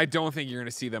 I don't think you're going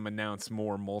to see them announce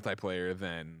more multiplayer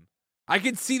than... I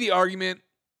could see the argument,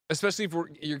 especially if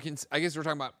I guess we're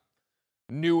talking about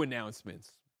new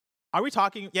announcements. Are we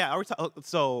talking? Yeah.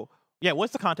 So yeah,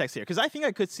 what's the context here? Because I think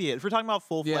I could see it. If we're talking about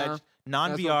full-fledged,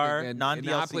 non-VR, non-DLC,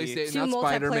 not PlayStation, two not multiplayer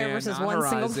Spider-Man, versus not one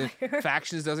Horizon. single player.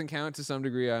 Factions doesn't count to some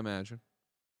degree, I imagine.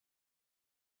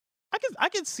 I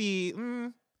could see.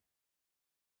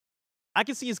 I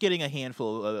could see us getting a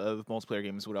handful of multiplayer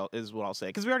games. Is what I'll say,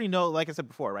 because we already know, like I said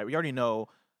before, right? We already know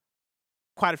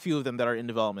quite a few of them that are in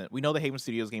development. We know the Haven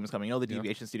Studios game is coming. We know the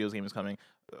Deviation Studios game is coming.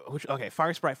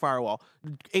 Fire Sprite Firewall.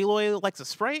 Aloy likes a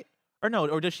sprite. Or no,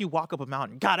 or does she walk up a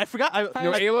mountain? God, I forgot.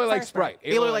 Aloy likes Sprite.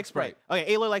 Aloy likes Sprite.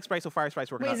 Okay, Aloy likes Sprite, so Fire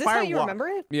Sprite's working on it. Wait, is this how you remember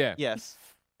it? Yeah. Yes.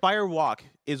 Firewalk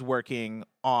is working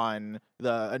on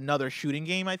another shooting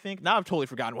game, I think. Now I've totally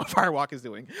forgotten what Firewalk is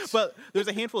doing. But there's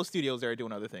a handful of studios that are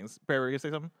doing other things. Barry, were you going to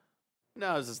say something? No,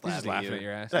 I was just He's laughing, at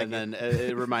your ass. And then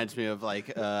it reminds me of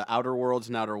like Outer Worlds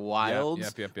and Outer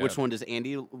Wilds. Yep. Which one does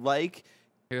Andy like?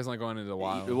 He doesn't like going into the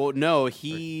wild. Well, no,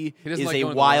 he doesn't is like a going to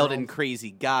the wild world. and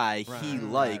crazy guy. He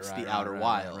likes the Outer right.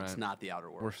 Wilds, not the Outer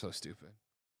Worlds. We're so stupid.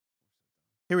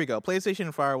 Here we go. PlayStation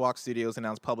and Firewalk Studios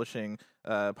announced publishing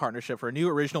partnership for a new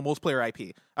original multiplayer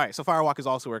IP. All right, so Firewalk is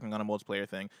also working on a multiplayer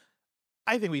thing.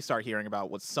 I think we start hearing about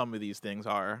what some of these things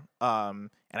are. And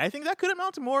I think that could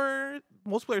amount to more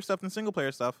multiplayer stuff than single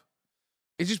player stuff.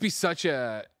 It'd just be such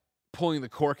a pulling the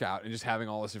cork out and just having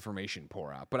all this information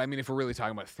pour out. But I mean, if we're really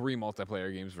talking about 3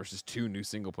 multiplayer games versus 2 new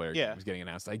single player games getting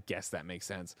announced, I guess that makes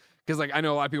sense. Because like I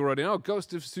know a lot of people wrote in,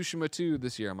 Ghost of Tsushima 2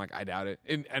 this year. I'm like, I doubt it.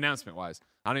 Announcement wise,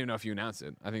 I don't even know if you announced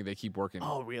it. I think they keep working.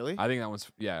 Oh, really? I think that one's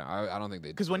I don't think they.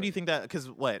 Because when do you think that? Because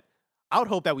what? I would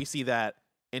hope that we see that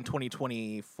in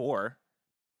 2024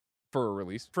 for a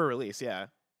release. For a release, yeah.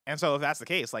 And so if that's the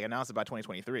case, like announce it by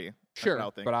 2023. Sure, I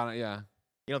think. But I don't. Yeah.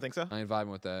 You don't think so? I ain't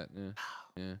vibing with that.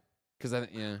 Yeah. Because I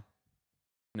think,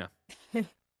 no.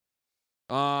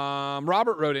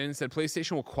 Robert wrote in and said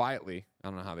PlayStation will quietly, I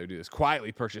don't know how they do this,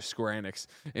 quietly purchase Square Enix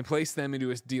and place them into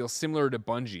a deal similar to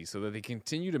Bungie so that they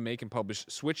continue to make and publish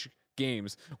Switch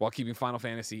games while keeping Final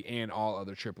Fantasy and all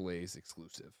other AAAs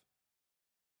exclusive.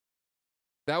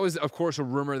 That was, of course, a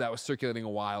rumor that was circulating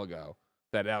a while ago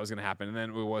that was going to happen. And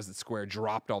then it was that Square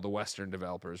dropped all the Western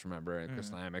developers, remember, and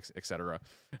Crystal Dynamics, et cetera.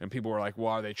 And people were like, well,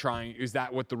 are they trying? Is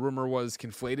that what the rumor was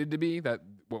conflated to be? That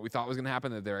what we thought was going to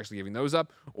happen, that they're actually giving those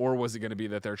up? Or was it going to be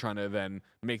that they're trying to then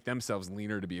make themselves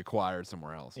leaner to be acquired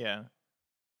somewhere else? Yeah.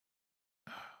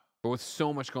 But with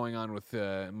so much going on with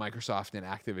Microsoft and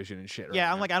Activision and shit.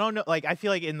 Yeah, I'm like, I don't know. Like, I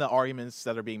feel like in the arguments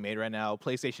that are being made right now,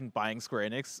 PlayStation buying Square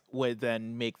Enix would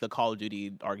then make the Call of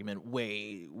Duty argument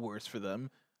way worse for them.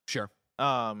 Sure.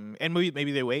 And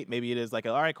maybe they wait. Maybe it is like,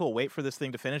 all right, cool. Wait for this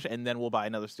thing to finish, and then we'll buy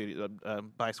another studio,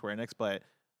 buy Square Enix. But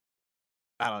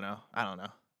I don't know.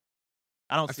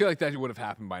 I feel like that would have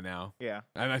happened by now. Yeah.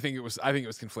 And I think it was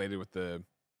conflated with the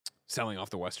selling off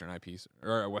the Western IPs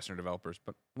or Western developers,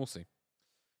 but we'll see.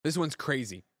 This one's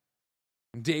crazy.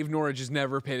 Dave Norridge has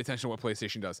never paid attention to what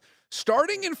PlayStation does.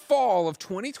 Starting in fall of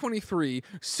 2023,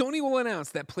 Sony will announce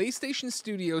that PlayStation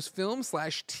Studios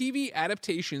film/TV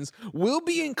adaptations will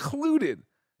be included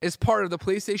as part of the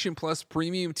PlayStation Plus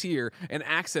premium tier and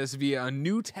access via a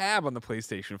new tab on the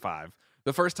PlayStation 5.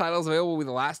 The first titles available will be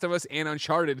The Last of Us and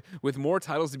Uncharted, with more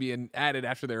titles to be added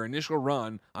after their initial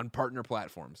run on partner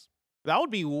platforms. That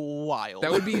would be wild.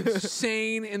 That would be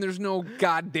insane, and there's no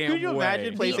goddamn way. Could you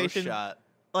imagine PlayStation, No shot.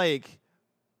 like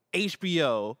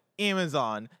HBO,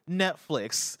 Amazon,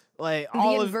 Netflix, like The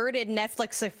all of inverted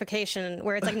Netflixification,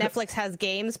 where it's like Netflix has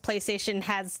games, PlayStation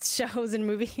has shows and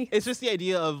movies. it's just the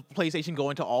idea of PlayStation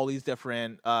going to all these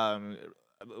different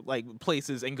like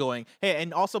places and going, hey,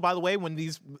 and also by the way, when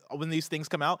these things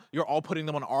come out, you're all putting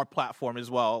them on our platform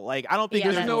as well. Like I don't think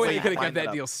Yeah, There's no way they could have kept that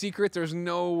up. deal secret. There's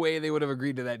no way they would have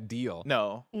agreed to that deal.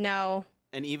 No. No.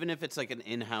 And even if it's like an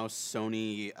in-house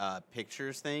Sony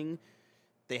Pictures thing,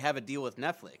 they have a deal with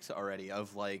Netflix already.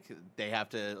 Of like they have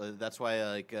to. That's why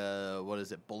like what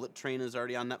is it? Bullet Train is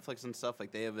already on Netflix and stuff.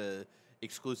 Like they have a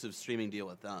exclusive streaming deal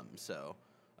with them. So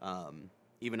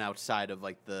even outside of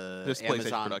like the Just PlayStation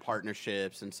Amazon production.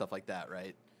 partnerships and stuff like that,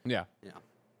 right? Yeah. Yeah.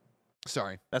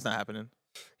 Sorry. That's not happening.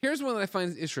 Here's one that I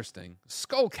find interesting.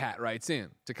 Skullcat writes in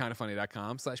to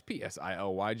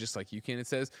kindafunny.com/PSILY, just like you can. It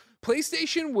says,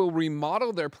 PlayStation will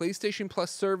remodel their PlayStation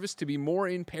Plus service to be more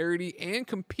in parity and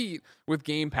compete with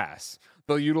Game Pass.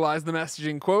 They'll utilize the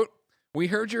messaging, quote, "We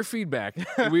heard your feedback.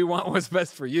 We want what's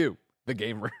best for you, the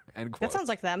gamer," end quote. That sounds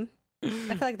like them. I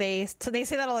feel like they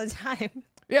say that all the time.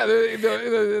 Yeah,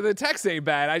 the text ain't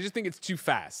bad. I just think it's too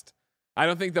fast. I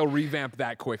don't think they'll revamp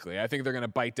that quickly. I think they're going to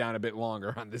bite down a bit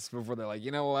longer on this before they're like,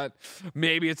 you know what?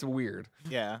 Maybe it's weird.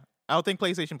 Yeah. I don't think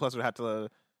PlayStation Plus would have to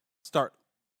start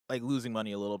like losing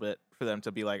money a little bit for them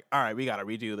to be like, all right, we got to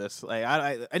redo this. Like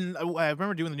I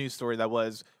remember doing the news story that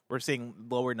was we're seeing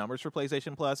lower numbers for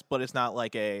PlayStation Plus, but it's not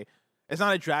like it's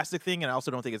not a drastic thing, and I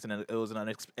also don't think it was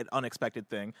an unexpected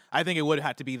thing. I think it would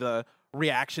have to be the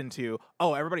reaction to,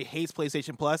 oh, everybody hates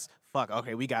PlayStation Plus. Fuck,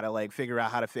 okay, we gotta like figure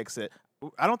out how to fix it.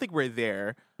 I don't think we're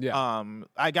there. Yeah.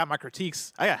 I got my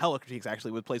critiques. I got hella critiques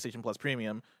actually with PlayStation Plus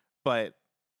Premium, but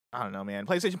I don't know, man.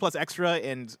 PlayStation Plus Extra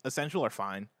and Essential are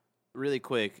fine. Really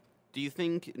quick, do you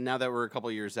think now that we're a couple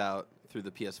years out through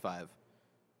the PS5,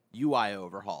 UI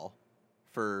overhaul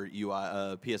for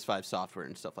PS5 software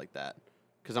and stuff like that?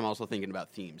 Because I'm also thinking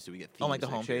about themes. Do we get themes? On like the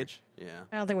next year? homepage? Yeah.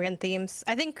 I don't think we're in themes.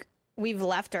 I think we've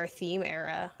left our theme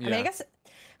era. I mean, I guess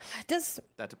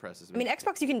That depresses me. I mean,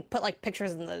 Xbox, you can put like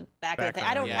pictures in the back of the thing.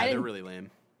 I they're didn't really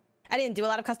lame. I didn't do a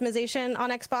lot of customization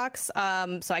on Xbox,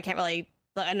 so I can't really.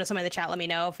 I know somebody in the chat let me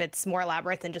know if it's more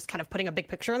elaborate than just kind of putting a big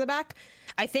picture in the back.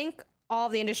 I think all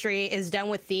of the industry is done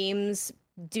with themes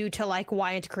due to like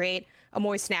wanting to create a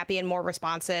more snappy and more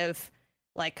responsive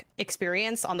like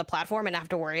experience on the platform and not have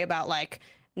to worry about like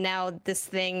now this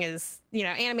thing is, you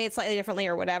know, animated slightly differently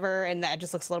or whatever, and that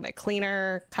just looks a little bit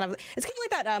cleaner. Kind of, it's kind of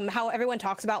like that. How everyone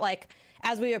talks about like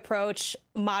as we approach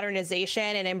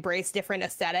modernization and embrace different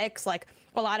aesthetics, like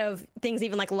a lot of things,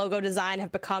 even like logo design,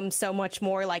 have become so much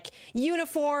more like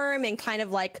uniform and kind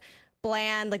of like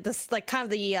bland, like this, like kind of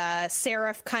the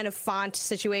serif kind of font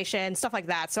situation, stuff like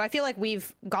that. So I feel like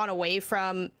we've gone away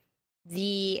from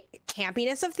the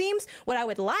campiness of themes. What I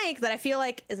would like, that I feel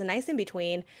like is a nice in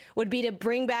between, would be to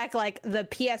bring back like the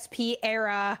PSP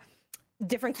era,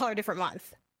 different color, different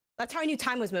month. That's how I knew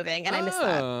time was moving, and I missed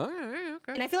that.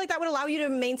 Okay. And I feel like that would allow you to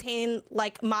maintain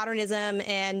like modernism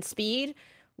and speed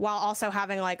while also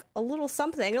having like a little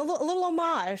something, a little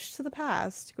homage to the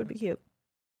past. It would be cute.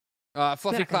 Fluffy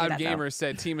They're not gonna do Cloud that, Gamer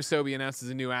said Team Asobi announces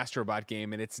a new Astrobot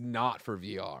game, and it's not for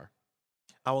VR.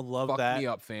 I would love Fuck that. me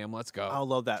up, fam. Let's go. I would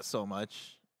love that so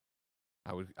much.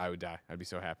 I would die. I'd be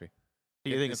so happy.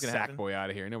 Do you Get think it's this gonna sack happen? boy out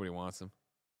of here. Nobody wants him.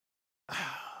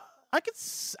 I could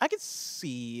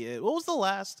see it. What was the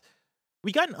last?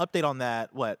 We got an update on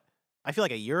that. What? I feel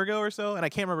like a year ago or so, and I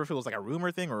can't remember if it was like a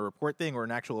rumor thing or a report thing or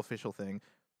an actual official thing.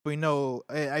 But we know.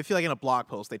 I feel like in a blog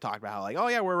post they talked about how like, oh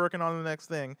yeah, we're working on the next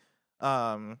thing.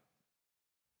 So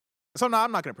no,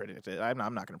 I'm not gonna predict it. I'm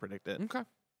not gonna predict it. Okay.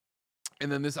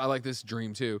 And then I like this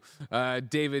dream too.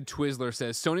 David Twizzler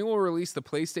says Sony will release the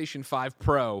PlayStation 5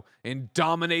 Pro and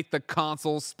dominate the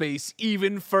console space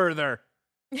even further.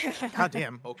 God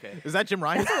damn. Okay. Is that Jim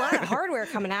Ryan? That's a lot of hardware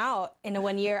coming out in a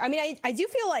 1 year. I mean, I do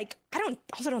feel like I don't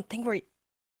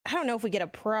know if we get a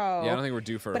Pro. Yeah, I don't think we're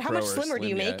due for a But Pro. how much or a slimmer do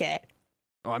you Slim make yet. it?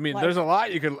 Oh, I mean, Like- there's a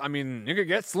lot you could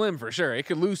get slim for sure. It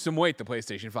could lose some weight, the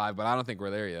PlayStation 5, but I don't think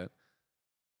we're there yet.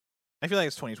 I feel like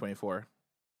it's 2024.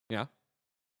 Yeah.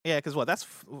 Yeah, because that's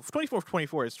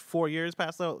 24 is 4 years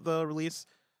past the release.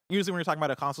 Usually when we're talking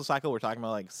about a console cycle, we're talking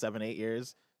about like 7-8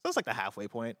 years. So it's like the halfway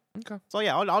point. Okay. So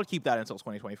yeah, I'll keep that until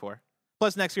 2024.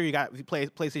 Plus next year you got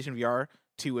PlayStation VR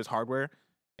 2 is hardware,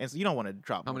 and so you don't want to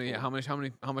drop. How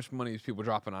much money is people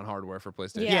dropping on hardware for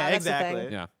PlayStation? Yeah, that's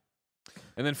exactly. Yeah.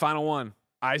 And then final one.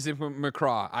 Isaac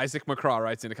McCraw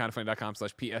writes into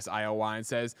kindoffunny.com/PSIOY and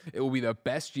says it will be the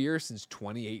best year since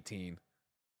 2018.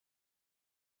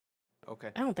 Okay.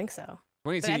 I don't think so.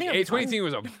 2018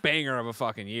 was a banger of a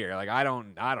fucking year. Like I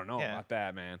don't know about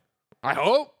that, man. I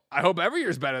hope every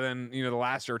year's better than the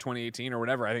last year, 2018 or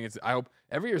whatever. I hope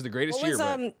every year's the greatest year.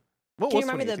 Can you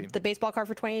remember the baseball card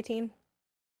for 2018?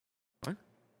 What?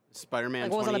 Spider-Man.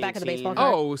 Like what was on the back of the baseball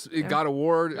card? Oh, it got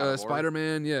award.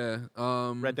 Spider-Man. Yeah.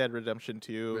 Red Dead Redemption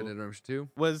 2. Red Dead Redemption 2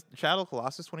 was Shadow of the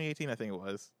Colossus 2018. I think it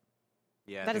was.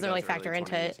 Yeah, that doesn't really factor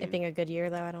into it being a good year,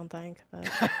 though. I don't think.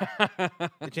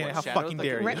 But. Janet, how fucking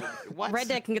dare you? Red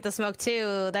Dead can get the smoke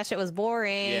too. That shit was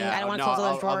boring. Yeah, I don't want to close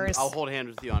all those drawers. I'll hold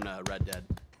hands with you on Red Dead.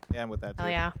 Yeah, I'm with that too. Oh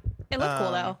yeah, it looked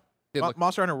cool though.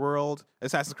 Monster Hunter World,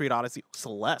 Assassin's Creed Odyssey,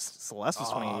 Celeste was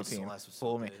 2018. Celeste was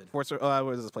so good. Forza,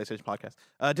 what is this PlayStation podcast?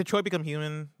 Detroit Become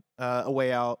Human, A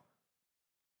Way Out.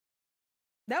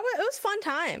 It was fun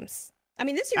times. I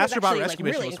mean, this year was Astrobot actually Rescue like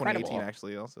Mission really was incredible. 2018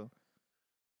 actually also.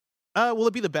 Will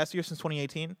it be the best year since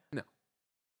 2018? No,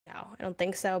 I don't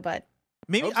think so. But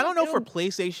maybe I don't know for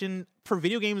PlayStation, for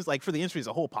video games, like for the industry as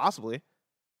a whole, possibly.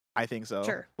 I think so.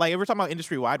 Sure. Like if we're talking about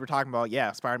industry wide, we're talking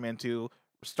about Spider-Man 2,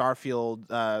 Starfield,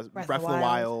 Breath of the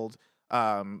Wild,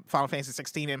 Final Fantasy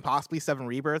 16, and possibly 7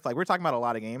 Rebirth. Like we're talking about a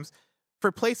lot of games. For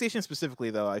PlayStation specifically,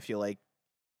 though, I feel like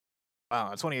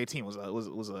 2018 was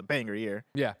a banger year.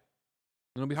 Yeah,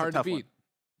 it'll be hard to beat. One.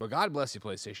 But God bless you,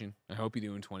 PlayStation. I hope you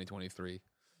do in 2023.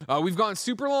 We've gone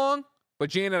super long, but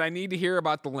Janet, I need to hear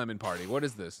about the Lemon Party. What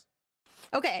is this?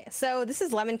 Okay, so this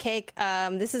is Lemon Cake.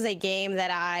 This is a game that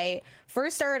I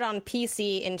first started on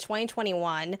PC in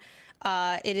 2021.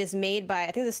 It is made by,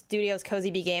 I think the studio's Cozy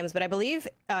Bee Games, but I believe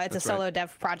it's a solo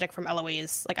dev project from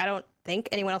Eloise. Like, I don't think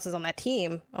anyone else is on that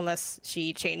team unless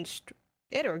she changed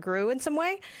it or grew in some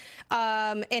way.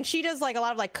 And she does like a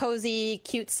lot of like cozy,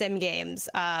 cute sim games.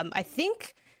 I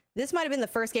think this might have been the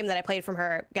first game that I played from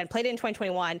her. Again, played it in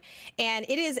 2021, and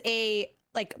it is a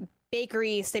like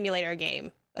bakery simulator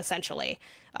game essentially.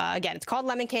 Again, it's called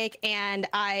Lemon Cake, and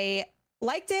I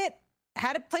liked it.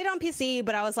 Played it on PC,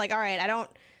 but I was like, all right, I don't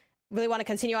really want to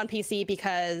continue on PC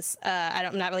because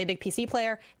I'm not really a big PC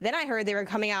player. Then I heard they were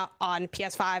coming out on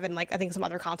PS5 and like I think some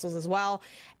other consoles as well.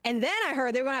 And then I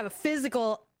heard they were going to have a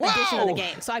physical edition of the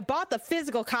game. So I bought the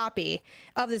physical copy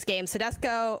of this game.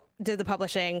 Sedesco did the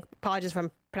publishing. Apologies if I'm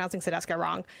pronouncing Sedesco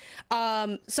wrong.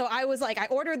 So I was like, I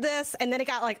ordered this, and then it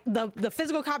got like the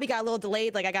physical copy got a little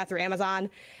delayed. Like I got through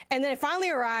Amazon, and then it finally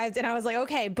arrived, and I was like,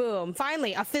 okay, boom,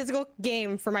 finally a physical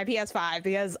game for my PS5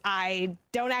 because I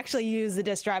don't actually use the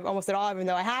disc drive almost at all, even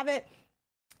though I have it.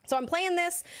 So I'm playing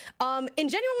this. And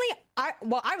genuinely, I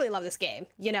really love this game.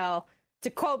 You know,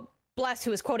 to quote Bless,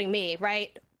 who is quoting me,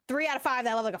 right? 3 out of 5,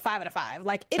 that I love like a 5 out of 5.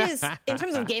 Like it is in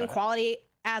terms of game quality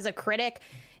as a critic,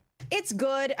 it's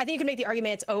good. I think you can make the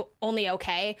argument it's only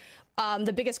okay.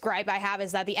 The biggest gripe I have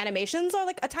is that the animations are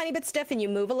like a tiny bit stiff and you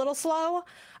move a little slow.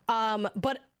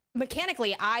 But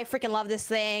mechanically, I freaking love this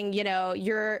thing. You know,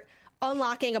 you're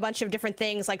unlocking a bunch of different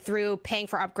things like through paying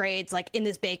for upgrades like in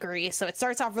this bakery. So it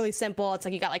starts off really simple. It's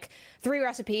like you got like 3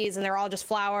 recipes and they're all just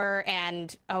flour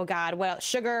and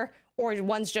sugar, or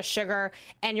one's just sugar,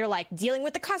 and you're like dealing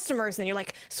with the customers and you're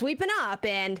like sweeping up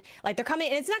and like they're coming,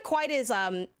 and it's not quite as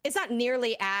it's not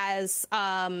nearly as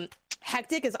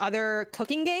hectic as other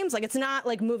cooking games. Like it's not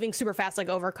like moving super fast like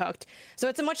Overcooked. So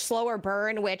it's a much slower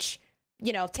burn, which,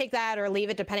 you know, take that or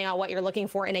leave it depending on what you're looking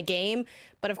for in a game.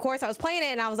 But of course I was playing it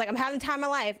and I was like, I'm having the time of my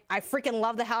life. I freaking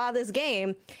love the hell out of this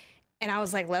game. And I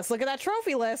was like, let's look at that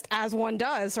trophy list, as one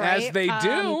does, right? As they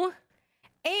do.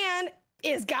 And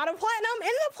it's got a platinum,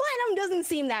 and the platinum doesn't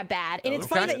seem that bad. And it's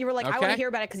funny that you were like, I want to hear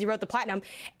about it because you wrote the platinum.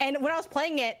 And when I was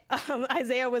playing it,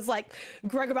 Isaiah was like,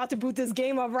 Greg about to boot this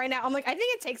game up right now. I'm like, I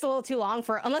think it takes a little too long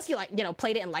unless you like, you know,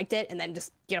 played it and liked it and then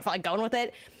just, you know, felt like going with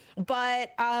it.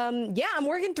 But yeah, I'm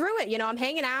working through it. You know, I'm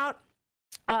hanging out.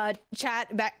 Chat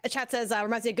says,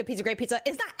 reminds me of Good Pizza, Great Pizza.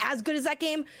 It's not as good as that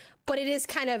game, but it is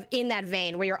kind of in that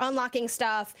vein where you're unlocking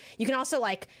stuff. You can also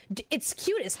like, it's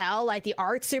cute as hell. Like the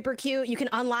art's super cute. You can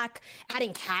unlock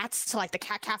adding cats to like the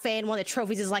cat cafe, and one of the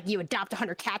trophies is like you adopt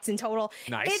 100 cats in total.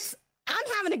 Nice. I'm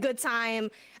having a good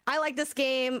time. I like this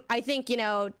game. I think, you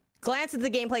know, glance at the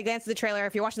gameplay, glance at the trailer.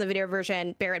 If you're watching the video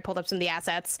version, Barrett pulled up some of the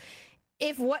assets.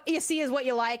 If what you see is what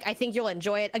you like, I think you'll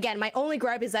enjoy it. Again, my only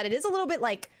gripe is that it is a little bit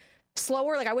like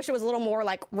slower. Like I wish it was a little more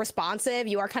like responsive.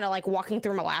 You are kind of like walking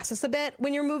through molasses a bit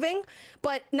when you're moving,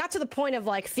 but not to the point of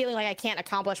like feeling like I can't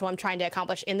accomplish what I'm trying to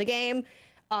accomplish in the game.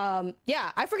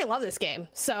 Yeah, I freaking love this game.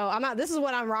 So this is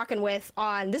what I'm rocking with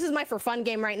this is my for fun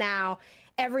game right now.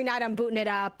 Every night I'm booting it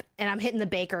up and I'm hitting the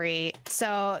bakery.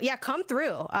 So yeah, come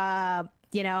through. I'm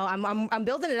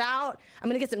building it out. I'm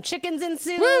gonna get some chickens in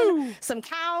soon. Woo! Some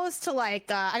cows to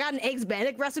like. I got an eggs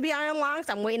Benedict recipe I unlocked.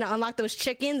 I'm waiting to unlock those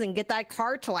chickens and get that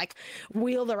cart to like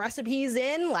wheel the recipes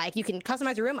in. Like you can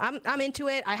customize your room. I'm into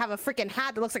it. I have a freaking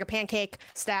hat that looks like a pancake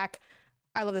stack.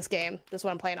 I love this game. This is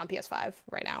what I'm playing on PS5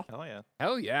 right now. Hell yeah.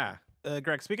 Hell yeah.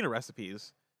 Greg, speaking of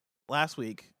recipes, last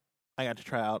week I got to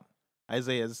try out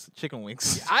Isaiah's chicken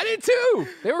wings. I did too.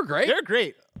 They were great. They're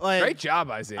great. Like, great job,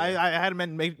 Isaiah. I had to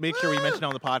make sure we mentioned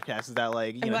on the podcast is that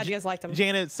like I'm glad you guys liked them.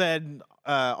 Janet said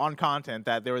on content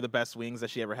that they were the best wings that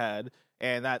she ever had,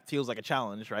 and that feels like a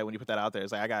challenge, right? When you put that out there,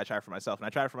 it's like I gotta try it for myself, and I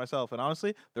tried it for myself, and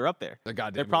honestly, they're up there. They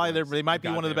might be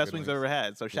one of the best wings I've ever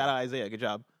had. So shout out Isaiah. Good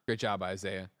job. Great job,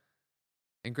 Isaiah.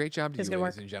 And great job to you,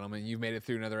 ladies and gentlemen. You've made it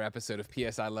through another episode of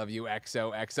PS I Love You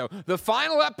XOXO, the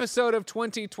final episode of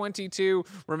 2022.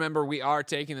 Remember, we are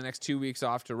taking the next 2 weeks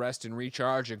off to rest and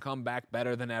recharge and come back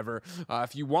better than ever.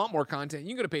 If you want more content,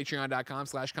 you can go to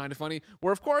patreon.com/kindafunny,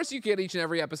 where, of course, you get each and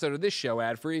every episode of this show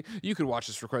ad-free. You could watch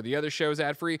us record the other shows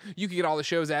ad-free. You could get all the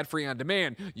shows ad-free on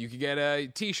demand. You could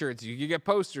get T-shirts. You could get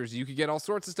posters. You could get all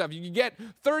sorts of stuff. You could get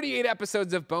 38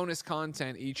 episodes of bonus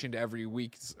content each and every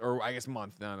week, or I guess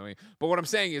month. But what I'm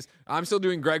saying is I'm still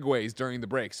doing Greg Ways during the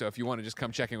break, so if you want to just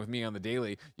come check in with me on the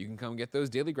daily, you can come get those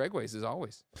daily Greg Ways as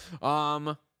always.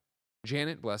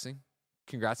 Janet, blessing,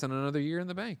 congrats on another year in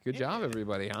the bank. Good job,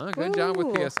 everybody, huh? Good job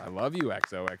with PS I Love You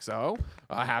XOXO.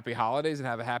 Happy holidays and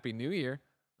have a happy new year.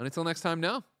 And until next time,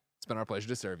 it's been our pleasure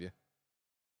to serve you.